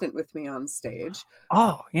assistant with me on stage.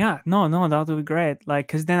 Oh yeah, no, that would be great. Like,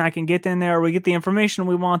 because then I can get in there, we get the information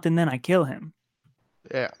we want, and then I kill him.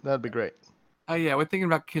 Yeah, that'd be great. Oh yeah, we're thinking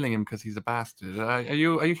about killing him because he's a bastard. Are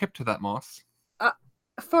you hip to that, Moss?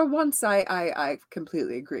 For once, I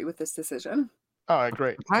completely agree with this decision. All right,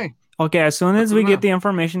 great. Hi. Okay, as soon as we get the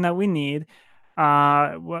information that we need,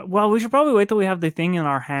 Well, we should probably wait till we have the thing in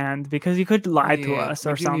our hand because you could lie to us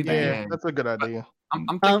we or do need something. Yeah, that's a good idea.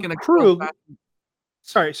 I'm thinking a Krug.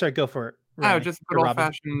 Sorry, go for it. Oh, just good old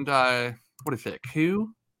fashioned. What is it? A coup?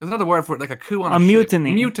 There's another word for it, like a coup on a mutiny.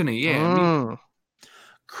 Ship. Mutiny, yeah.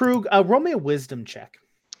 Krug, roll me a wisdom check.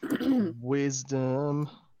 Wisdom.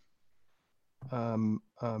 Oh,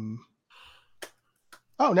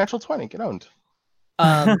 natural 20. Get owned.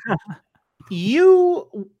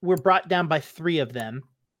 You were brought down by 3 of them,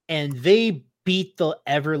 and they beat the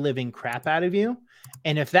ever living crap out of you.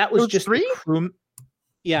 And if that was just 3?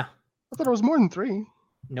 Yeah. I thought it was more than 3.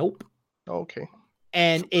 Nope. Okay.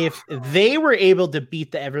 And if they were able to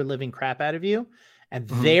beat the ever living crap out of you, and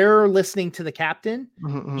they're listening to the captain,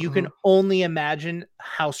 you can only imagine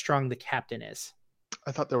how strong the captain is.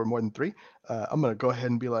 I thought there were more than 3. I'm gonna go ahead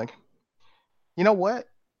and be like, you know what,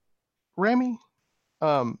 Remy?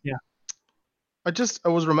 Yeah. I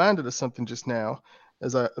was reminded of something just now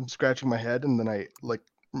as I'm scratching my head, and then I like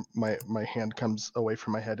my hand comes away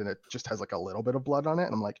from my head, and it just has like a little bit of blood on it,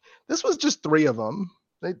 and I'm like, this was just 3 of them.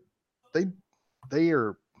 They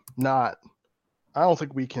are not. I don't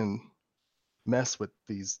think we can mess with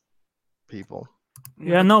these people.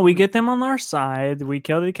 Yeah, no, we get them on our side. We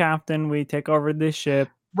kill the captain. We take over this ship.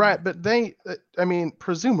 Right, but I mean,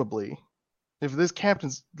 presumably, if this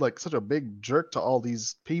captain's like such a big jerk to all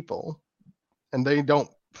these people, and they don't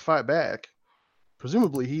fight back,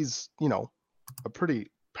 presumably he's, a pretty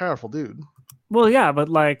powerful dude. Well, yeah, but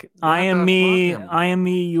like, I am me,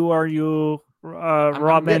 you are you.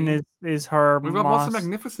 Robin is her. We've got Monster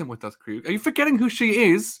Magnificent with us, Krug. Are you forgetting who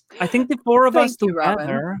she is? I think the 4 of us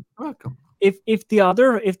together. Welcome. If the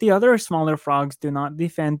other smaller frogs do not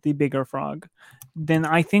defend the bigger frog, then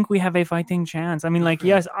I think we have a fighting chance. I mean, like,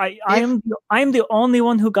 yes, I am the only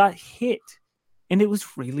one who got hit, and it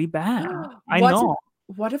was really bad. I know.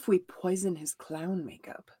 What if we poison his clown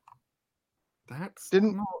makeup? That's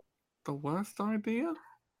not the worst idea.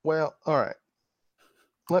 Well, all right.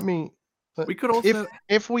 We could also,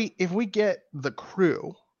 if we get the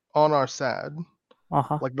crew on our side,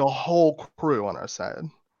 like the whole crew on our side,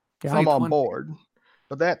 I'm on board.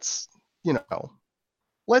 But that's,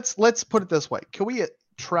 let's put it this way. Can we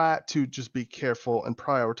try to just be careful and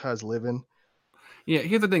prioritize living? Yeah,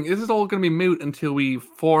 here's the thing. This is all going to be moot until we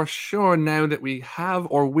for sure know that we have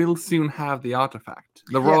or will soon have the artifact.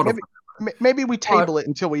 The rod. Maybe we table it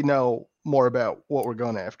until we know more about what we're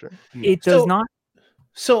going after. It does not.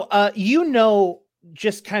 So,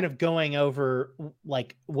 just kind of going over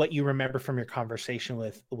like what you remember from your conversation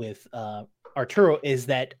with Arturo is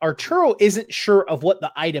that Arturo isn't sure of what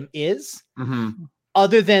the item is,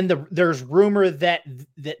 other than there's rumor that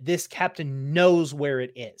this captain knows where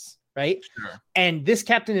it is, right? Sure. And this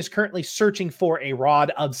captain is currently searching for a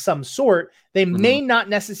rod of some sort. They may not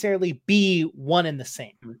necessarily be one and the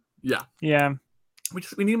same. Yeah.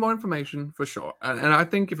 We need more information for sure. And I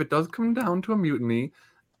think if it does come down to a mutiny,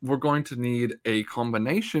 we're going to need a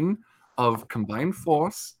combination of combined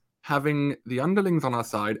force, having the underlings on our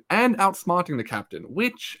side, and outsmarting the captain,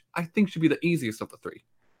 which I think should be the easiest of the 3.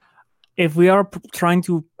 If we are trying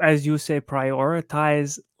to, as you say,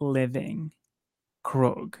 prioritize living,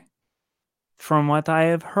 Krug, from what I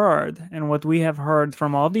have heard and what we have heard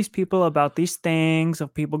from all these people about these things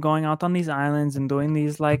of people going out on these islands and doing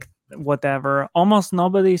these like whatever, almost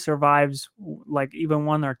nobody survives, like even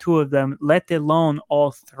 1 or 2 of them, let alone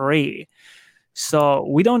all 3. So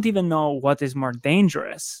we don't even know what is more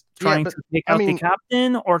dangerous, trying to take out the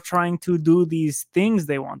captain or trying to do these things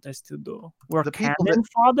they want us to do. We're cannon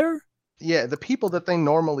fodder. Yeah, the people that they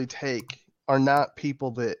normally take are not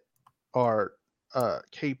people that are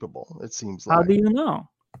capable, it seems like. How do you know?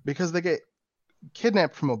 Because they get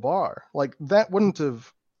kidnapped from a bar. Like, that wouldn't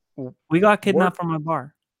have... We got kidnapped from a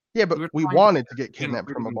bar. Yeah, but we wanted to get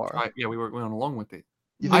kidnapped from a bar. We went along with it.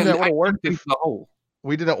 You think that would have worked if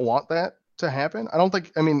we didn't want that to happen? I don't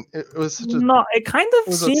think... I mean, it was such a... No, it kind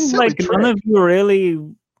of seemed like none of you really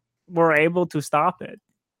were able to stop it.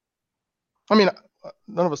 I mean,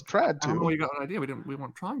 none of us tried to. I don't know where you got an idea. We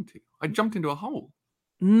weren't trying to. I jumped into a hole.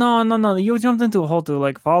 No. You jumped into a hole to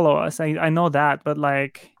like follow us. I know that, but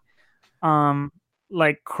like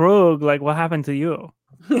Krug, like what happened to you?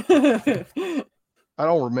 I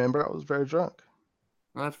don't remember. I was very drunk.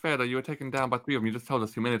 Well, that's fair though. You were taken down by 3 of them. You just told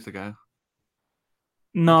us 2 minutes ago.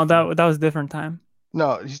 No, that was a different time.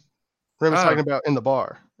 No, Remy's talking about in the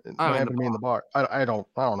bar. What happened to me in the bar? I don't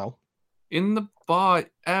know. In the bar.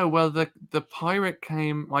 Oh well, the pirate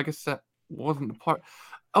came. Well, I guess that wasn't the pirate.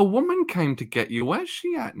 A woman came to get you. Where's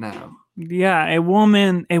she at now? Yeah, a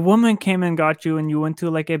woman came and got you, and you went to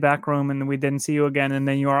like a back room, and we didn't see you again, and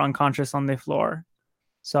then you are unconscious on the floor.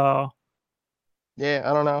 So Yeah,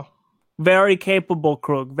 I don't know. Very capable,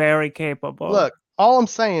 Krug. Very capable. Look, all I'm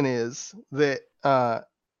saying is that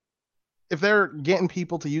if they're getting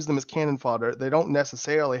people to use them as cannon fodder, they don't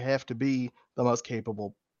necessarily have to be the most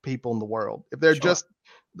capable people in the world. If they're just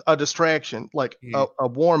a distraction, like a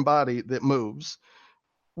warm body that moves,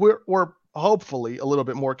 we're hopefully a little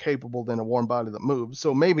bit more capable than a warm body that moves.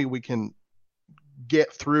 So maybe we can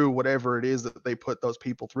get through whatever it is that they put those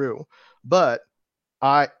people through. But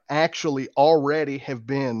I actually already have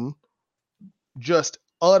been just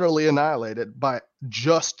utterly annihilated by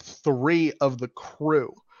just 3 of the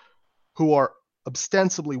crew, who are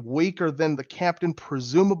ostensibly weaker than the captain,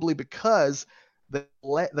 presumably because they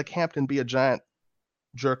let the captain be a giant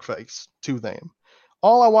jerkface to them.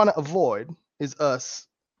 All I want to avoid is us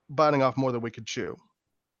biting off more than we could chew.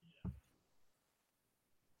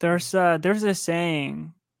 There's a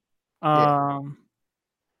saying,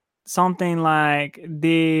 something like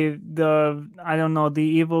the I don't know, the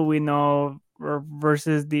evil we know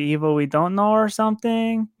versus the evil we don't know, or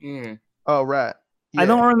something. Oh, right. Yeah. I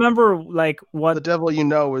don't remember like what the devil you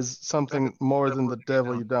know is something more than the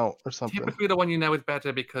devil you don't, or something. Typically, the one you know is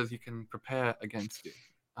better because you can prepare against it.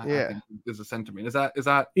 I think is a sentiment. Is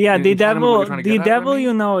that? Yeah, the devil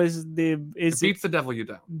you know is beats the devil you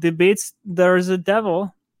don't. There's a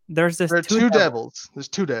devil. There are 2 devils. There's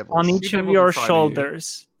 2 devils on each of your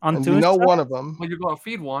shoulders. And you know one of them. Well, you gotta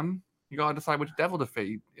feed one. You gotta decide which devil to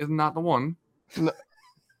feed. Isn't that the one? No,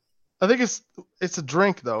 I think it's a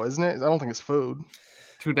drink though, isn't it? I don't think it's food.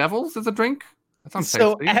 2 devils is a drink? That sounds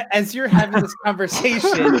so tasty. As you're having this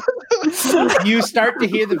conversation, you start to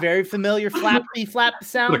hear the very familiar flappy flap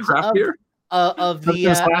sounds of the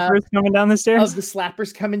slappers coming down the stairs. Of the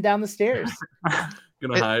slappers coming down the stairs.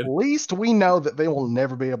 At least we know that they will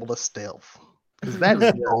never be able to stealth, because that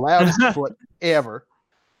is the loudest foot ever.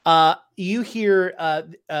 You hear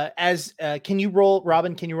can you roll,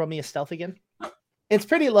 Robin? Can you roll me a stealth again? It's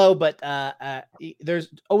pretty low, but there's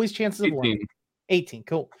always chances of 18.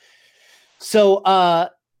 Cool. So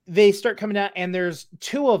they start coming out, and there's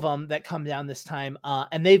 2 of them that come down this time,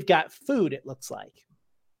 and they've got food, it looks like.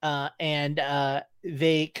 And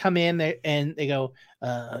they come in and they go,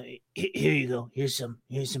 here you go. Here's some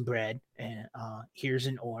bread, and here's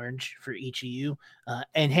an orange for each of you,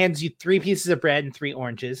 and hands you 3 pieces of bread and 3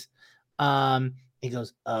 oranges. He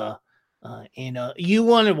goes, you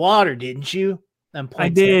wanted water, didn't you? I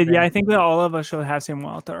did. Yeah, I think that all of us should have some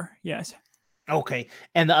water. Yes. Okay.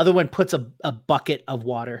 And the other one puts a bucket of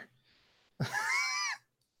water.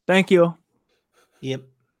 Thank you. Yep.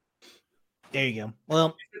 There you go.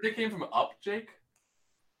 Well, they came from up, Jake?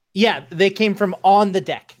 Yeah, they came from on the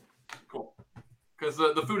deck. Cool. Because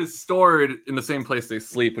the food is stored in the same place they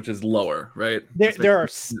sleep, which is lower, right? There are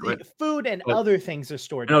food and other things are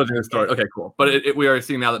stored. Other things are stored. Okay, cool. But we are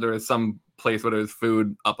seeing now that there is some place where there's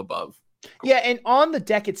food up above. Cool. Yeah, and on the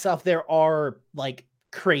deck itself, there are like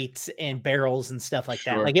crates and barrels and stuff like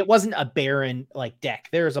that. Like it wasn't a barren like deck.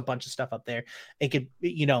 There's a bunch of stuff up there. It could,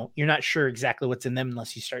 you're not sure exactly what's in them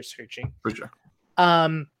unless you start searching. For sure.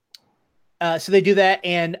 So they do that,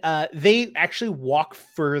 and they actually walk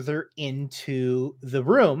further into the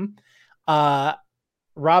room.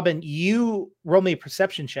 Robin, you roll me a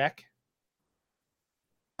perception check.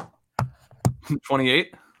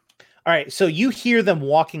 28. All right, so you hear them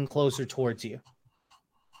walking closer towards you.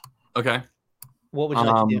 Okay. What would you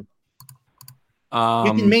like to do?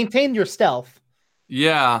 You can maintain your stealth.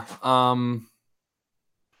 Yeah. Am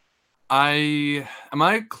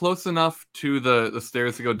I close enough to the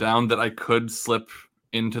stairs to go down that I could slip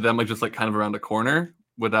into them, like just like kind of around a corner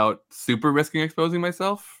without super risking exposing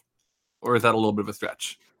myself? Or is that a little bit of a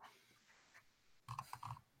stretch?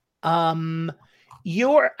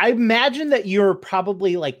 I imagine that you're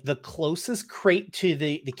probably like the closest crate to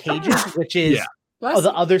the cages, which is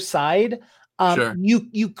the other side. Sure.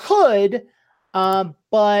 You could,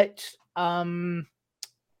 but I'm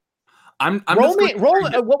roll.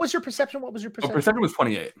 What was your perception? What was your perception? Perception was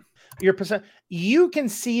 28. Your perception. You can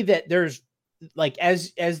see that there's like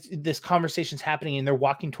as this conversation's happening and they're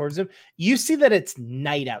walking towards them. You see that it's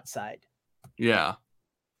night outside. Yeah.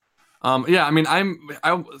 Yeah. I mean,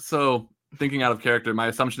 so thinking out of character. My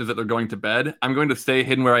assumption is that they're going to bed. I'm going to stay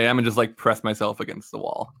hidden where I am and just like press myself against the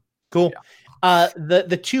wall. Cool. Yeah.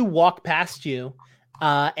 The 2 walk past you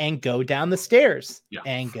and go down the stairs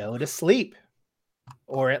and go to sleep.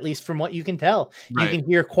 Or at least from what you can tell. Right. You can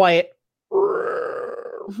hear quiet.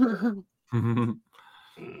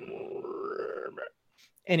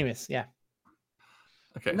 Anyways, yeah.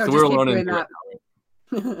 Okay, no, so we're alone in that.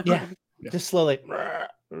 Yeah, just slowly.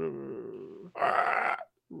 Oh,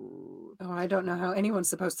 I don't know how anyone's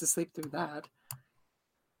supposed to sleep through that.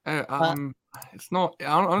 It's not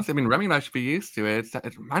honestly. I mean, Remy and I should be used to it.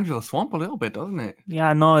 It reminds you of the swamp a little bit, doesn't it?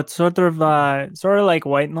 Yeah, no, it's sort of like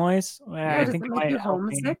white noise. I does think it it make might you help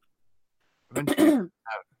me. homesick? Eventually.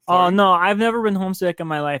 Oh Sorry. no, I've never been homesick in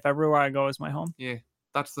my life. Everywhere I go is my home. Yeah,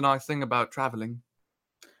 that's the nice thing about traveling.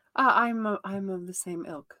 I'm of the same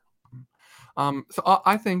ilk. So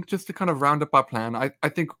I think just to kind of round up our plan, I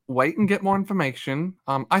think wait and get more information.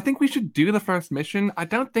 I think we should do the first mission. I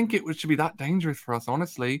don't think it should be that dangerous for us,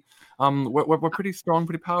 honestly. We're pretty strong,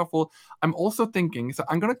 pretty powerful. I'm also thinking, so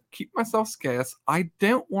I'm gonna keep myself scarce. I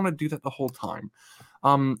don't want to do that the whole time.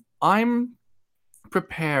 I'm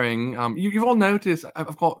preparing. You've all noticed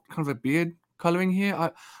I've got kind of a beard coloring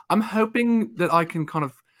here. I'm hoping that I can kind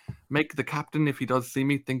of make the captain, if he does see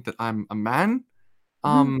me, think that I'm a man.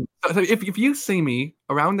 So if you see me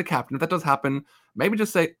around the captain, if that does happen, maybe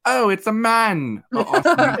just say, "Oh, it's a man." Or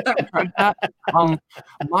something like that.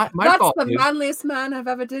 My That's thought the is, manliest man I've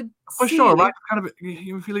ever did. for see. sure, right? Kind of,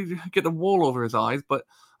 you really get the wall over his eyes. But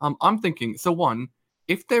I'm thinking, so one,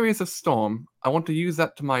 if there is a storm, I want to use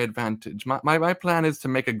that to my advantage. My plan is to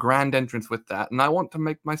make a grand entrance with that, and I want to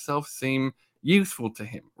make myself seem useful to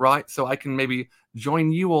him, right? So I can maybe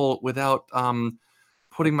join you all without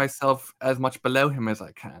putting myself as much below him as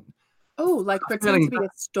I can. Oh, like pretend to be a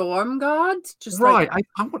storm god? Just right. like...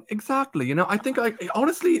 I want exactly. You know, I think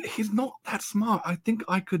honestly, he's not that smart. I think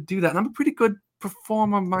I could do that. And I'm a pretty good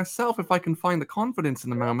performer myself if I can find the confidence in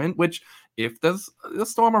the moment, which if there's a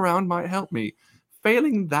storm around might help me.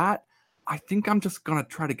 Failing that, I think I'm just gonna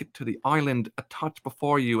try to get to the island a touch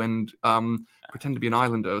before you and pretend to be an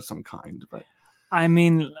islander of some kind. But I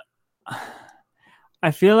mean, I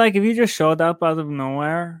feel like if you just showed up out of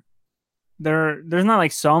nowhere, there's not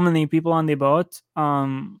like so many people on the boat.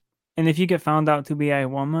 And if you get found out to be a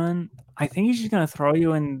woman, I think he's just gonna throw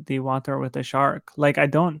you in the water with a shark. Like I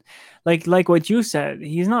don't like what you said.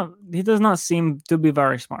 He does not seem to be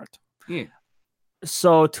very smart. yeah.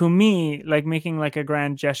 So to me, like making like a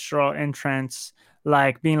grand gestural entrance,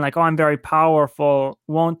 like being like, "Oh, I'm very powerful,"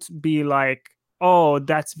 won't be like, "Oh,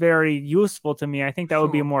 that's very useful to me." I think that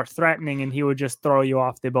would be more threatening, and he would just throw you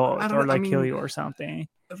off the boat or like kill you or something.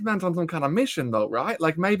 It depends on some kind of mission, though, right?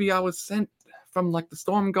 Like maybe I was sent from like the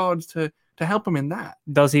storm gods to help him in that.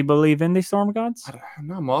 Does he believe in the storm gods? I don't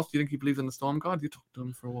know, Moss. Do you think he believes in the storm gods? You talked to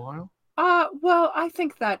him for a while. Well, I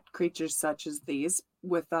think that creatures such as these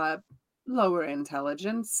with lower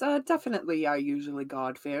intelligence definitely are usually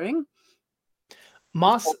God-fearing.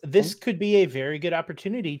 Moss, this could be a very good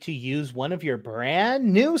opportunity to use one of your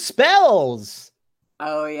brand new spells.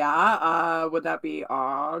 Oh yeah, would that be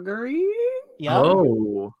augury? Yeah.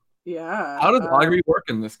 Oh, yeah. How does augury work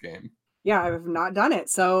in this game? Yeah, I've not done it.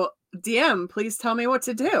 So DM, please tell me what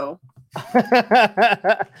to do.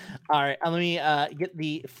 All right, let me get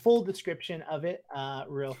the full description of it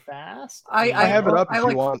real fast. I have it up if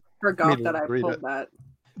you want. Forgot that I pulled that.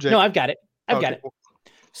 Jake. No, I've got it. I've got it.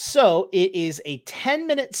 So it is a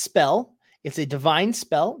 10-minute spell. It's a divine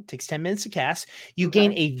spell. It takes 10 minutes to cast. You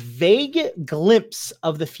gain a vague glimpse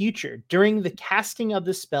of the future. During the casting of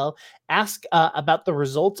the spell, ask about the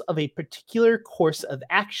results of a particular course of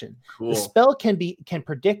action. Cool. The spell can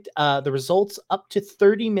predict the results up to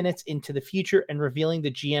 30 minutes into the future and revealing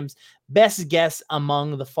the GM's best guess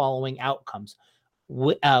among the following outcomes.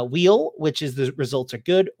 Wheel, which is the results are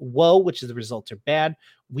good. Woe, which is the results are bad.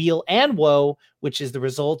 Wheel and woe, which is the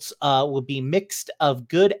results will be mixed of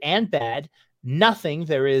good and bad. Nothing.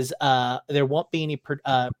 There won't be any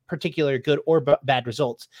particular good or bad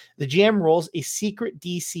results. The GM rolls a secret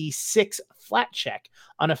DC 6 flat check.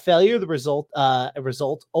 On a failure, the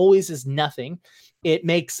result always is nothing. It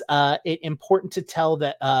makes it important to tell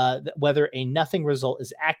that whether a nothing result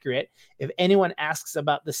is accurate. If anyone asks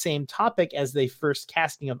about the same topic as the first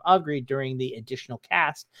casting of augury during the additional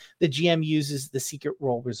cast, the GM uses the secret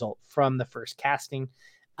roll result from the first casting.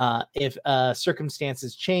 If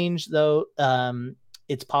circumstances change, though,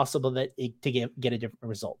 it's possible that to get a different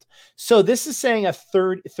result. So this is saying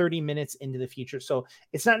 30 minutes into the future. So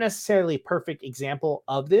it's not necessarily a perfect example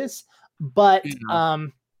of this, but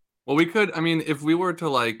well, we could, I mean, if we were to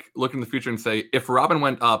like look in the future and say, if Robin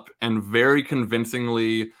went up and very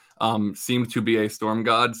convincingly seemed to be a storm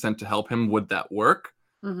god sent to help him, would that work?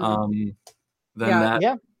 Mm-hmm. Then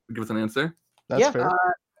that would give us an answer. That's fair.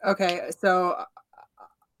 Okay, so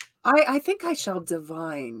I think I shall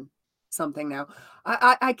divine something now.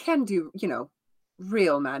 I can do,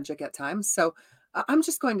 real magic at times. So I'm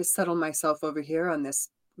just going to settle myself over here on this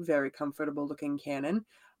very comfortable looking cannon.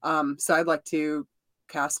 So I'd like to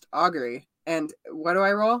cast augury. And what do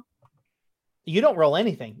I roll? You don't roll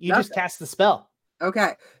anything. You just cast the spell.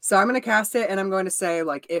 Okay. So I'm going to cast it and I'm going to say,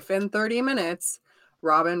 like, if in 30 minutes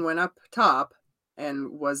Robin went up top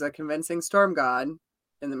and was a convincing storm god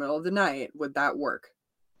in the middle of the night, would that work?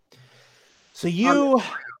 So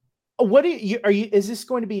what are you? Is this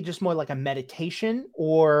going to be just more like a meditation,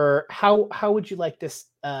 or how would you like this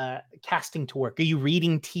casting to work? Are you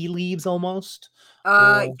reading tea leaves almost?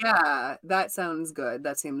 Yeah, that sounds good.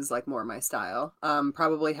 That seems like more my style.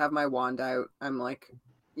 Probably have my wand out. I'm like,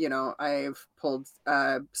 I've pulled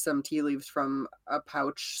some tea leaves from a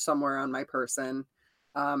pouch somewhere on my person,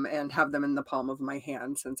 and have them in the palm of my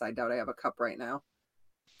hand, since I doubt I have a cup right now.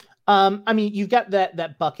 I mean, you've got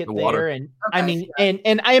that bucket there, and okay, I mean, yeah.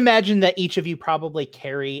 and I imagine that each of you probably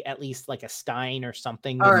carry at least like a stein or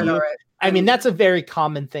something with you. Right. I mean, that's a very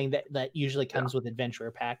common thing that usually comes with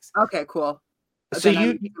adventurer packs. Okay, cool. So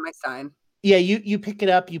then my stein. Yeah, you pick it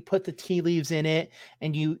up, you put the tea leaves in it,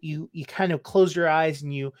 and you kind of close your eyes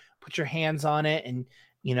and you put your hands on it, and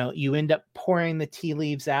you end up pouring the tea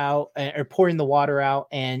leaves out, or pouring the water out,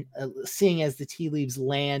 and seeing as the tea leaves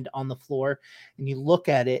land on the floor, and you look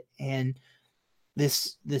at it, and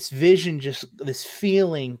this vision, just this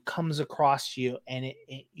feeling comes across you, and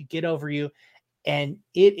you get over you, and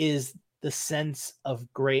it is the sense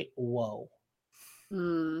of great woe.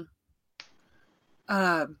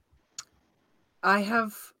 I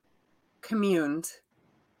have communed,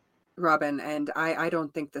 Robin, and I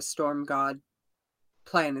don't think the storm god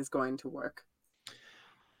plan is going to work.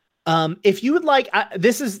 If you would like,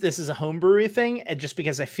 this is a homebrew thing, and just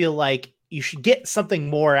because I feel like you should get something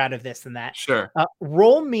more out of this than that. Sure.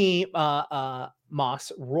 Roll me,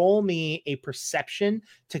 Moss. Roll me a perception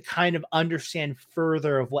to kind of understand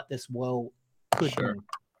further of what this woe could be.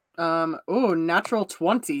 Natural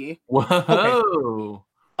 20. Whoa.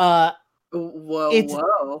 Okay.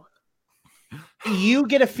 Whoa. You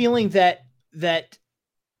get a feeling that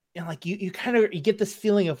like you get this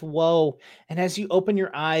feeling of woe, and as you open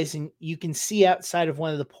your eyes and you can see outside of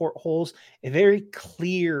one of the portholes a very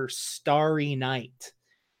clear starry night,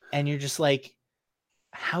 and you're just like,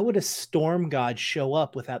 how would a storm god show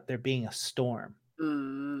up without there being a storm?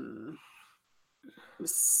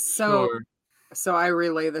 So I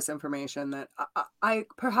relay this information that I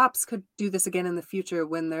perhaps could do this again in the future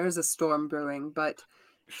when there is a storm brewing, but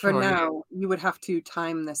for now, you would have to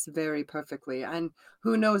time this very perfectly. And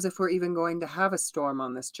who knows if we're even going to have a storm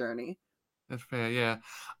on this journey. That's fair, yeah.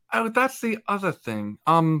 Oh, that's the other thing.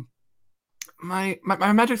 My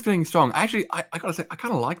magic's feeling strong. Actually, I gotta say, I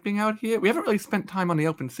kind of like being out here. We haven't really spent time on the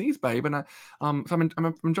open seas, babe, and so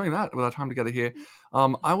I'm enjoying that with our time together here.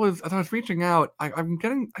 As I was reaching out, I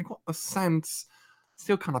got a sense,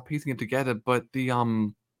 still kind of piecing it together, but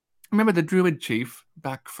remember the druid chief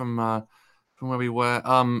back from where we were?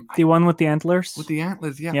 The one with the antlers? With the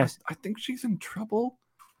antlers, yeah. Yes. I think she's in trouble.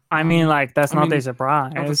 I mean, like, that's not a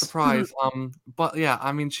surprise. Not a surprise. But yeah,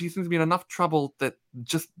 I mean, she seems to be in enough trouble that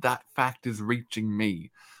just that fact is reaching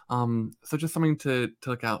me. So just something to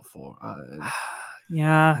look out for.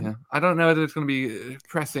 Yeah. I don't know whether it's going to be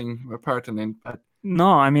pressing or pertinent, but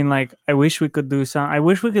no, I mean, like, I wish we could do some. I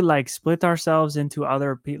wish we could like split ourselves into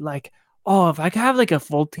other people, like. Oh, if I could have like a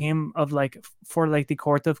full team of like for like the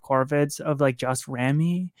Court of Corvids of like just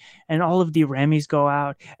Remy, and all of the Remys go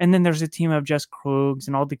out, and then there's a team of just Krugs,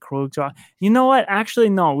 and all the Krugs go out. You know what?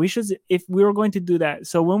 Actually, no. We should, if we were going to do that.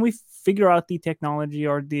 So when we figure out the technology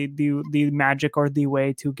or the magic or the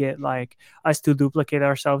way to get like us to duplicate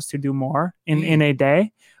ourselves to do more in a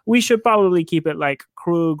day, we should probably keep it like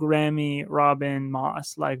Krug, Remy, Robin,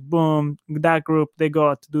 Moss. Like boom, that group, they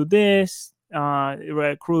go out to do this.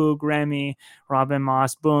 Krug, Remy, Robin,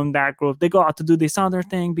 Moss, boom, that group, they go out to do this other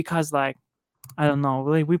thing, because like, I don't know,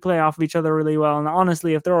 really, we play off of each other really well. And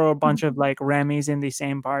honestly, if there were a bunch of like Remys in the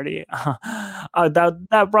same party,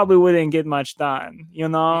 that probably wouldn't get much done, you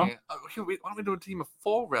know? Yeah. Why don't we do a team of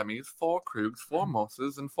 4 Remys, 4 Krugs, 4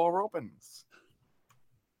 Mosses, and 4 Robins?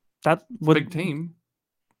 That would big team.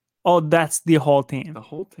 Oh, that's the whole team. The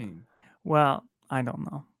whole team. Well, I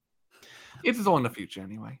don't know. It's all in the future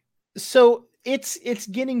anyway. So it's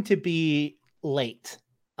getting to be late.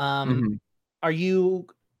 Are you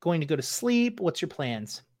going to go to sleep? What's your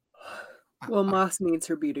plans? Well, Moss needs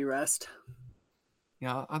her beauty rest.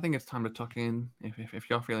 Yeah, I think it's time to tuck in if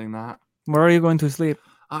you're feeling that. Where are you going to sleep?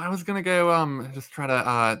 I was gonna go just try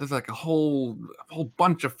to there's like a whole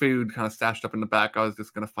bunch of food kind of stashed up in the back. I was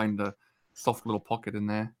just gonna find a soft little pocket in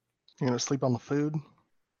there. You're gonna sleep on the food?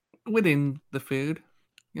 Within the food,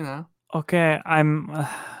 you know. Okay, I'm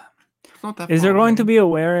not that is there going away. To be a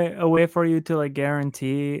way for you to like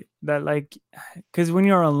guarantee that, like, because when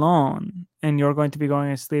you're alone and you're going to be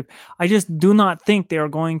going to sleep, I just do not think they are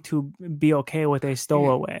going to be okay with a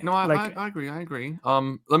stowaway. No, I agree.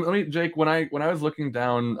 Let me, Jake. When I was looking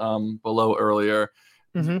down below earlier,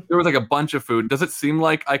 there was like a bunch of food. Does it seem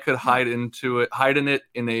like I could hide in it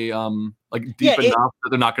in a like deep enough that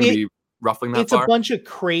they're not going to be ruffling that far? It's a bunch of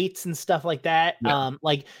crates and stuff like that. Yeah.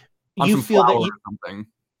 Like On you some feel that flour you, or something.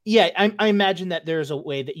 yeah, I imagine that there's a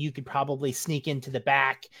way that you could probably sneak into the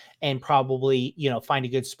back and probably, find a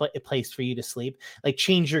good place for you to sleep. Like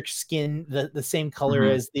change your skin the same color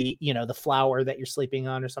as the, the flour that you're sleeping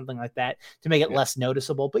on or something like that to make it less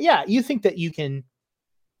noticeable. But yeah, you think that you can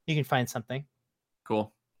find something.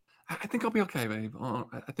 Cool. I think I'll be okay, babe.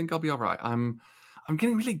 I think I'll be all right. I'm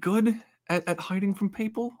getting really good at hiding from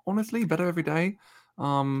people, honestly, better every day.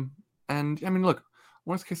 And I mean, look,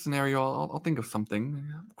 worst case scenario, I'll think of something.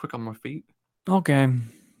 Quick on my feet. Okay.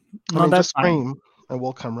 No, that's just scream and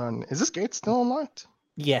we'll come run. Is this gate still unlocked?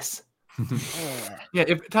 Yes. Yeah.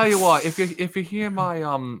 Tell you what, if you hear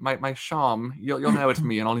my my charm, you'll know it's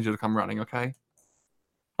me, and I'll need you to come running. Okay.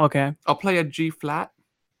 Okay. I'll play a G flat.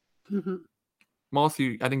 Moss,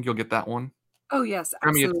 I think you'll get that one. Oh yes,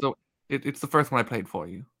 absolutely. I mean, it's the first one I played for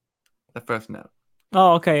you. The first note.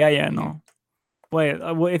 Oh, okay. Yeah, no. Wait,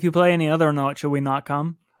 if you play any other note, should we not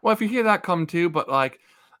come? Well, if you hear that, come too. But like,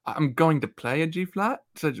 I'm going to play a G flat,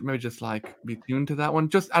 so maybe just like be tuned to that one.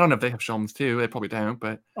 Just I don't know if they have Shoms too. They probably don't,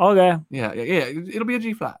 but okay. Yeah. It'll be a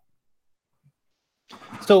G flat.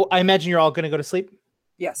 So I imagine you're all going to go to sleep.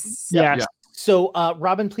 Yes. Yeah. So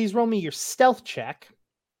Robin, please roll me your stealth check.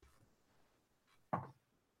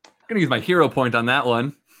 I'm gonna use my hero point on that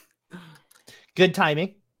one. Good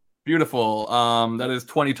timing. Beautiful. That is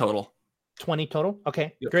 20 total. 20 total.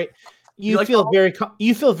 Okay, yep. Great. You feel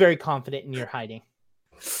very confident in your hiding.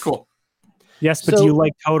 Cool. Yes, but do you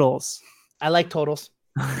like totals? I like totals.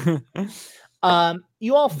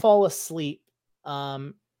 You all fall asleep.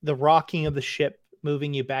 The rocking of the ship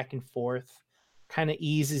moving you back and forth kind of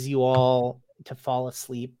eases you all to fall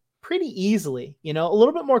asleep pretty easily, a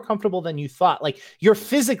little bit more comfortable than you thought. Like you're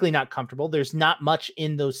physically not comfortable. There's not much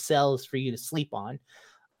in those cells for you to sleep on.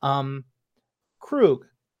 Krug,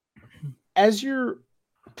 as you're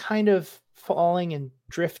kind of falling and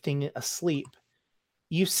drifting asleep,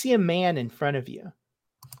 you see a man in front of you.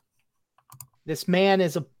 This man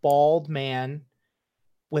is a bald man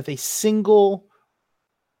with a single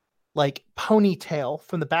ponytail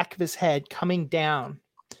from the back of his head coming down.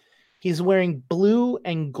 He's wearing blue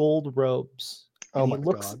and gold robes. Oh my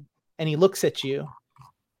God. And he looks at you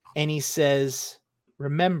and he says,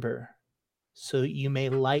 "Remember, so you may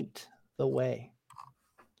light the way."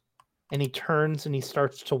 And he turns and he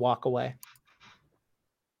starts to walk away.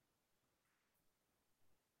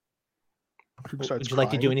 Would you like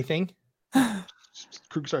to do anything?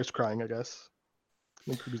 Krug starts crying, I guess. I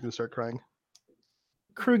think Krug is going to start crying.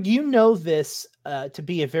 Krug, you know this to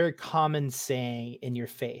be a very common saying in your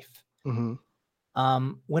faith.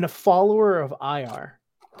 Mm-hmm. When a follower of IR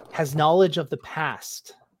has knowledge of the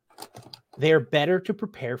past, they are better to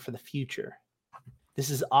prepare for the future. This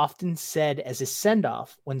is often said as a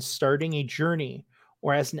send-off when starting a journey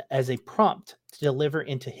or as a prompt to deliver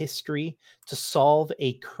into history to solve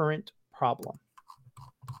a current problem.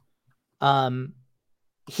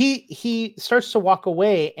 He starts to walk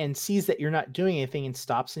away and sees that you're not doing anything and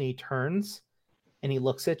stops and he turns and he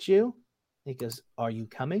looks at you. And he goes, "Are you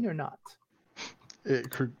coming or not?"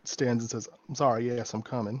 Krug stands and says, "I'm sorry, yes, I'm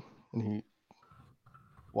coming." And he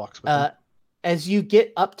walks with him. As you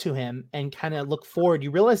get up to him and kind of look forward, you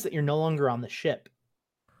realize that you're no longer on the ship,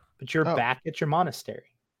 but you're back at your monastery.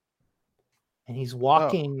 And he's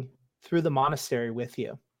walking through the monastery with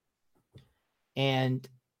you. And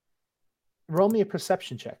roll me a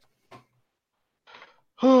perception check.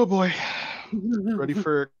 Oh boy. Ready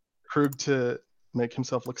for Krug to make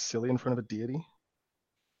himself look silly in front of a deity?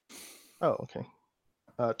 Oh, okay.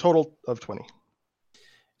 Total of 20.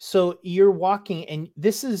 So you're walking, and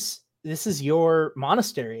this is your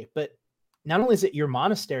monastery, but not only is it your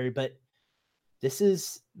monastery, but this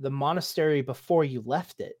is the monastery before you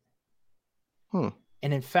left it. And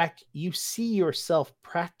in fact, you see yourself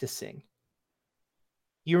practicing.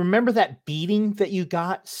 You remember that beating that you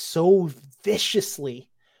got so viciously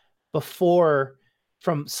before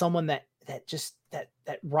from someone that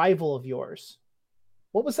rival of yours.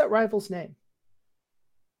 What was that rival's name?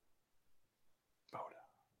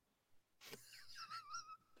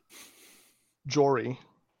 Jory.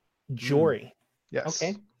 Okay. Yes.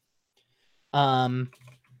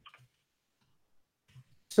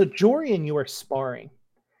 So Jory and you are sparring.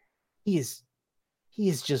 He is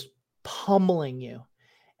just pummeling you,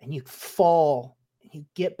 and you fall and you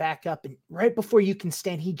get back up, and right before you can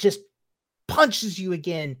stand, he just punches you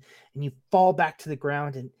again, and you fall back to the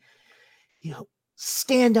ground, and you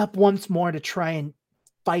stand up once more to try and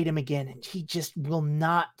fight him again, and he just will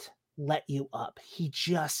not let you up. He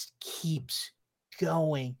just keeps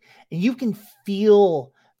going. And you can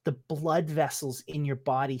feel the blood vessels in your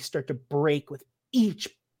body start to break with each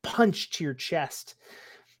punch to your chest.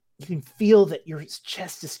 You can feel that your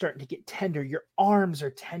chest is starting to get tender. Your arms are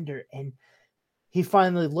tender. And he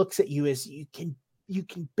finally looks at you as you can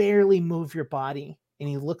barely move your body. And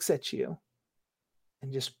he looks at you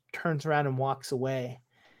and just turns around and walks away.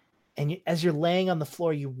 And as you're laying on the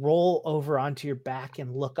floor, you roll over onto your back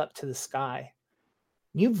and look up to the sky.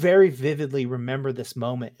 You very vividly remember this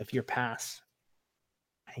moment of your past.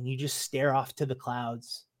 And you just stare off to the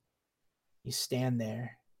clouds. You stand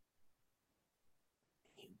there.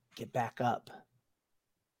 You get back up.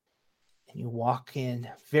 And you walk in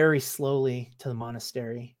very slowly to the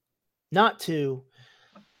monastery. Not to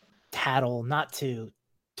tattle, not to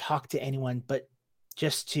talk to anyone, but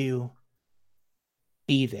just to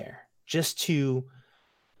be there. Just to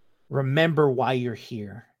remember why you're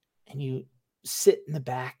here. And you sit in the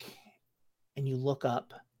back and you look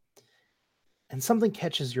up. And something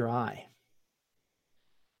catches your eye.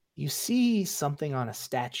 You see something on a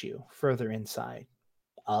statue further inside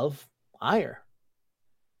of Ire.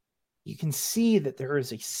 You can see that there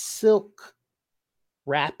is a silk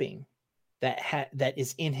wrapping that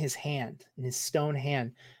is in his hand, in his stone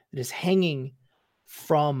hand, that is hanging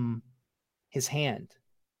from his hand.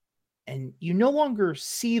 And you no longer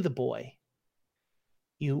see the boy.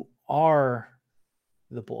 You are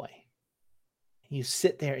the boy. You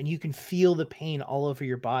sit there and you can feel the pain all over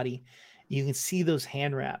your body. You can see those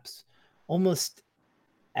hand wraps, almost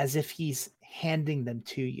as if he's handing them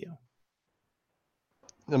to you.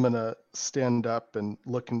 I'm going to stand up and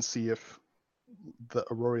look and see if the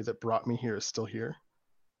Aurori that brought me here is still here.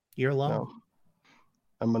 You're alone. No.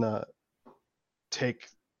 I'm going to take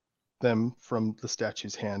them from the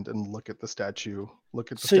statue's hand and look at the statue,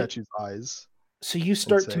 look at the statue's eyes. So you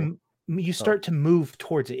start to move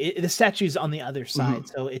towards it. The statue's on the other side.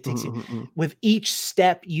 So it takes you with each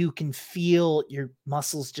step, you can feel your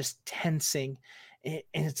muscles just tensing and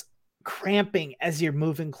it's cramping as you're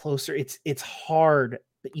moving closer. It's hard,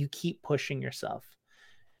 but you keep pushing yourself.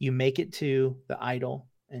 You make it to the idol.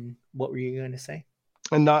 And what were you going to say?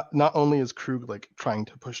 And not only is Krug like trying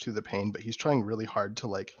to push through the pain, but he's trying really hard to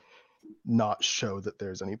like not show that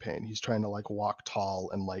there's any pain. He's trying to like walk tall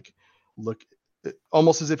and like look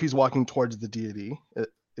almost as if he's walking towards the deity,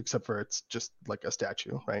 except for it's just like a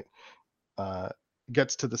statue, right?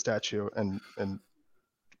 Gets to the statue and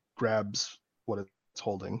grabs what it's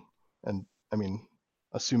holding. And I mean,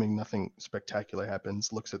 assuming nothing spectacular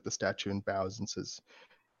happens, looks at the statue and bows and says,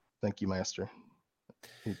 "Thank you, Master."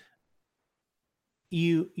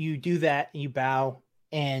 You do that, and you bow,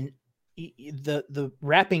 and the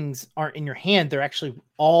wrappings aren't in your hand. They're actually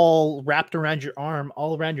all wrapped around your arm,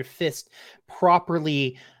 all around your fist,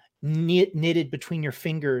 properly knitted between your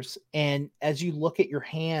fingers. And as you look at your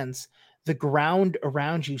hands, the ground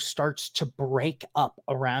around you starts to break up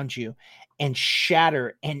around you and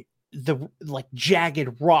shatter, and the like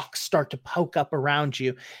jagged rocks start to poke up around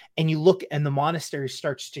you. And you look, and the monastery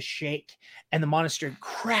starts to shake, and the monastery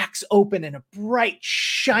cracks open, and a bright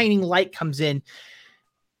shining light comes in.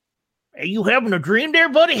 Are you having a dream there,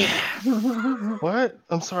 buddy? What?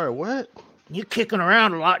 I'm sorry, what? You kicking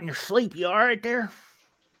around a lot in your sleep. You all right there?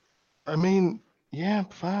 I mean, yeah, I'm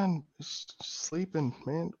fine. Just sleeping,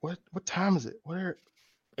 man. What time is it? Where?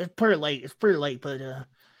 It's pretty late, but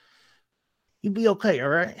you'll be okay, all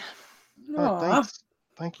right? Oh, thanks.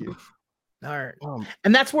 Thank you. All right.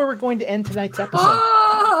 And that's where we're going to end tonight's episode.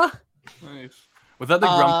 Nice. Was that the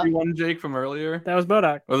grumpy one, Jake, from earlier? That was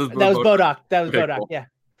Bodok. Oh, that was Bodok. That was okay, Bodok, cool. yeah.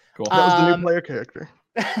 Cool. That was the new player character.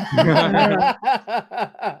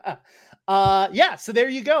 Yeah, so there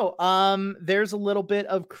you go. There's a little bit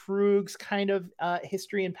of Krug's kind of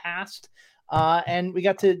history and past. And we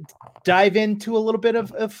got to dive into a little bit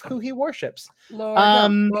of who he worships.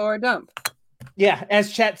 Lord Dump. Yeah,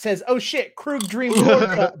 as chat says, oh shit, Krug dreams Lord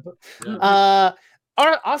Dump. All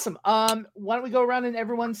right, awesome. Why don't we go around and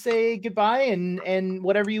everyone say goodbye and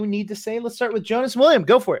whatever you need to say. Let's start with Jonas. William,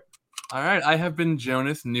 go for it. All right, I have been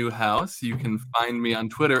Jonas Newhouse. You can find me on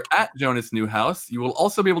Twitter at Jonas Newhouse. You will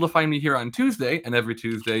also be able to find me here on Tuesday and every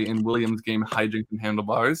Tuesday in William's game Hijinks and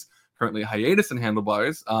Handlebars, currently Hiatus and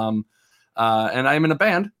Handlebars. And I'm in a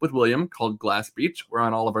band with William called Glass Beach. We're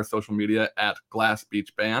on all of our social media at Glass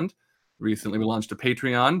Beach Band. Recently, we launched a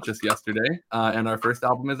Patreon just yesterday, and our first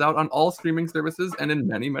album is out on all streaming services and in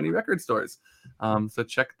many, many record stores. So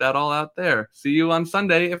check that all out there. See you on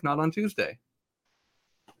Sunday, if not on Tuesday.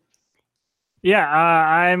 Yeah,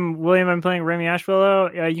 I'm William. I'm playing Remy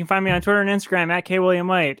Ashwillow. You can find me on Twitter and Instagram at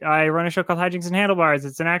KWilliamWhite. I run a show called Hijinks and Handlebars.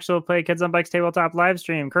 It's an actual play Kids on Bikes tabletop live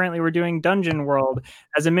stream. Currently, we're doing Dungeon World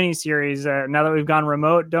as a mini series. Now that we've gone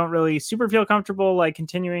remote, don't really super feel comfortable like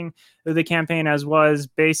continuing the campaign as was,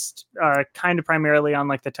 based kind of primarily on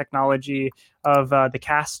like the technology of the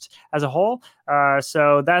cast as a whole.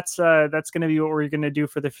 So that's going to be what we're going to do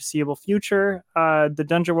for the foreseeable future. The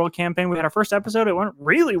Dungeon World campaign, we had our first episode. It went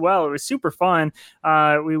really well. It was super fun.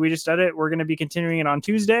 We just did it. We're going to be continuing it on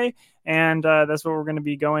Tuesday, and that's what we're going to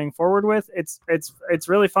be going forward with. It's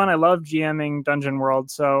really fun. I love GMing Dungeon World,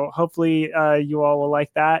 so hopefully you all will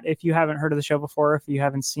like that. If you haven't heard of the show before, if you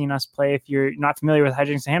haven't seen us play, if you're not familiar with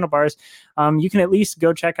Hijinks and Handlebars, you can at least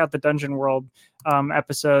go check out the Dungeon World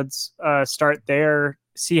episodes. Start there.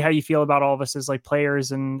 See how you feel about all of us as like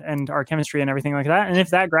players and our chemistry and everything like that. And if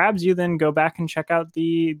that grabs you, then go back and check out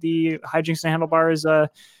the Hijinks and Handlebars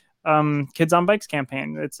Kids on Bikes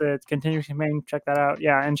campaign. It's a continuous campaign. Check that out.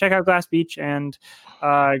 Yeah, and check out Glass Beach and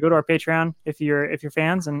go to our Patreon if you're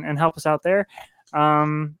fans and help us out there.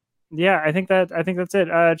 Yeah, I think that's it.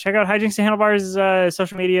 Check out Hijinks and Handlebars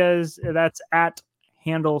social medias. That's at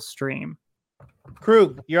HandleStream.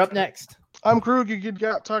 Krug, you're up next. I'm Krug. You could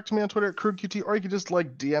talk to me on Twitter at KrugQT, or you could just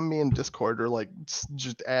like DM me in Discord, or like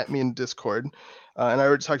just at me in Discord. And I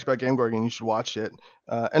already talked about Game Gorgon. You should watch it.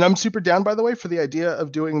 And I'm super down, by the way, for the idea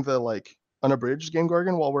of doing the like unabridged Game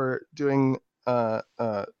Gorgon while we're doing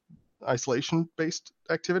isolation-based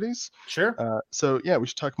activities. Sure. So yeah, we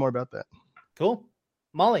should talk more about that. Cool.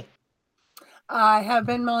 Molly. I have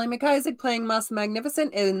been Molly McIsaac playing Moss the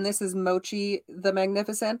Magnificent, and this is Mochi the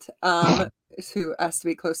Magnificent, who has to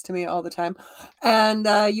be close to me all the time. And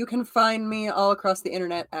you can find me all across the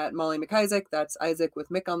internet at Molly McIsaac. That's Isaac with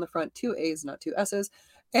Mick on the front, 2 A's, not 2 S's.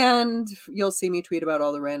 And you'll see me tweet about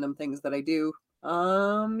all the random things that I do.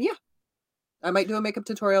 Yeah. I might do a makeup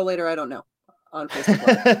tutorial later. I don't know. On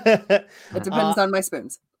Facebook. It depends on my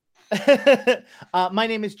spoons. My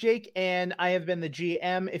name is Jake, and I have been the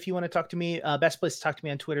GM. If you want to talk to me, best place to talk to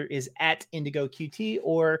me on Twitter is at IndigoQT,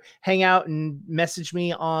 or hang out and message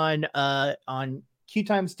me on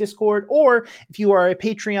QTimes Discord. Or if you are a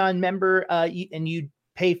Patreon member and you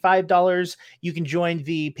pay $5, you can join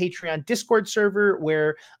the Patreon Discord server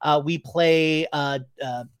where we play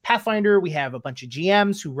Pathfinder. We have a bunch of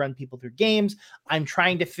GMs who run people through games. I'm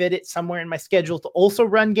trying to fit it somewhere in my schedule to also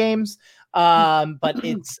run games. But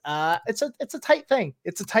it's a tight thing.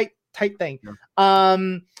 It's a tight thing.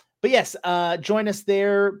 But yes, join us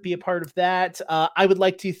there, be a part of that. I would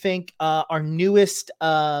like to thank our newest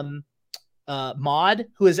mod,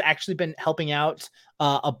 who has actually been helping out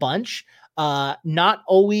a bunch. Not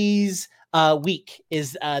always weak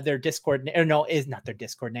is their Discord name, or no, is not their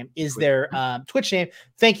Discord name, is their Twitch name.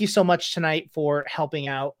 Thank you so much tonight for helping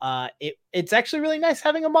out. It's actually really nice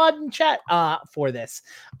having a mod in chat for this.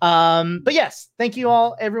 But yes, thank you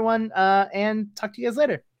all, everyone, and talk to you guys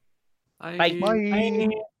later. Bye. Bye. Bye.